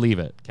 You want to leave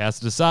it?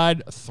 Cast it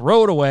aside,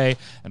 throw it away.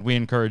 And we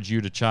encourage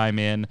you to chime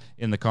in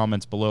the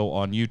comments below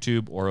on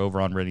YouTube or over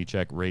on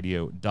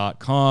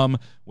ReadyCheckRadio.com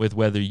with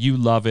whether you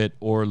love it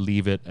or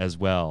leave it as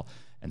well.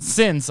 And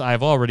since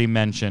I've already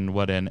mentioned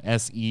what an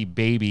SE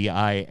baby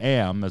I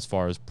am as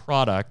far as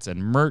products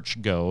and merch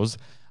goes,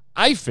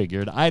 I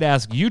figured I'd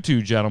ask you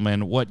two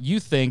gentlemen what you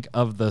think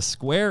of the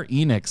Square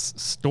Enix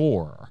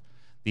store,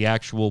 the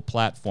actual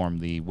platform,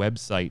 the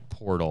website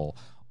portal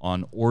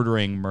on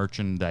ordering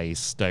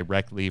merchandise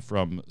directly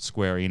from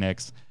Square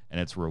Enix and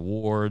its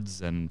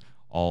rewards and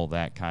all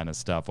that kind of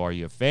stuff. Are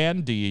you a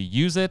fan? Do you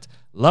use it?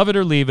 Love it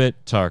or leave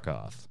it?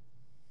 Tarkov.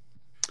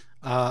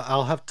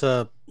 I'll have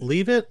to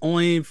leave it,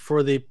 only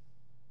for the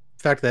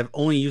fact that I've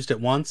only used it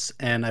once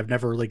and I've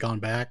never really gone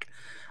back.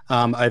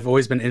 I've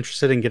always been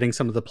interested in getting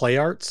some of the play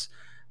arts,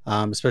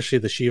 especially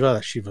the Shiva.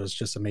 That Shiva is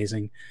just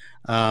amazing.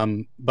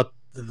 But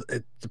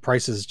the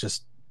prices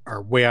just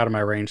are way out of my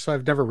range. So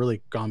I've never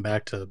really gone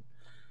back to,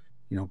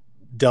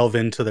 delve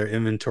into their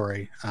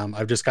inventory.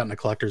 I've just gotten a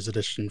collector's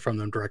edition from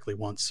them directly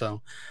once.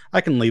 So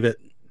I can leave it.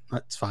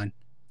 That's fine.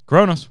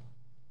 Kronos.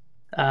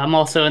 I'm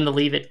also in the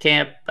leave it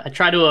camp.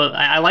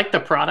 I like the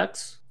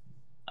products.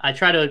 I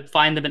try to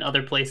find them in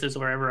other places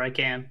wherever I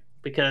can,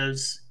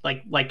 because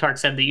like Tark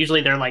said,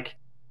 they're like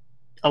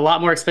a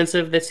lot more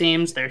expensive, it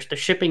seems. The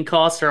shipping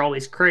costs are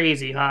always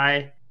crazy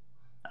high.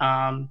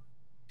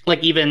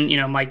 Like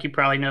even, Mike, you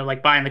probably know,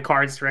 like buying the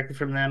cards directly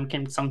from them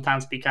can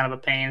sometimes be kind of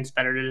a pain. It's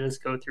better to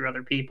just go through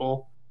other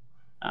people.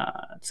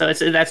 So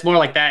that's more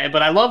like that.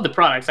 But I love the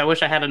products. I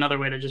wish I had another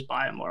way to just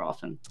buy them more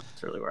often.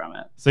 That's really where I'm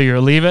at. So you're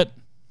a leave it?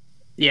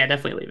 Yeah,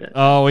 definitely leave it.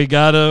 Oh, we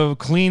got a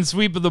clean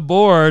sweep of the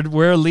board.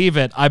 We're leave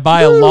it. I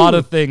buy a lot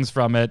of things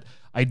from it.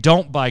 I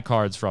don't buy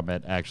cards from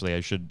it. Actually,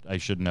 I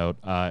should note.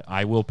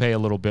 I will pay a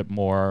little bit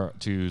more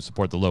to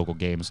support the local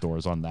game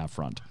stores on that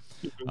front.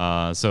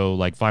 So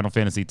like Final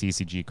Fantasy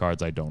TCG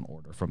cards, I don't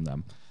order from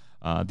them.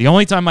 The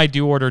only time I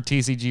do order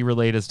TCG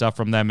related stuff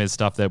from them is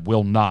stuff that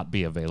will not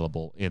be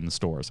available in the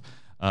stores.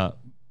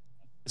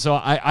 So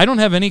I don't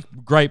have any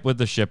gripe with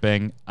the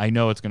shipping. I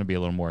know it's going to be a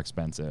little more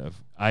expensive.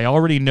 I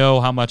already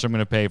know how much I'm going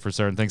to pay for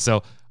certain things.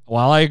 So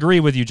while I agree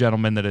with you,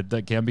 gentlemen, that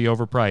it can be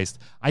overpriced,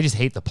 I just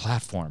hate the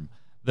platform.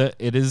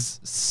 It is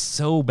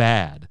so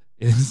bad.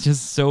 It is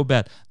just so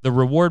bad. The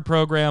reward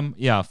program,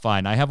 yeah,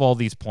 fine. I have all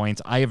these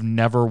points. I have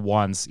never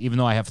once, even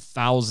though I have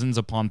thousands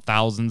upon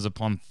thousands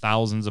upon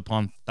thousands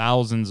upon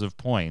thousands of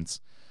points,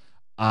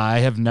 I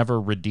have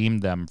never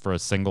redeemed them for a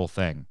single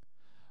thing.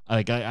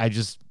 I've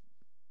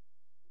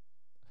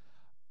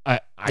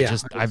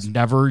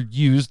never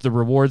used the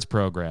rewards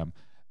program.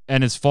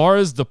 And as far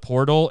as the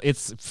portal, it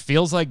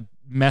feels like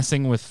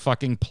messing with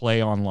fucking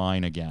Play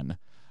Online again.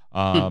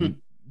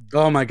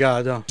 Oh my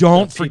God.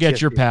 Don't forget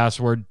your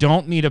password.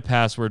 Don't need a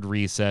password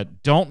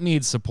reset. Don't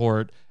need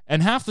support.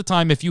 And half the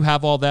time, if you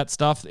have all that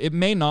stuff, it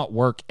may not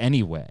work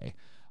anyway.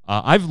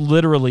 I've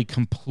literally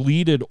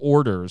completed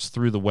orders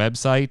through the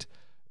website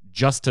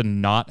just to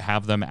not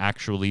have them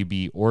actually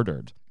be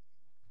ordered.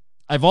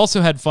 I've also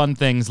had fun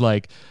things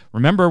like,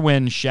 remember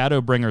when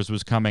Shadowbringers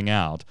was coming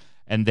out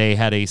and they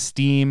had a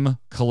Steam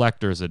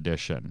collector's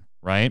edition,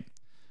 right?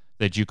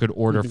 that you could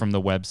order from the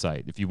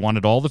website. If you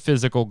wanted all the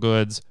physical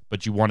goods,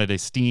 but you wanted a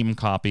Steam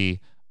copy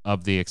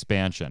of the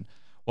expansion.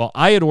 Well,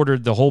 I had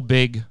ordered the whole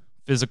big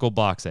physical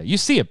box set. You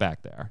see it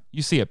back there.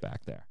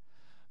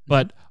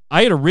 But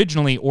I had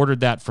originally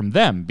ordered that from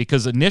them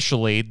because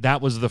initially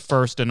that was the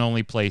first and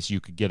only place you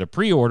could get a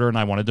pre-order, and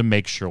I wanted to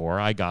make sure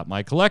I got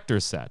my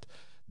collector's set.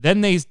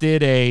 Then they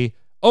did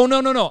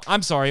no.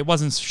 I'm sorry. It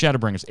wasn't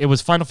Shadowbringers. It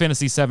was Final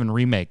Fantasy VII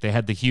Remake. They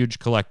had the huge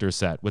collector's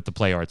set with the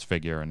Play Arts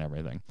figure and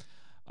everything.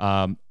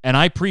 And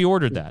I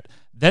pre-ordered that.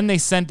 Then they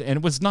sent, and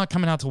it was not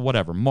coming out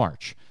till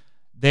March.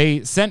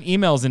 They sent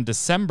emails in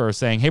December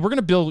saying, hey, we're going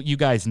to bill you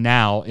guys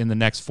now in the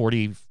next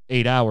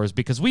 48 hours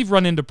because we've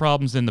run into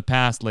problems in the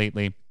past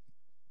lately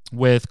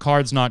with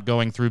cards not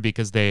going through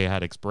because they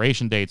had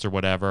expiration dates or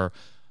whatever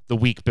the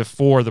week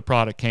before the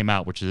product came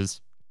out, which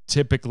is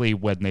typically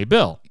when they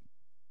bill.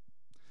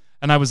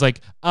 And I was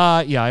like,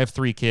 yeah, I have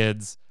 3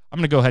 kids. I'm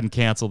going to go ahead and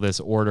cancel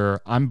this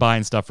order. I'm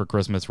buying stuff for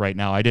Christmas right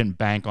now. I didn't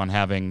bank on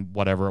having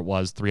whatever it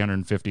was,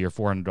 $350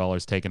 or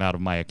 $400 taken out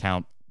of my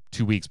account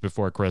 2 weeks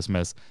before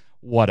Christmas.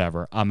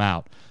 Whatever, I'm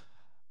out.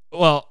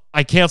 Well,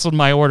 I canceled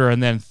my order,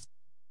 and then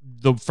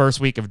the first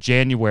week of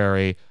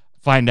January,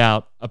 find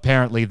out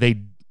apparently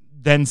they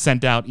then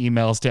sent out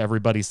emails to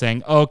everybody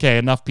saying, okay,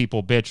 enough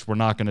people bitched. We're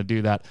not going to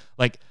do that.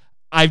 Like,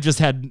 I've just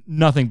had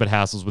nothing but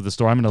hassles with the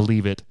store. I'm going to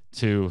leave it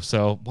too.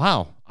 So,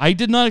 wow. I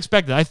did not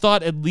expect it. I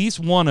thought at least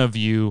one of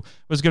you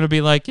was going to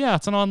be like, yeah,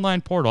 it's an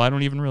online portal. I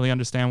don't even really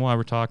understand why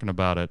we're talking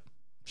about it.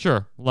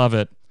 Sure, love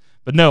it.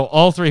 But no,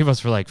 all 3 of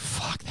us were like,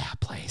 fuck that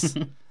place.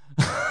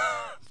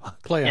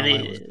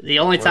 The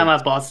only time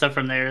I've bought stuff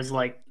from there is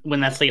like when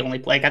that's the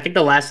only I think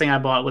the last thing I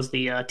bought was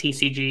the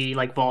TCG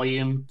like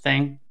volume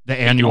thing. The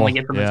annual. You only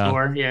get from the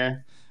store. Yeah.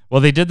 Well,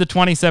 they did the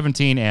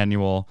 2017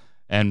 annual,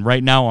 and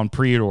right now on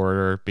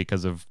pre-order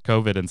because of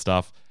COVID and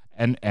stuff,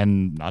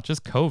 and not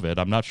just COVID,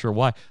 I'm not sure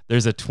why.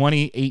 There's a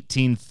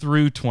 2018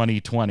 through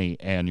 2020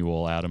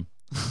 annual, Adam.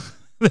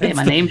 Hey,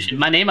 my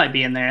name might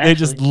be in there. They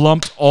just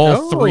lumped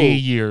all 3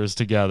 years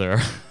together.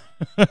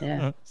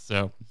 Yeah.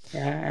 So.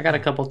 Yeah, I got a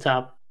couple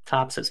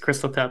tops as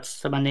crystal cups,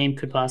 so my name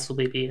could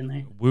possibly be in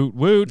there. Woot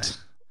woot. Nice.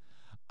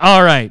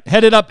 All right,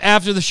 headed up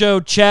after the show.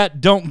 Chat,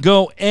 don't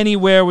go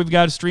anywhere. We've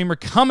got a streamer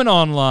coming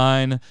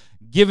online,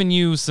 giving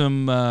you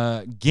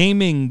some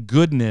gaming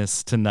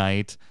goodness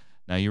tonight.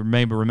 Now, you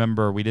may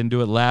remember we didn't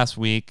do it last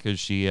week because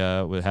she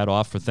had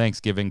off for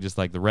Thanksgiving just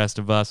like the rest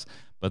of us.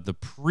 But the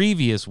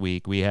previous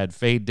week, we had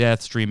Faye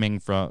Death streaming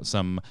from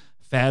some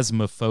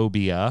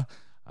Phasmophobia.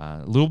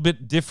 A little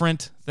bit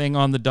different thing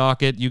on the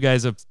docket. You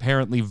guys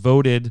apparently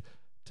voted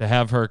to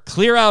have her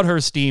clear out her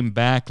Steam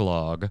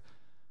backlog.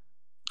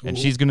 And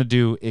she's going to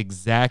do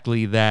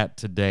exactly that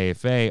today.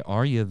 Faye,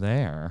 are you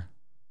there?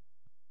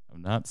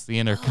 I'm not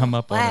seeing her come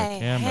up on her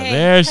camera. Hey,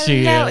 there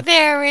she is.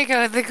 There we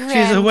go. The grand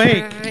She's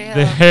awake. reveal.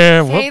 There.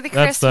 Hey, Whoop, the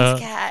Christmas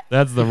cat.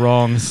 That's the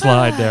wrong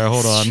slide there.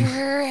 Hold on.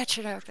 Stretch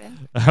it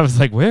open. I was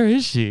like, where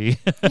is she?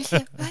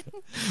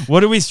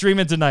 What are we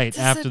streaming tonight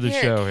after the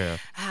show here?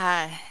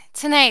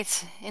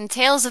 Tonight, in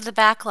Tales of the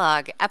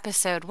Backlog,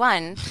 Episode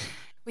 1,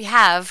 we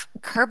have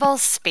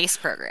Kerbal's Space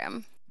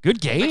Program. Good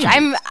game. Which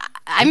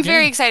I'm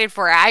very excited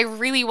for. I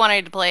really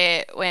wanted to play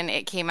it when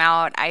it came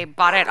out. I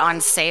bought it on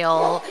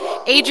sale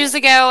ages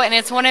ago, and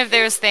it's one of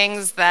those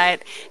things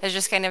that has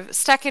just kind of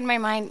stuck in my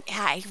mind.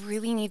 Yeah, I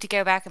really need to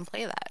go back and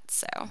play that.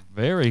 So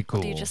very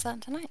cool. We'll do just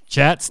that tonight.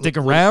 Chat, stick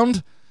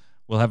around.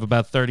 We'll have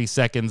about 30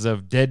 seconds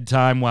of dead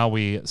time while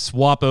we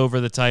swap over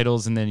the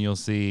titles, and then you'll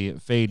see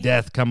Faye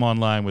Death come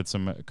online with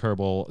some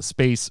Kerbal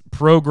Space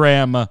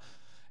Program.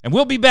 And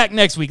we'll be back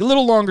next week. A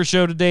little longer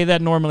show today.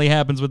 That normally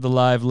happens with the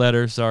live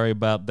letter. Sorry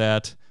about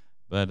that.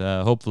 But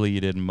hopefully you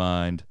didn't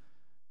mind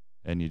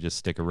and you just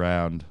stick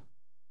around.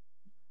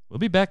 We'll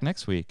be back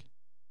next week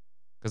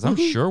because I'm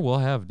sure we'll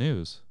have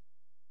news.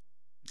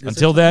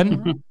 Until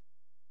then,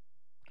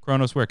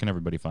 Kronos, where can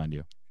everybody find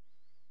you?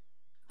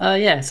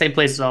 Yeah, same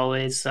place as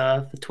always.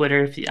 The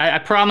Twitter. I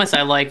promise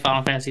I like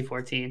Final Fantasy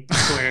 14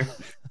 Twitter.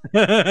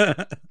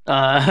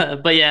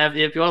 But yeah,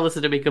 if you want to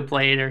listen to me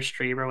complain or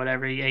stream or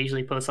whatever, I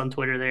usually post on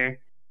Twitter there.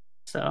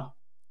 So,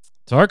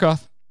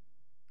 Tarkoth.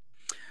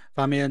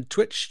 Find me on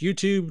Twitch,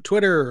 YouTube,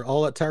 Twitter,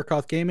 all at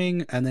Tarkoth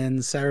Gaming, and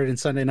then Saturday and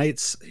Sunday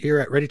nights here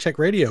at Ready Check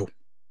Radio.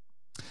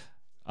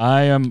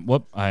 I am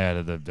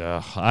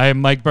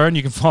Mike Byrne.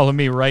 You can follow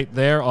me right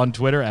there on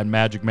Twitter at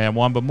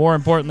MagicMan1. But more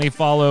importantly,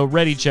 follow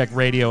Ready Check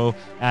Radio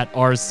at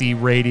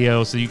RC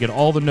Radio so you get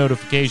all the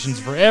notifications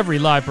for every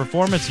live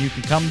performance. You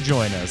can come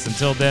join us.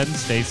 Until then,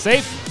 stay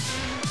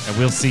safe, and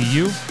we'll see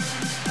you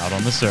out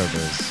on the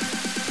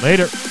servers.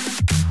 Later.